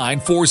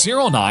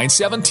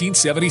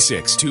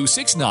 269-409-1776.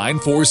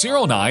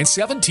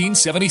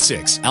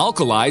 269-409-1776.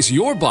 Alkalize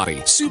your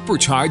body.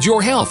 Supercharge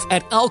your health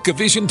at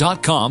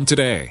alkavision.com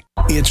today.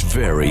 It's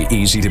very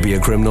easy to be a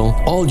criminal.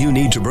 All you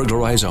need to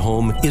burglarize a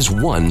home is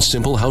one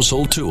simple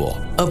household tool,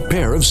 a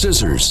pair of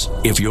scissors.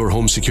 If your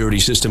home security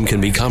system can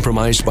be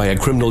compromised by a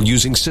criminal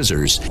using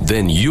scissors,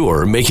 then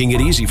you're making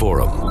it easy for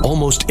them.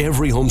 Almost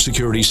every home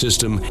security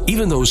system,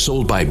 even those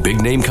sold by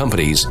big-name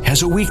companies,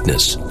 has a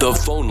weakness: the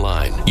phone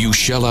line. You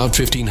shell out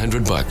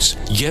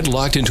 $1,500, get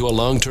locked into a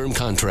long-term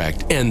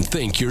contract, and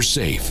think you're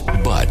safe.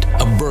 But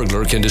a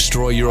burglar can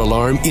destroy your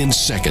alarm in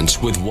seconds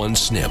with one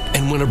snip.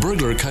 And when a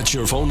burglar cuts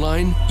your phone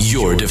line,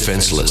 you're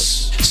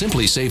defenseless.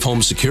 Simply Safe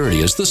Home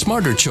Security is the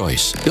smarter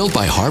choice. Built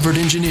by Harvard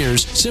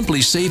engineers,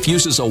 Simply Safe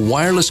uses a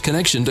wireless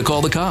connection to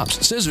call the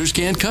cops. Scissors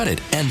can't cut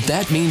it, and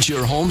that means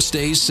your home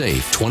stays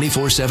safe.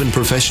 24/7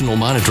 professional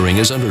monitoring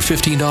is under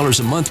 $15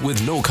 a month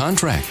with no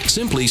contract.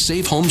 Simply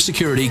Safe Home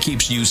Security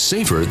keeps you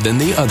safer than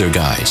the other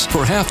guys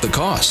for half the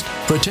cost.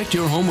 Protect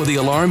your home with the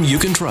alarm you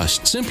can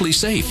trust. Simply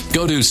Safe.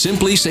 Go to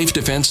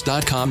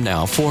simplysafedefense.com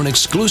now for an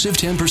exclusive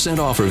 10%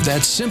 offer.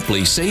 That's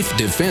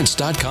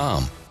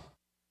simplysafedefense.com.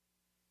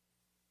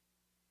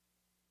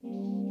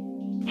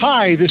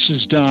 Hi, this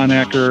is Don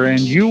Ecker, and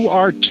you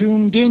are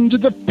tuned into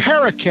the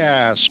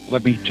Paracast.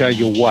 Let me tell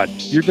you what,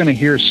 you're going to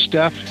hear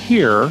stuff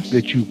here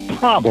that you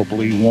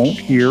probably won't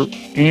hear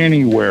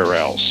anywhere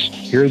else.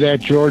 Hear that,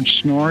 George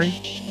Snorri?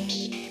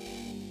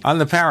 On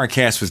the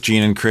Paracast with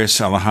Gene and Chris,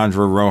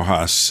 Alejandro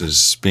Rojas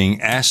is being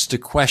asked a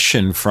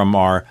question from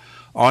our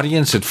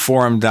audience at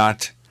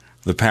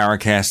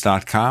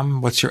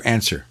forum.theparacast.com. What's your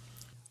answer?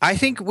 I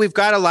think we've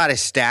got a lot of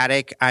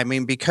static. I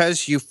mean,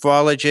 because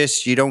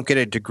ufologists, you don't get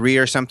a degree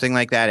or something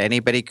like that.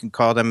 Anybody can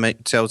call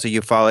themselves a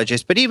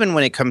ufologist. But even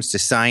when it comes to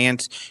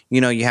science, you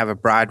know, you have a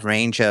broad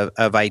range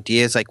of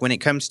ideas. Like when it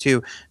comes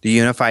to the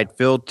unified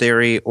field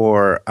theory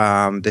or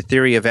the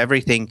theory of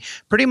everything,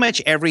 pretty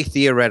much every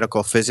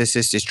theoretical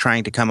physicist is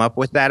trying to come up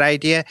with that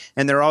idea,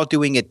 and they're all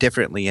doing it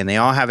differently, and they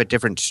all have a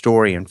different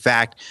story. In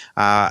fact,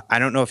 I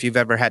don't know if you've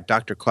ever had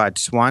Dr. Claude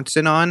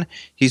Swanson on.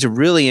 He's a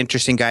really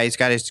interesting guy. He's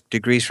got his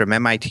degrees from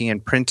MIT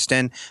and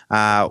Princeton.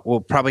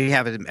 We'll probably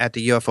have him at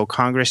the UFO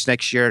Congress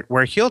next year,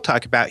 where he'll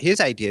talk about his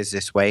ideas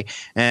this way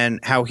and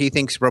how he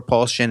thinks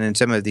repulsion and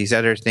some of these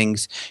other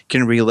things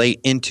can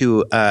relate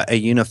into a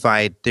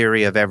unified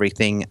theory of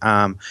everything.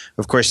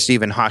 Of course,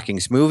 Stephen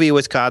Hawking's movie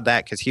was called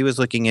that because he was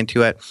looking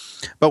into it.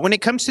 But when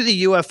it comes to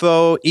the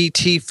UFO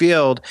ET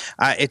field,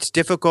 it's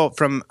difficult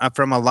from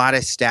a lot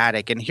of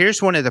static. And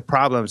here's one of the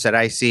problems that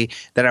I see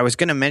that I was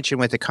going to mention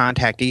with the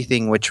contactee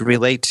thing, which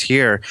relates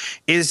here,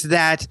 is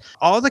that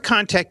all the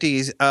contactees,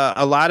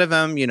 a lot of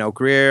them, you know,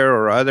 Greer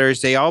or others,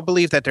 they all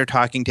believe that they're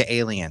talking to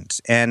aliens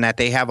and that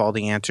they have all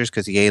the answers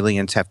because the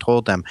aliens have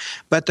told them.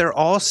 But they're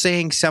all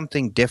saying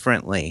something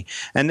differently.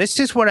 And this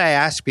is what I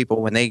ask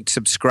people when they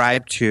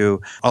subscribe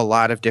to a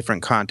lot of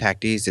different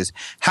contactees is,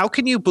 how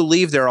can you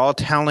believe they're all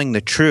telling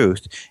the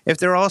truth if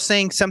they're all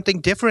saying something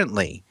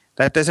differently?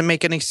 That doesn't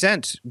make any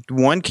sense.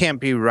 One can't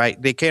be right.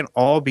 They can't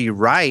all be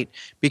right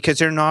because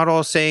they're not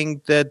all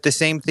saying the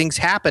same things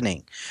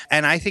happening.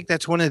 And I think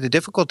that's one of the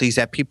difficulties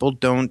that people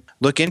don't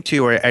look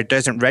into or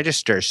doesn't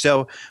register.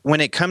 So when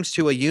it comes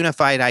to a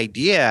unified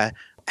idea,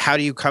 how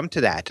do you come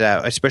to that?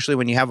 Especially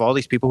when you have all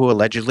these people who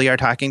allegedly are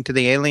talking to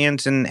the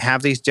aliens and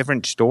have these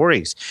different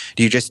stories.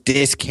 Do you just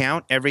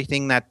discount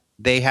everything that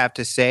they have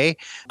to say?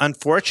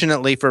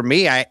 Unfortunately for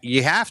me,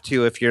 you have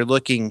to if you're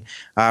looking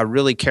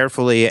really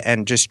carefully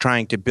and just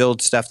trying to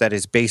build stuff that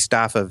is based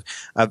off of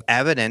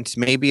evidence.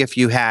 Maybe if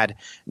you had,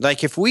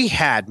 like if we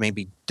had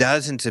maybe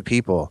dozens of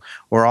people,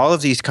 or all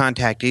of these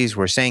contactees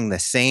were saying the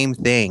same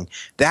thing,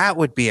 that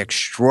would be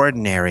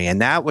extraordinary. And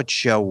that would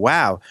show,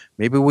 wow,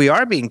 maybe we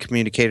are being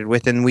communicated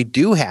with and we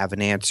do have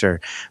an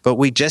answer, but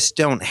we just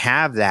don't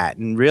have that.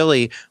 And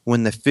really,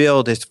 when the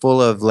field is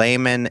full of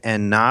laymen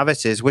and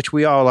novices, which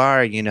we all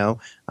are,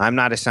 I'm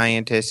not a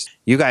scientist.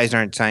 You guys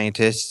aren't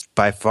scientists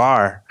by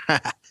far.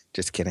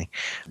 Just kidding.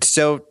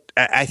 So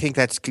I think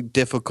that's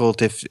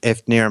difficult,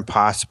 if near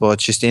impossible.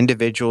 It's just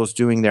individuals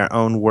doing their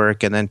own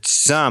work, and then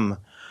some.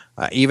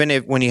 Even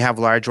when you have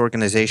large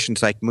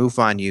organizations like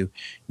MUFON,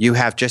 you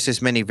have just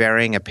as many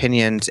varying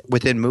opinions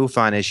within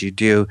MUFON as you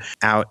do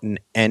out in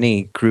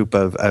any group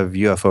of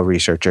UFO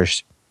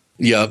researchers.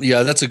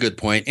 Yeah, that's a good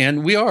point.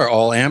 And we are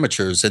all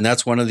amateurs, and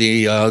that's one of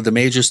the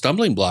major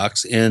stumbling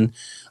blocks in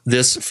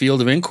this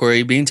field of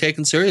inquiry being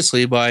taken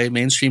seriously by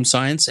mainstream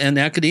science and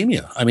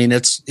academia. I mean,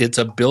 it's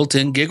a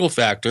built-in giggle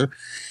factor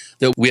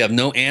that we have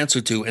no answer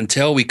to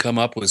until we come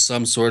up with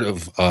some sort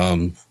of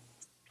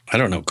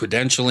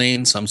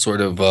credentialing, some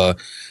sort of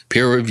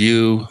peer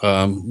review,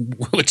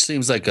 which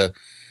seems like a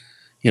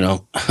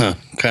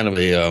kind of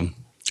an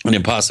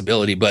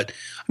impossibilty. But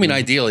I mean,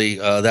 ideally,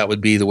 that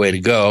would be the way to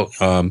go.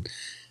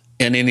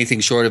 And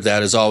anything short of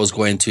that is always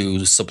going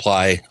to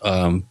supply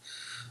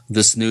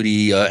the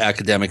snooty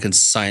academic and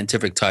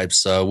scientific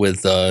types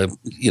with a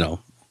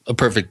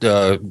perfect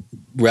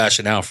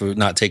rationale for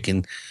not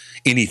taking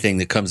anything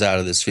that comes out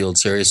of this field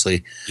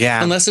seriously,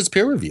 unless it's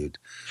peer reviewed.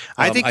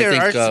 I think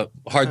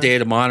hard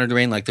data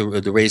monitoring, like the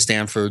Ray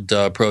Stanford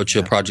approach,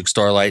 Project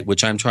Starlight,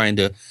 which I'm trying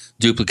to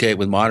duplicate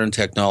with modern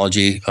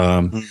technology,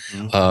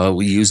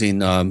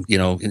 using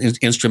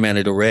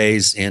instrumented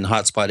arrays in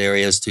hotspot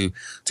areas to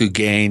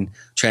gain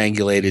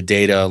triangulated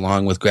data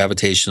along with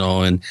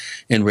gravitational and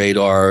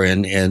radar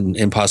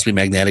and possibly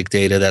magnetic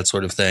data, that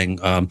sort of thing.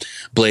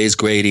 Blaze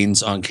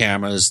gratings on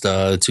cameras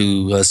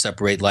to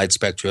separate light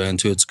spectra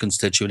into its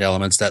constituent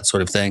elements, that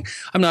sort of thing.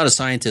 I'm not a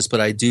scientist, but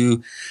I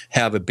do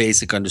have a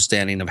basic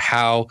understanding of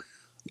how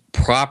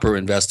proper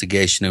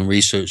investigation and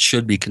research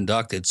should be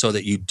conducted so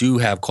that you do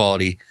have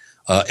quality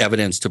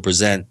evidence to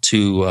present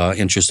to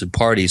interested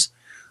parties.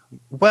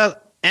 Well,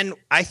 and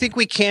I think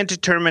we can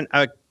determine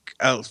a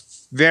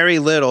very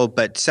little,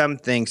 but some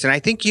things. And I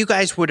think you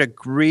guys would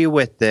agree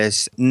with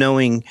this,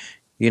 knowing,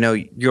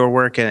 your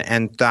work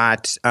and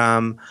thoughts,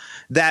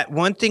 that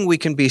one thing we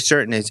can be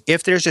certain is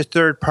if there's a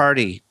third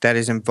party that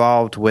is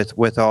involved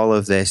with all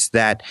of this,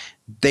 that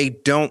they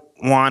don't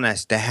want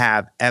us to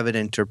have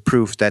evidence or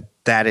proof that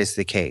that is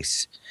the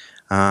case.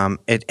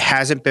 It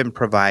hasn't been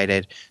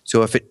provided.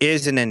 So if it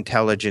is an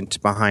intelligence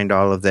behind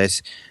all of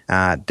this,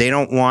 they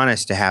don't want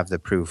us to have the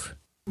proof.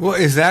 Well,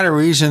 is that a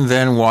reason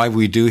then why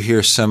we do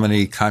hear so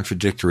many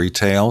contradictory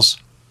tales?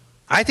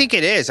 I think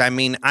it is. I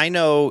mean, I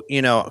know,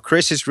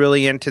 Chris is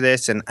really into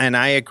this, and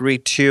I agree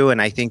too.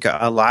 And I think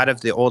a lot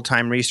of the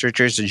old-time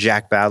researchers,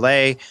 Jacques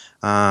Vallée,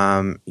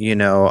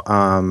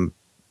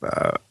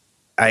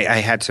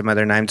 I had some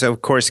other names,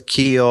 of course,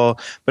 Keel,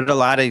 but a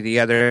lot of the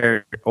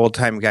other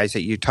old-time guys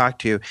that you talk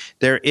to,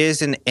 there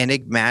is an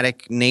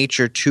enigmatic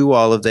nature to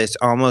all of this,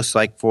 almost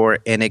like for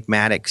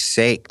enigmatic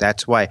sake.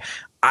 That's why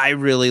I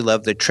really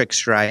love the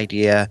trickster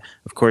idea.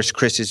 Of course,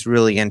 Chris is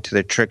really into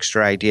the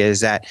trickster idea, is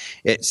that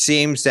it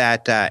seems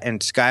that, and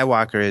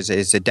Skywalker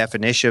is a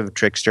definition of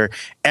trickster,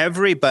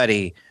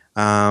 everybody,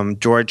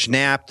 George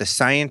Knapp, the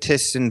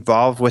scientists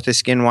involved with the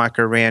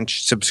Skinwalker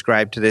Ranch,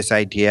 subscribe to this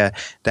idea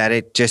that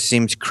it just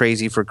seems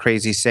crazy for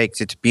crazy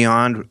sakes. It's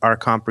beyond our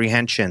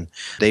comprehension.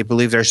 They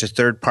believe there's a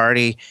third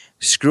party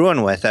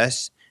screwing with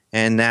us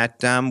and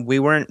that we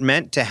weren't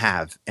meant to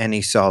have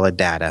any solid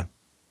data.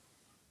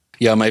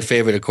 Yeah, my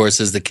favorite, of course,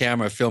 is the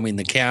camera filming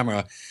the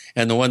camera,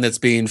 and the one that's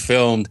being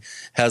filmed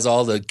has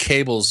all the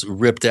cables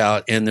ripped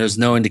out, and there's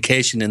no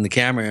indication in the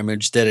camera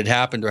image that it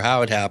happened or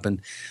how it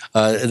happened.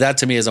 That,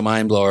 to me, is a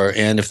mind blower.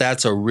 And if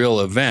that's a real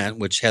event,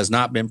 which has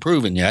not been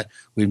proven yet,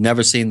 we've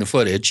never seen the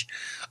footage,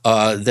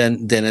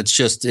 then it's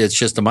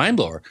just a mind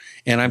blower.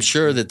 And I'm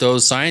sure that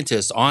those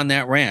scientists on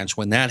that ranch,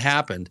 when that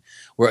happened,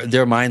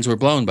 their minds were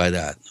blown by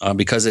that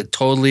because it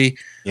totally,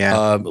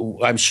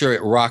 I'm sure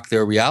it rocked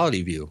their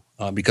reality view.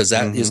 Because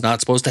that is not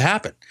supposed to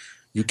happen.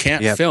 You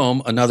can't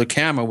film another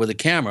camera with a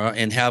camera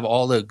and have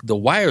all the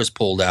wires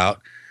pulled out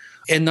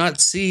and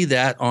not see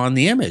that on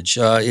the image.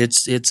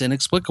 It's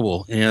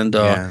inexplicable, and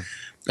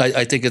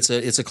I think it's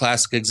a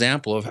classic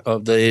example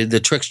of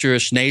the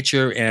tricksterish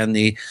nature and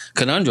the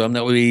conundrum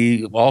that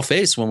we all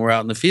face when we're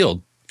out in the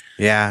field.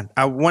 Yeah.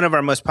 One of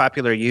our most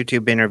popular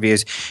YouTube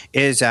interviews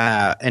is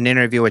an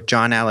interview with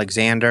John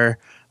Alexander,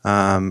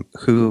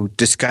 who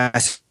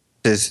discussed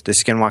the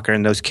Skinwalker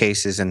in those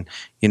cases, and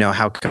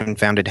how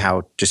confounded,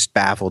 how just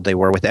baffled they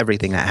were with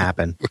everything that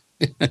happened.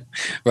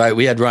 Right.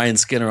 We had Ryan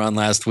Skinner on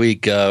last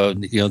week,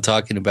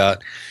 talking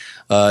about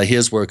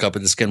his work up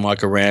at the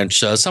Skinwalker Ranch,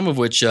 some of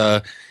which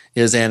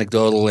is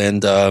anecdotal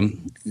and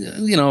open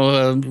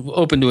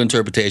to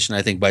interpretation,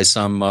 I think, by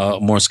some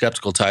more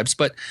skeptical types.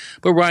 But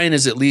Ryan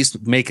is at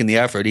least making the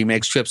effort. He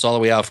makes trips all the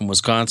way out from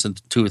Wisconsin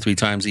 2 or 3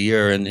 times a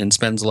year and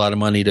spends a lot of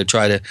money to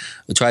try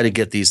to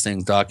get these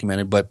things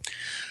documented. But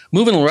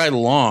Moving right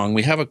along,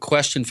 we have a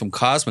question from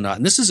Cosmonaut,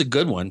 and this is a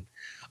good one.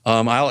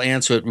 I'll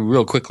answer it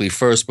real quickly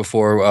first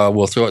before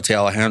we'll throw it to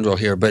Alejandro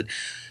here. But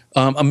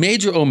a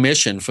major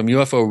omission from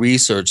UFO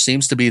research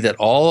seems to be that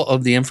all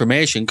of the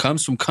information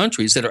comes from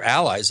countries that are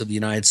allies of the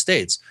United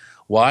States.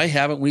 Why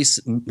haven't we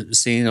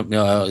seen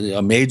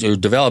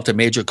developed a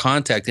major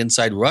contact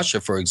inside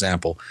Russia, for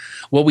example?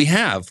 Well, we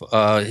have.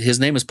 His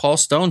name is Paul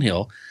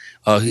Stonehill.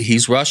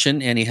 He's Russian,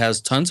 and he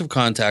has tons of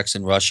contacts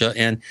in Russia,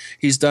 and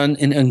he's done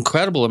an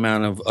incredible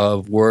amount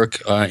of work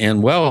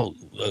and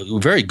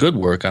very good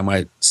work, I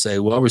might say,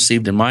 well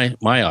received in my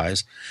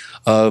eyes,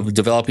 of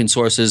developing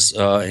sources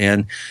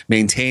and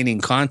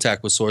maintaining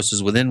contact with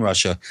sources within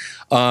Russia.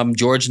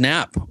 George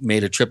Knapp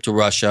made a trip to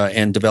Russia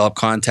and developed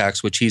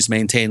contacts, which he's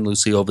maintained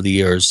loosely over the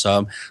years.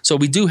 So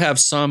we do have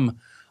some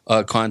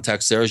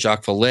contacts there.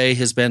 Jacques Vallée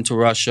has been to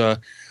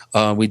Russia.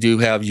 We do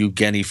have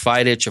Evgeny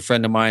Fidych, a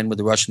friend of mine with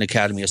the Russian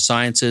Academy of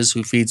Sciences,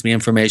 who feeds me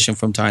information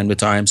from time to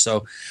time.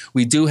 So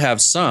we do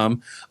have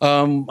some.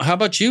 How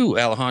about you,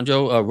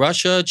 Alejandro?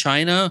 Russia,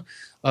 China,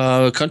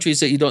 countries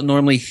that you don't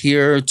normally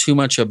hear too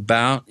much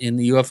about in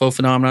the UFO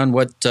phenomenon.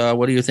 What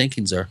are your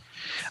thinkings there?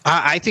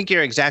 I think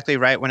you're exactly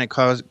right when it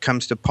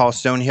comes to Paul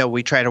Stonehill.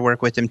 We try to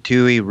work with him,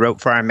 too. He wrote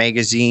for our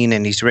magazine,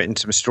 and he's written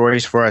some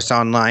stories for us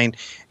online.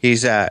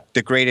 He's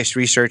the greatest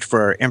research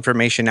for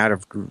information out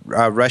of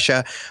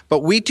Russia. But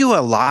we do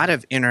a lot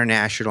of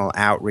international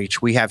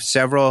outreach. We have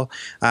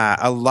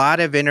a lot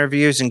of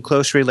interviews and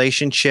close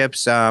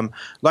relationships,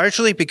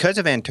 largely because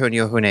of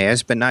Antonio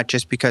Huneeus, but not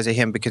just because of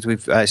him, because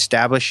we've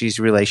established these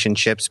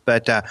relationships.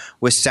 But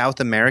with South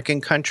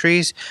American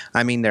countries,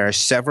 I mean, there are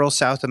several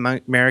South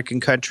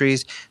American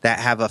countries that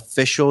have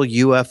official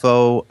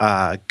UFO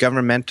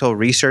governmental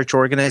research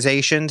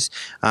organizations,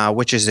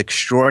 which is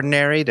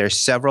extraordinary. There's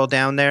several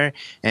down there,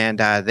 and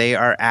they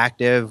are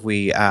active.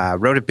 We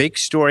wrote a big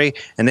story,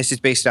 and this is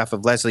based off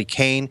of Leslie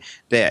Kane,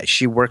 that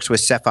she works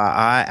with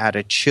Cefa'a out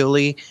of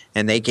Chile,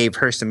 and they gave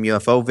her some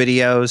UFO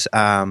videos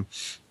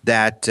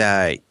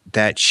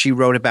that she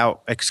wrote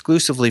about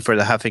exclusively for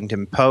the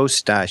Huffington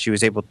Post. She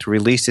was able to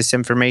release this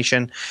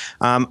information.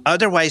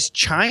 Otherwise,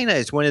 China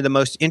is one of the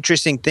most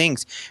interesting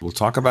things. We'll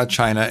talk about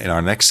China in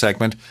our next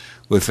segment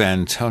with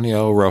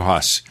Antonio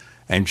Rojas.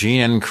 And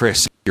Gene and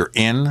Chris, you're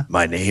in.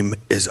 My name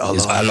is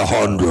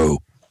Alejandro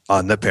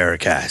on the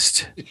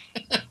Paracast.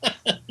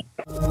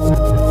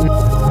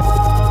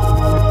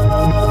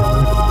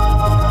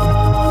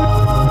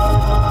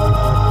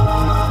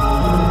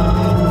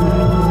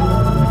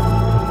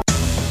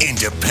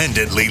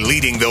 Independently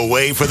leading the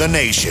way for the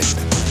nation.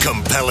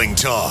 Compelling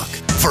talk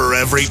for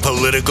every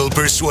political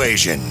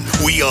persuasion.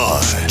 We are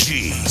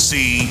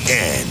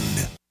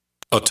GCN.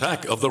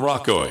 Attack of the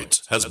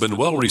Rockoids has been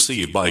well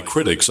received by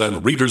critics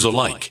and readers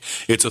alike.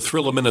 It's a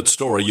thrill-a-minute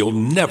story you'll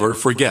never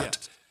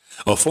forget.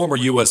 A former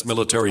U.S.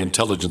 military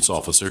intelligence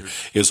officer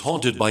is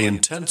haunted by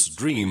intense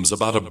dreams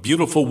about a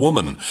beautiful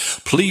woman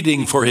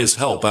pleading for his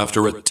help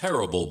after a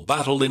terrible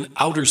battle in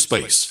outer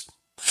space.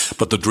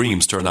 But the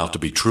dreams turn out to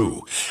be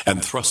true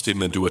and thrust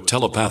him into a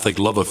telepathic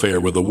love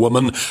affair with a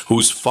woman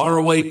whose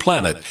faraway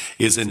planet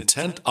is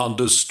intent on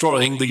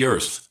destroying the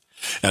Earth.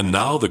 And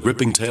now the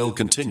gripping tale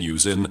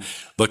continues in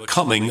The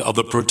Coming of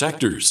the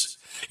Protectors.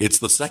 It's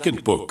the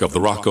second book of the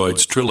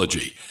Rockoids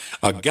trilogy,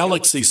 a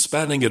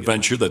galaxy-spanning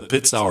adventure that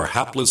pits our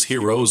hapless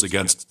heroes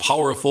against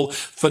powerful,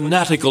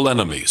 fanatical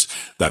enemies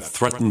that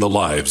threaten the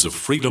lives of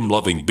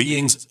freedom-loving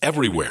beings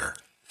everywhere.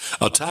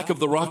 Attack of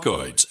the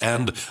Rockoids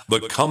and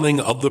The Coming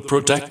of the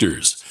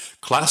Protectors.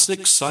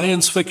 Classic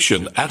science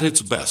fiction at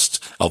its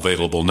best.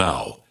 Available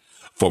now.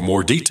 For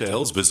more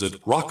details, visit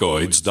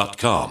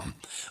rockoids.com.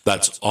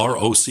 That's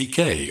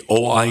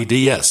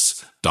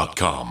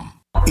ROCKOIDS.com.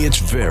 It's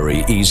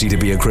very easy to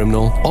be a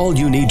criminal. All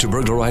you need to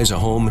burglarize a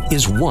home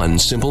is one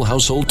simple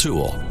household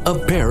tool, a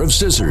pair of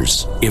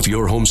scissors. If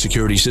your home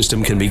security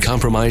system can be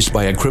compromised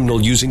by a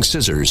criminal using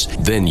scissors,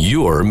 then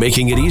you're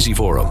making it easy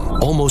for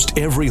them. Almost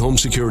every home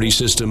security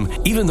system,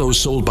 even those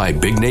sold by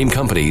big-name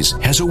companies,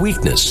 has a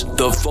weakness: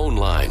 the phone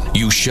line.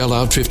 You shell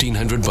out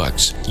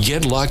 $1,500,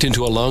 get locked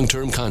into a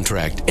long-term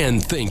contract,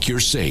 and think you're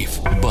safe.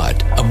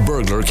 But a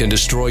burglar can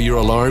destroy your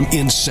alarm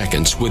in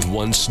seconds with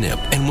one snip.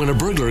 And when a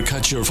burglar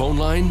cuts your phone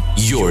line,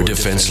 you're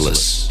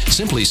defenseless.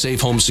 Simply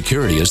Safe Home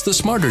Security is the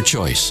smarter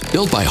choice.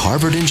 Built by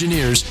Harvard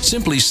engineers,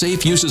 Simply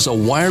Safe uses a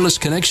wireless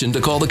connection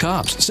to call the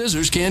cops.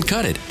 Scissors can't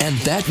cut it, and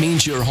that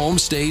means your home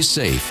stays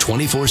safe.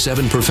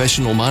 24/7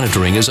 professional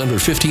monitoring is under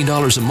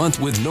 $15 a month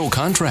with no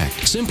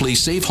contract. Simply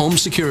Safe Home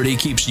Security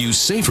keeps you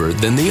safer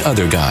than the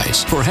other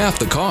guys for half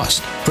the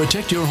cost.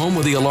 Protect your home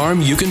with the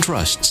alarm you can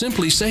trust.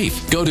 Simply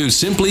Safe. Go to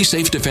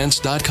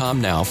simplysafedefense.com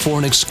now for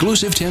an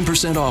exclusive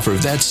 10% offer.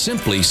 That's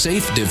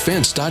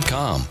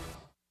simplysafedefense.com.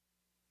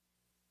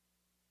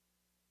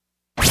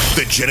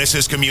 The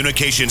Genesis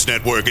Communications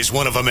Network is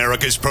one of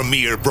America's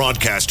premier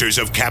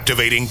broadcasters of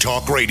captivating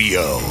talk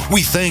radio.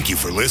 We thank you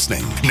for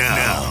listening.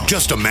 Now,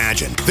 just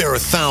imagine there are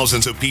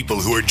thousands of people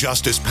who are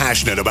just as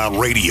passionate about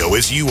radio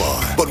as you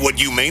are. But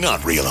what you may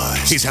not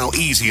realize is how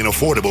easy and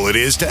affordable it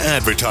is to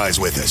advertise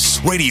with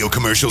us. Radio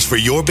commercials for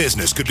your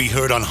business could be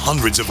heard on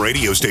hundreds of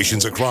radio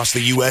stations across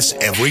the U.S.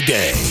 every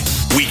day.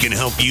 We can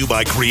help you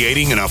by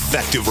creating an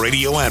effective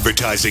radio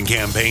advertising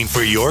campaign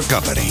for your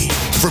company.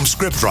 From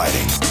script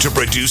writing to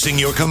producing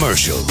your commercial,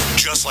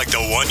 just like the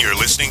one you're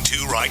listening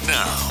to right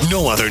now.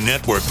 No other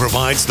network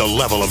provides the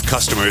level of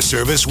customer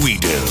service we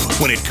do.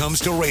 When it comes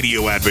to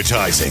radio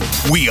advertising,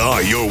 we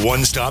are your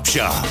one-stop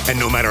shop. And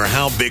no matter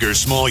how big or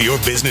small your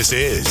business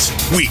is,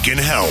 we can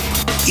help.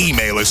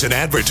 Email us at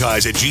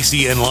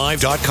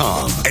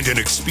advertise@gcnlive.com, and an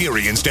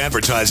experienced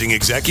advertising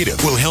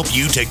executive will help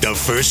you take the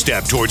first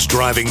step towards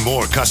driving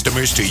more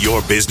customers to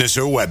your business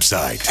or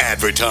website.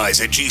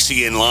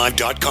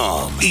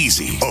 Advertise@gcnlive.com.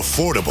 Easy,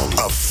 affordable,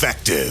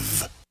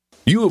 effective.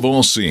 You have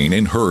all seen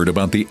and heard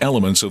about the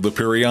elements of the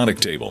periodic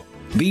table.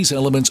 These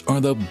elements are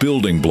the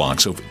building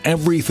blocks of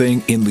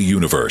everything in the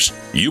universe.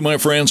 You, my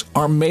friends,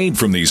 are made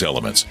from these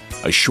elements.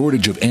 A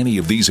shortage of any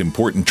of these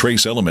important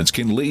trace elements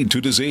can lead to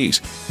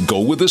disease. Go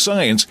with the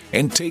science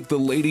and take the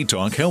Lady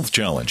Talk Health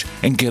Challenge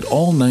and get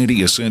all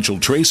 90 essential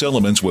trace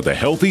elements with a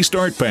healthy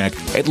start pack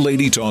at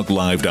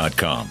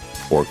LadyTalkLive.com.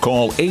 Or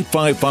call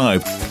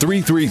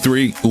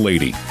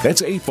 855-333-LADY.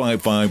 That's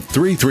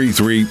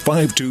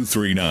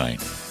 855-333-5239.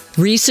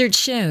 Research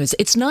shows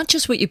it's not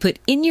just what you put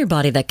in your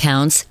body that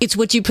counts, it's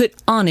what you put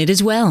on it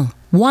as well.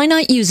 Why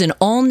not use an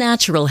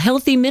all-natural,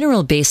 healthy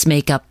mineral-based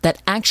makeup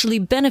that actually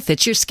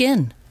benefits your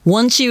skin?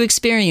 Once you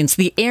experience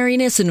the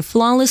airiness and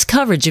flawless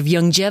coverage of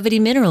Longevity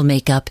mineral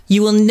makeup,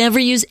 you will never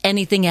use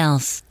anything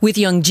else. With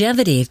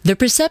Longevity, the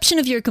perception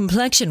of your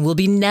complexion will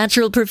be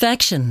natural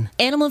perfection.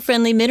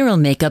 Animal-friendly mineral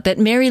makeup at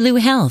Mary Lou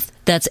Health.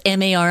 That's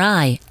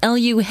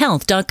MARILU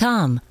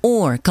Health.com.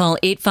 Or call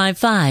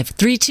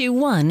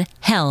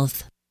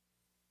 855-321-HEALTH.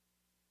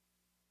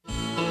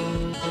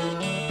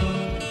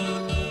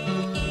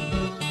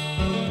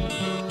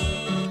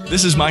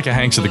 This is Micah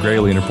Hanks of the Gray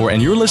Alien Report,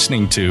 and you're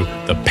listening to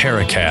the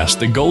Paracast,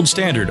 the gold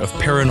standard of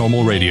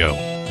paranormal radio.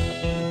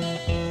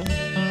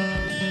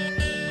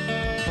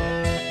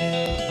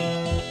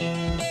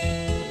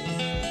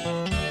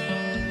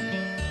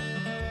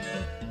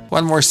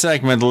 One more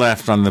segment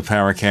left on the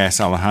Paracast.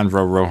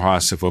 Alejandro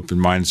Rojas of Open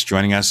Minds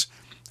joining us.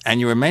 And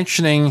you were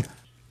mentioning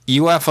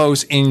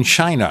UFOs in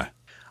China.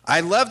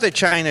 I love the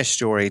China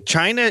story.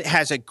 China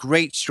has a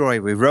great story.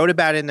 We wrote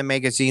about it in the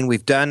magazine.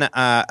 We've done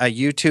a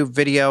YouTube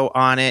video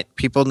on it.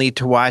 People need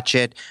to watch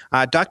it.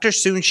 Dr.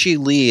 Sun-Shi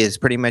Lee is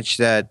pretty much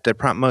the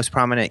most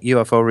prominent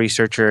UFO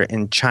researcher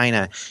in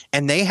China,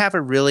 and they have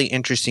a really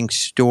interesting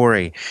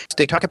story.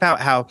 They talk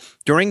about how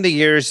during the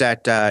years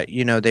that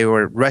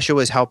Russia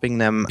was helping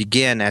them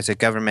begin as a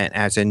government,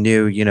 as a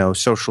new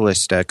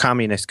socialist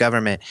communist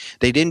government,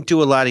 they didn't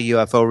do a lot of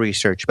UFO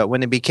research. But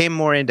when they became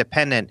more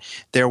independent,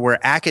 there were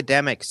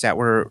academics that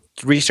were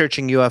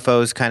researching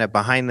UFOs kind of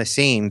behind the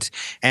scenes.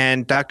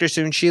 And Dr.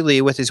 Sun-Shi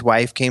Lee with his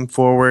wife came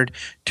forward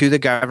to the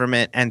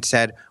government and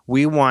said,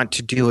 we want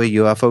to do a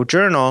UFO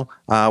journal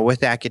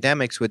with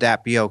academics. Would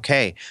that be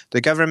okay?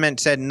 The government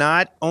said,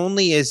 not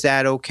only is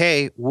that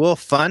okay, we'll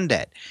fund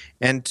it.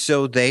 And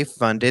so they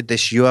funded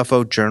this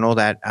UFO journal,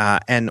 that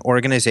an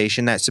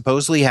organization that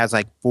supposedly has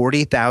like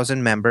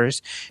 40,000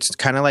 members. It's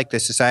kind of like the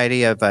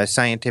Society of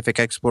Scientific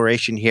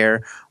Exploration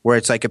here, where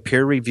it's like a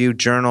peer-reviewed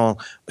journal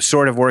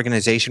sort of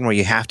organization where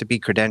you have to be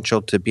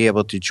credentialed to be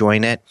able to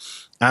join it.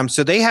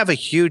 So they have a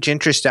huge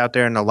interest out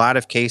there in a lot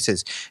of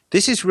cases.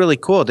 This is really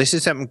cool. This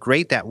is something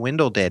great that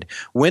Wendell did.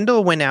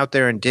 Wendell went out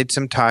there and did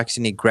some talks,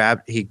 and he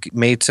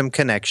made some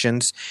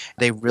connections.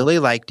 They really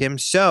liked him.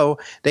 So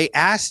they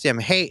asked him,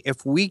 hey,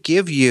 if we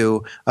give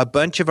you a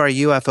bunch of our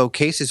UFO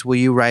cases, will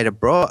you write a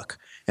book?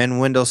 And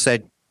Wendell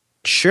said,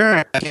 sure,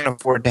 I can't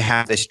afford to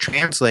have this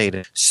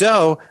translated.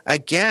 So,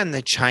 again,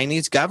 the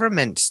Chinese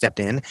government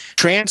stepped in,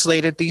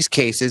 translated these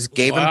cases,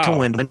 gave them to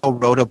Wendell,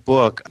 wrote a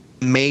book.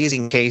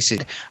 Amazing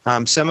cases.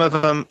 Some of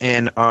them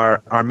in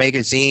our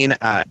magazine,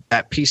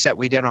 that piece that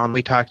we did on,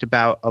 we talked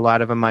about a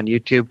lot of them on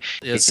YouTube.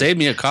 Yeah, save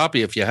me a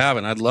copy if you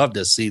haven't. I'd love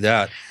to see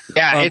that.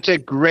 Yeah, it's a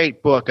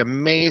great book.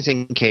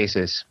 Amazing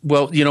cases.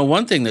 Well,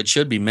 one thing that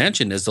should be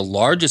mentioned is the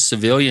largest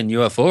civilian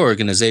UFO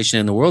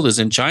organization in the world is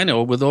in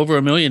China with over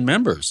 1 million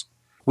members.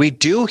 We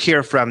do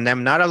hear from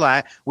them, not a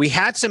lot. We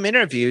had some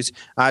interviews.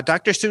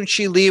 Dr.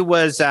 Sun-Shi Lee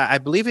was, I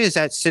believe he was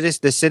at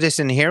the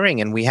Citizen Hearing,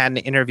 and we had an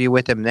interview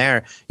with him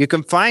there. You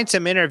can find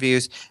some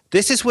interviews.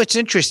 This is what's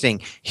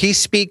interesting. He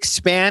speaks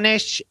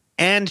Spanish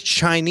and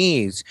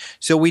Chinese.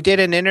 So we did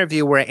an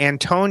interview where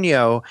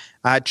Antonio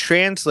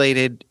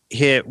translated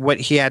what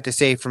he had to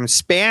say from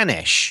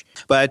Spanish.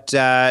 But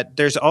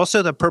there's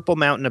also the Purple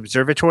Mountain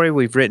Observatory.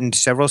 We've written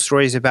several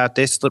stories about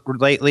this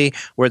lately,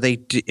 where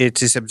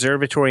it's this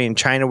observatory in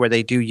China where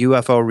they do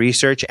UFO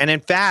research. And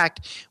in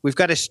fact, we've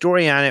got a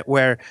story on it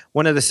where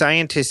one of the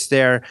scientists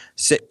there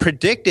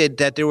predicted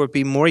that there would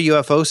be more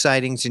UFO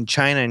sightings in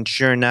China, and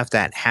sure enough,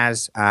 that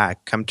has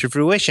come to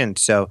fruition.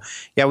 So,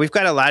 yeah, we've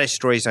got a lot of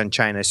stories on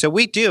China. So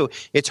we do.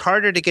 It's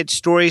harder to get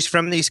stories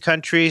from these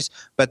countries,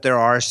 but there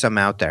are some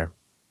out there.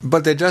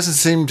 But there doesn't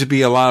seem to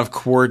be a lot of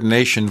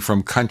coordination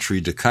from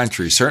country to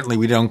country. Certainly,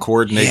 we don't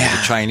coordinate with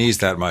the Chinese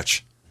that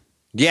much.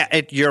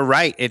 Yeah, you're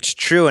right. It's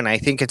true. And I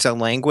think it's a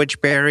language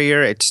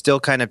barrier. It's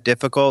still kind of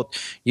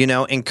difficult. You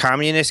know, in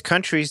communist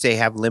countries, they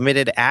have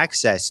limited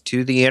access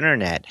to the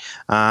internet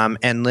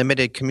and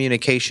limited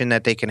communication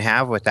that they can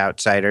have with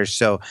outsiders.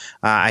 So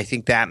I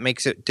think that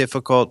makes it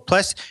difficult.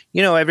 Plus,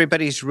 you know,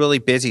 everybody's really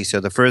busy. So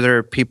the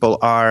further people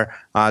are,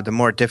 the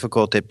more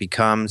difficult it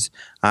becomes.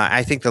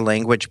 I think the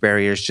language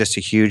barrier is just a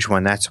huge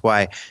one. That's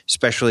why,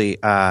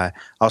 especially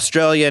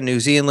Australia, New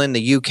Zealand,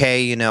 the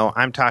UK, you know,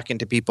 I'm talking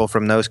to people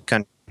from those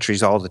countries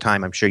all the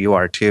time. I'm sure you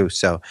are too.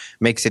 So it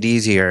makes it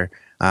easier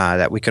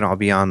that we can all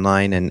be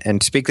online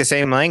and speak the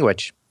same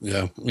language.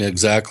 Yeah,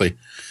 exactly.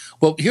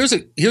 Well, here's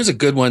a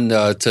good one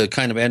to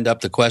kind of end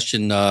up the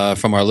question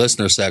from our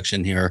listener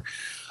section here.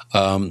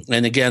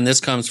 And again,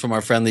 this comes from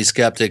our friendly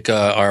skeptic,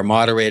 our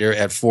moderator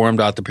at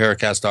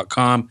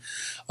forum.theparacast.com,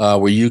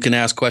 where you can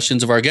ask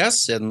questions of our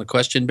guests in the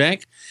question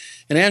bank.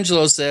 And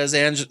Angelo says,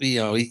 you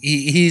know,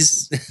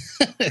 he's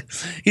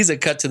he's a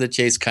cut to the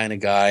chase kind of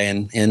guy,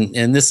 and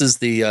this is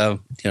the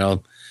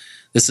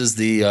this is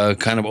the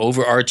kind of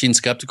overarching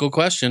skeptical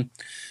question.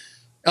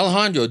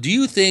 Alejandro, do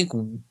you think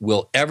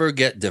we'll ever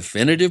get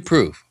definitive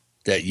proof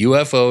that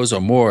UFOs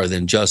are more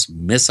than just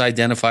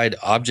misidentified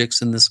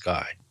objects in the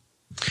sky?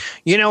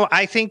 You know,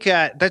 I think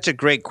that's a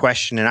great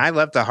question, and I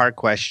love the hard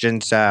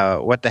questions.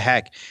 What the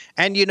heck?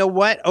 And you know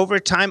what? Over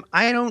time,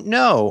 I don't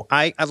know.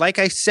 Like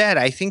I said,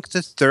 I think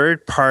the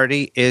third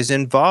party is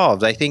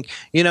involved. I think,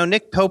 you know,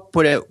 Nick Pope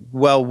put it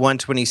well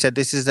once when he said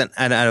this is an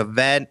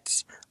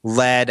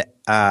event-led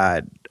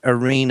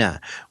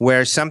arena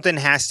where something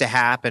has to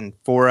happen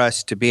for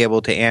us to be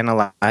able to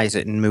analyze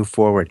it and move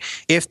forward.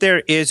 If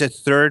there is a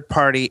third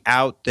party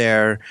out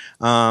there,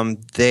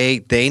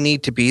 they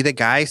need to be the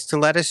guys to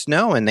let us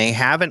know, and they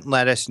haven't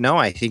let us know.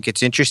 I think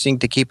it's interesting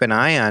to keep an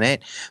eye on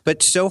it,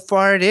 but so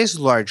far it is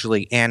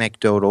largely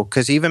anecdotal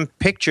because even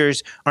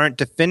pictures aren't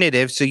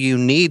definitive, so you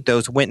need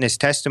those witness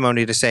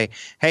testimony to say,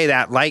 hey,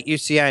 that light you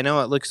see, I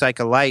know it looks like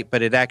a light,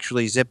 but it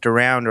actually zipped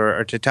around,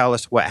 or to tell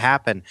us what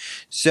happened.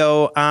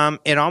 So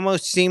it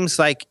almost seems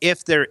like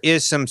if there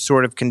is some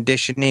sort of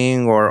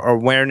conditioning or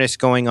awareness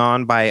going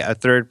on by a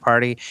third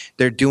party,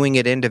 they're doing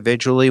it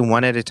individually,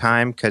 one at a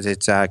time, because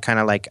it's kind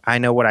of like I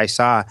know what I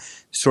saw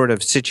sort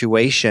of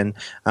situation.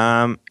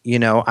 You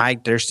know,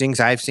 there's things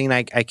I've seen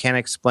I can't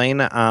explain.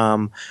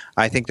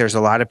 I think there's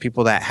a lot of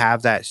people that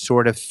have that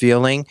sort of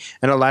feeling,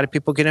 and a lot of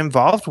people get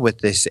involved with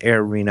this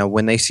arena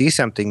when they see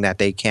something that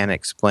they can't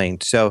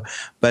explain. So,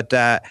 but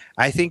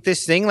I think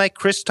this thing, like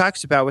Chris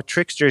talks about with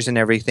tricksters and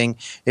everything,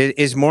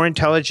 is more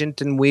intelligent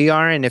than we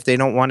are, and if they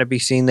don't want to be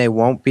seen, they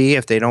won't be.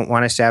 If they don't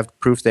want us to have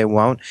proof, they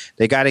won't.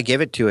 They got to give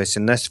it to us,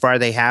 and thus far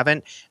they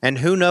haven't, and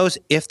who knows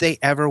if they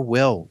ever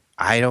will.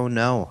 I don't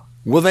know.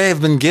 Well, they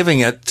have been giving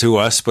it to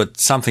us, but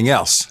something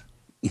else.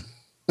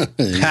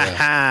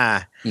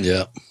 Yeah.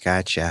 Yeah.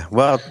 Gotcha.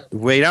 Well,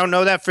 we don't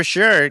know that for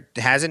sure. It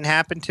hasn't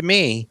happened to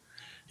me.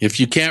 If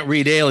you can't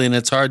read alien,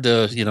 it's hard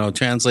to,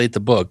 translate the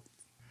book.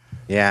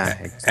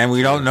 Yeah. And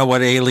we don't know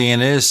what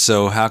alien is,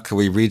 so how can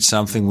we read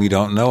something we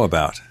don't know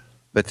about?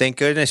 But thank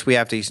goodness we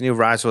have these new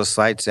Roswell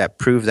slides that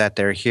prove that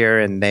they're here,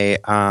 and they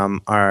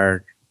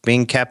are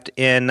being kept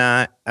in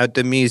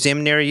the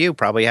museum near you.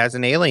 Probably has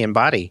an alien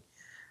body.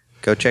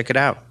 Go check it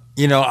out.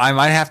 You know, I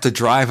might have to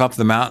drive up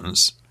the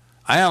mountains.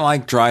 I don't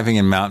like driving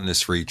in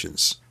mountainous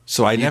regions,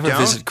 so I never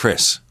visit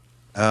Chris.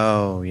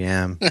 Oh,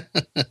 yeah.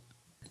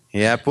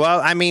 Yep.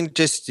 Well, I mean,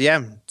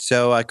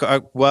 So,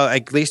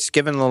 at least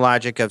given the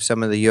logic of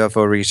some of the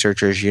UFO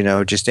researchers,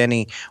 just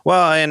any.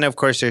 Well, and of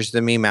course, there's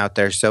the meme out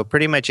there. So,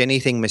 pretty much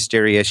anything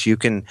mysterious, you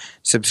can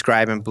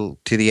subscribe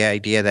to the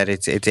idea that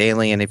it's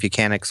alien if you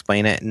can't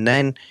explain it, and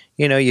then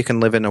you can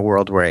live in a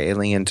world where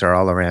aliens are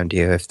all around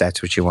you if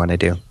that's what you want to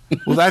do.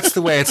 Well, that's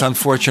the way it's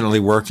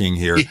unfortunately working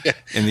here in the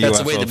UFO That's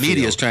the way the media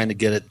field. is trying to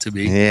get it to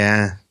be.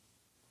 Yeah.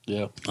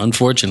 Yeah.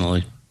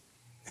 Unfortunately.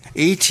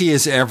 ET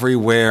is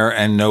everywhere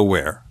and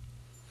nowhere.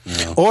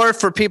 Yeah. Or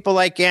for people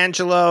like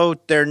Angelo,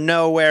 they're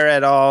nowhere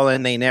at all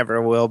and they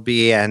never will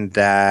be. And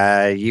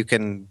you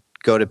can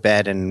go to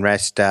bed and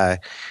rest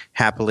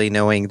happily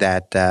knowing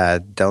that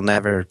there'll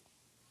never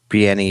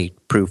be any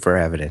proof or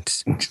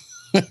evidence.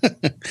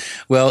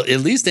 Well,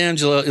 at least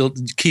Angelo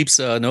keeps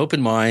an open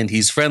mind.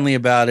 He's friendly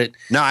about it.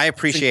 No, I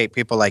appreciate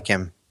people like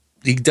him.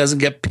 He doesn't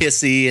get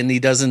pissy, and he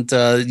doesn't,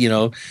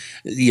 go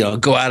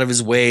out of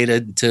his way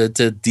to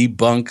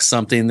debunk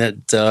something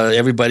that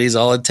everybody's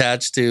all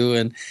attached to.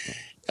 And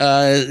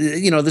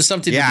there's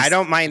something. Yeah, I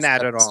don't mind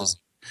that at all.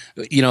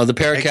 The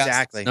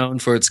Paracast is known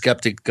for its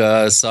skeptic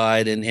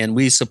side, and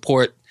we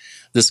support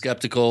the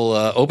skeptical,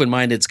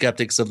 open-minded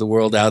skeptics of the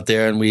world out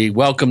there, and we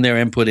welcome their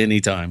input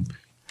anytime.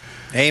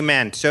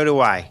 Amen. So do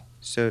I.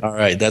 All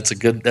right, that's a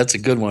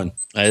good one.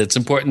 It's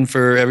important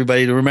for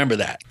everybody to remember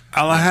that.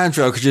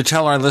 Alejandro, could you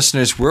tell our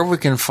listeners where we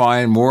can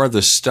find more of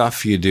the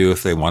stuff you do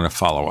if they want to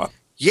follow up?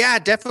 Yeah,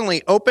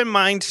 definitely.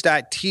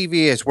 OpenMinds.tv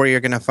is where you're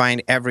going to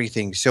find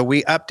everything. So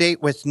we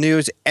update with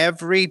news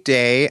every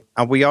day.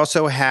 We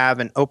also have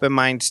an Open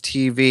Minds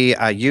TV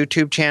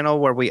YouTube channel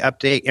where we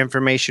update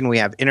information. We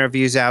have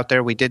interviews out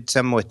there. We did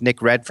some with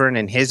Nick Redfern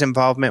and his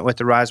involvement with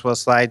the Roswell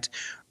Slides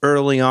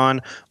early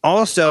on.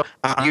 Also,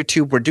 on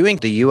YouTube, we're doing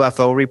the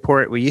UFO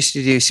report. We used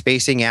to do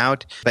Spacing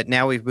Out, but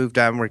now we've moved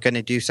on. We're going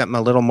to do something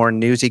a little more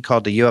newsy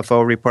called the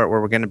UFO report,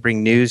 where we're going to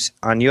bring news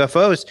on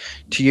UFOs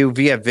to you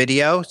via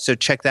video. So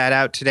check that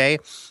out today.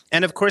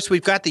 And of course,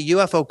 we've got the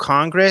UFO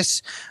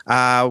Congress,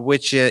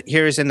 which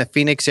here is in the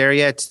Phoenix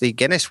area. It's the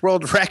Guinness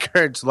World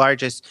Records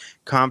largest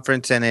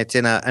conference, and it's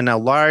in a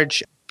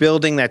large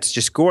building that's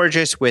just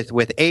gorgeous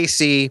with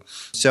AC.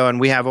 So, and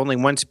we have only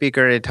one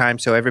speaker at a time,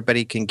 so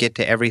everybody can get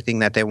to everything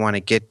that they want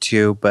to get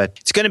to. But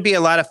it's going to be a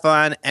lot of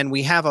fun, and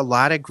we have a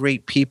lot of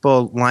great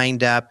people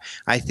lined up.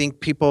 I think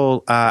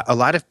people, a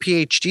lot of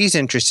PhDs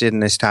interested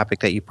in this topic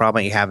that you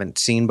probably haven't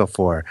seen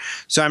before.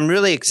 So I'm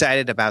really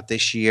excited about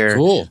this year.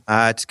 Cool.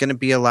 It's going to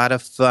be a lot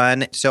of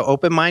fun. So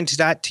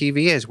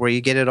openminds.tv is where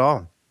you get it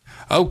all.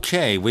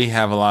 Okay, we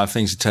have a lot of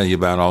things to tell you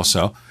about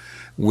also.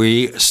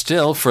 We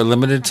still, for a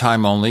limited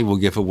time only, will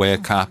give away a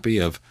copy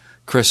of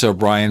Chris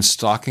O'Brien's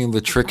Stalking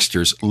the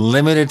Tricksters.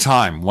 Limited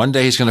time. One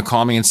day he's going to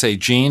call me and say,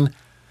 Gene,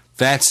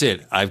 that's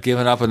it. I've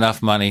given up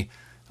enough money.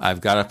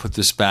 I've got to put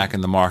this back in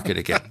the market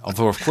again.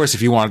 Although, of course,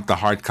 if you want the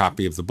hard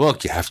copy of the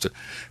book, you have to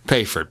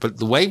pay for it. But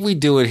the way we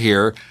do it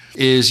here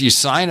is you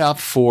sign up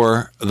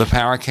for the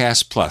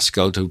Paracast Plus.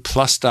 Go to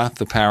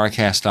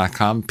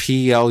plus.theparacast.com,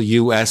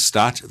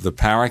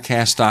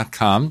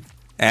 plus.theparacast.com.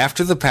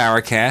 After the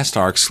Paracast,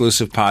 our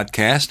exclusive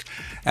podcast,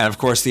 and of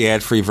course the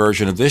ad-free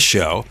version of this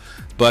show.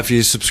 But if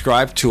you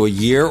subscribe to a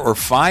year or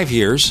 5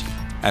 years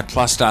at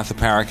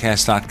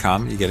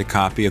plus.theparacast.com, you get a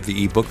copy of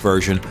the ebook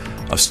version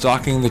of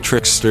Stalking the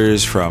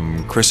Tricksters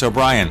from Chris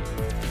O'Brien.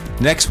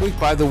 Next week,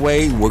 by the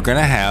way, we're going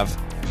to have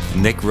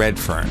Nick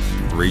Redfern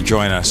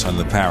rejoin us on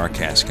the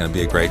Paracast. It's going to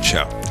be a great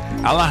show.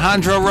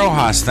 Alejandro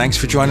Rojas, thanks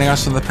for joining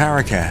us on the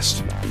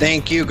Paracast.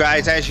 Thank you,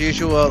 guys. As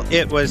usual,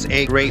 it was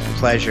a great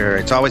pleasure.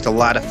 It's always a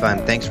lot of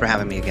fun. Thanks for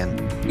having me again.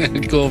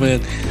 Cool,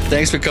 man.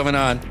 Thanks for coming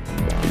on.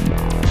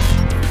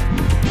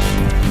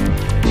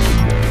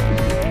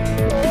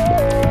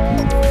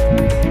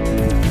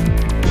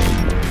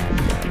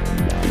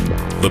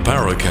 The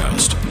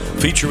Paracast,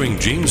 featuring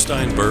Gene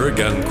Steinberg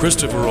and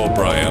Christopher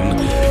O'Brien,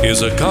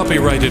 is a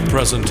copyrighted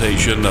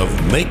presentation of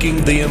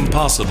Making the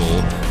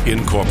Impossible,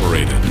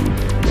 Incorporated.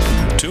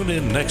 Tune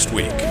in next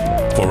week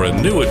for a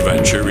new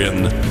adventure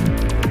in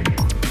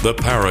The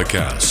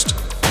Paracast.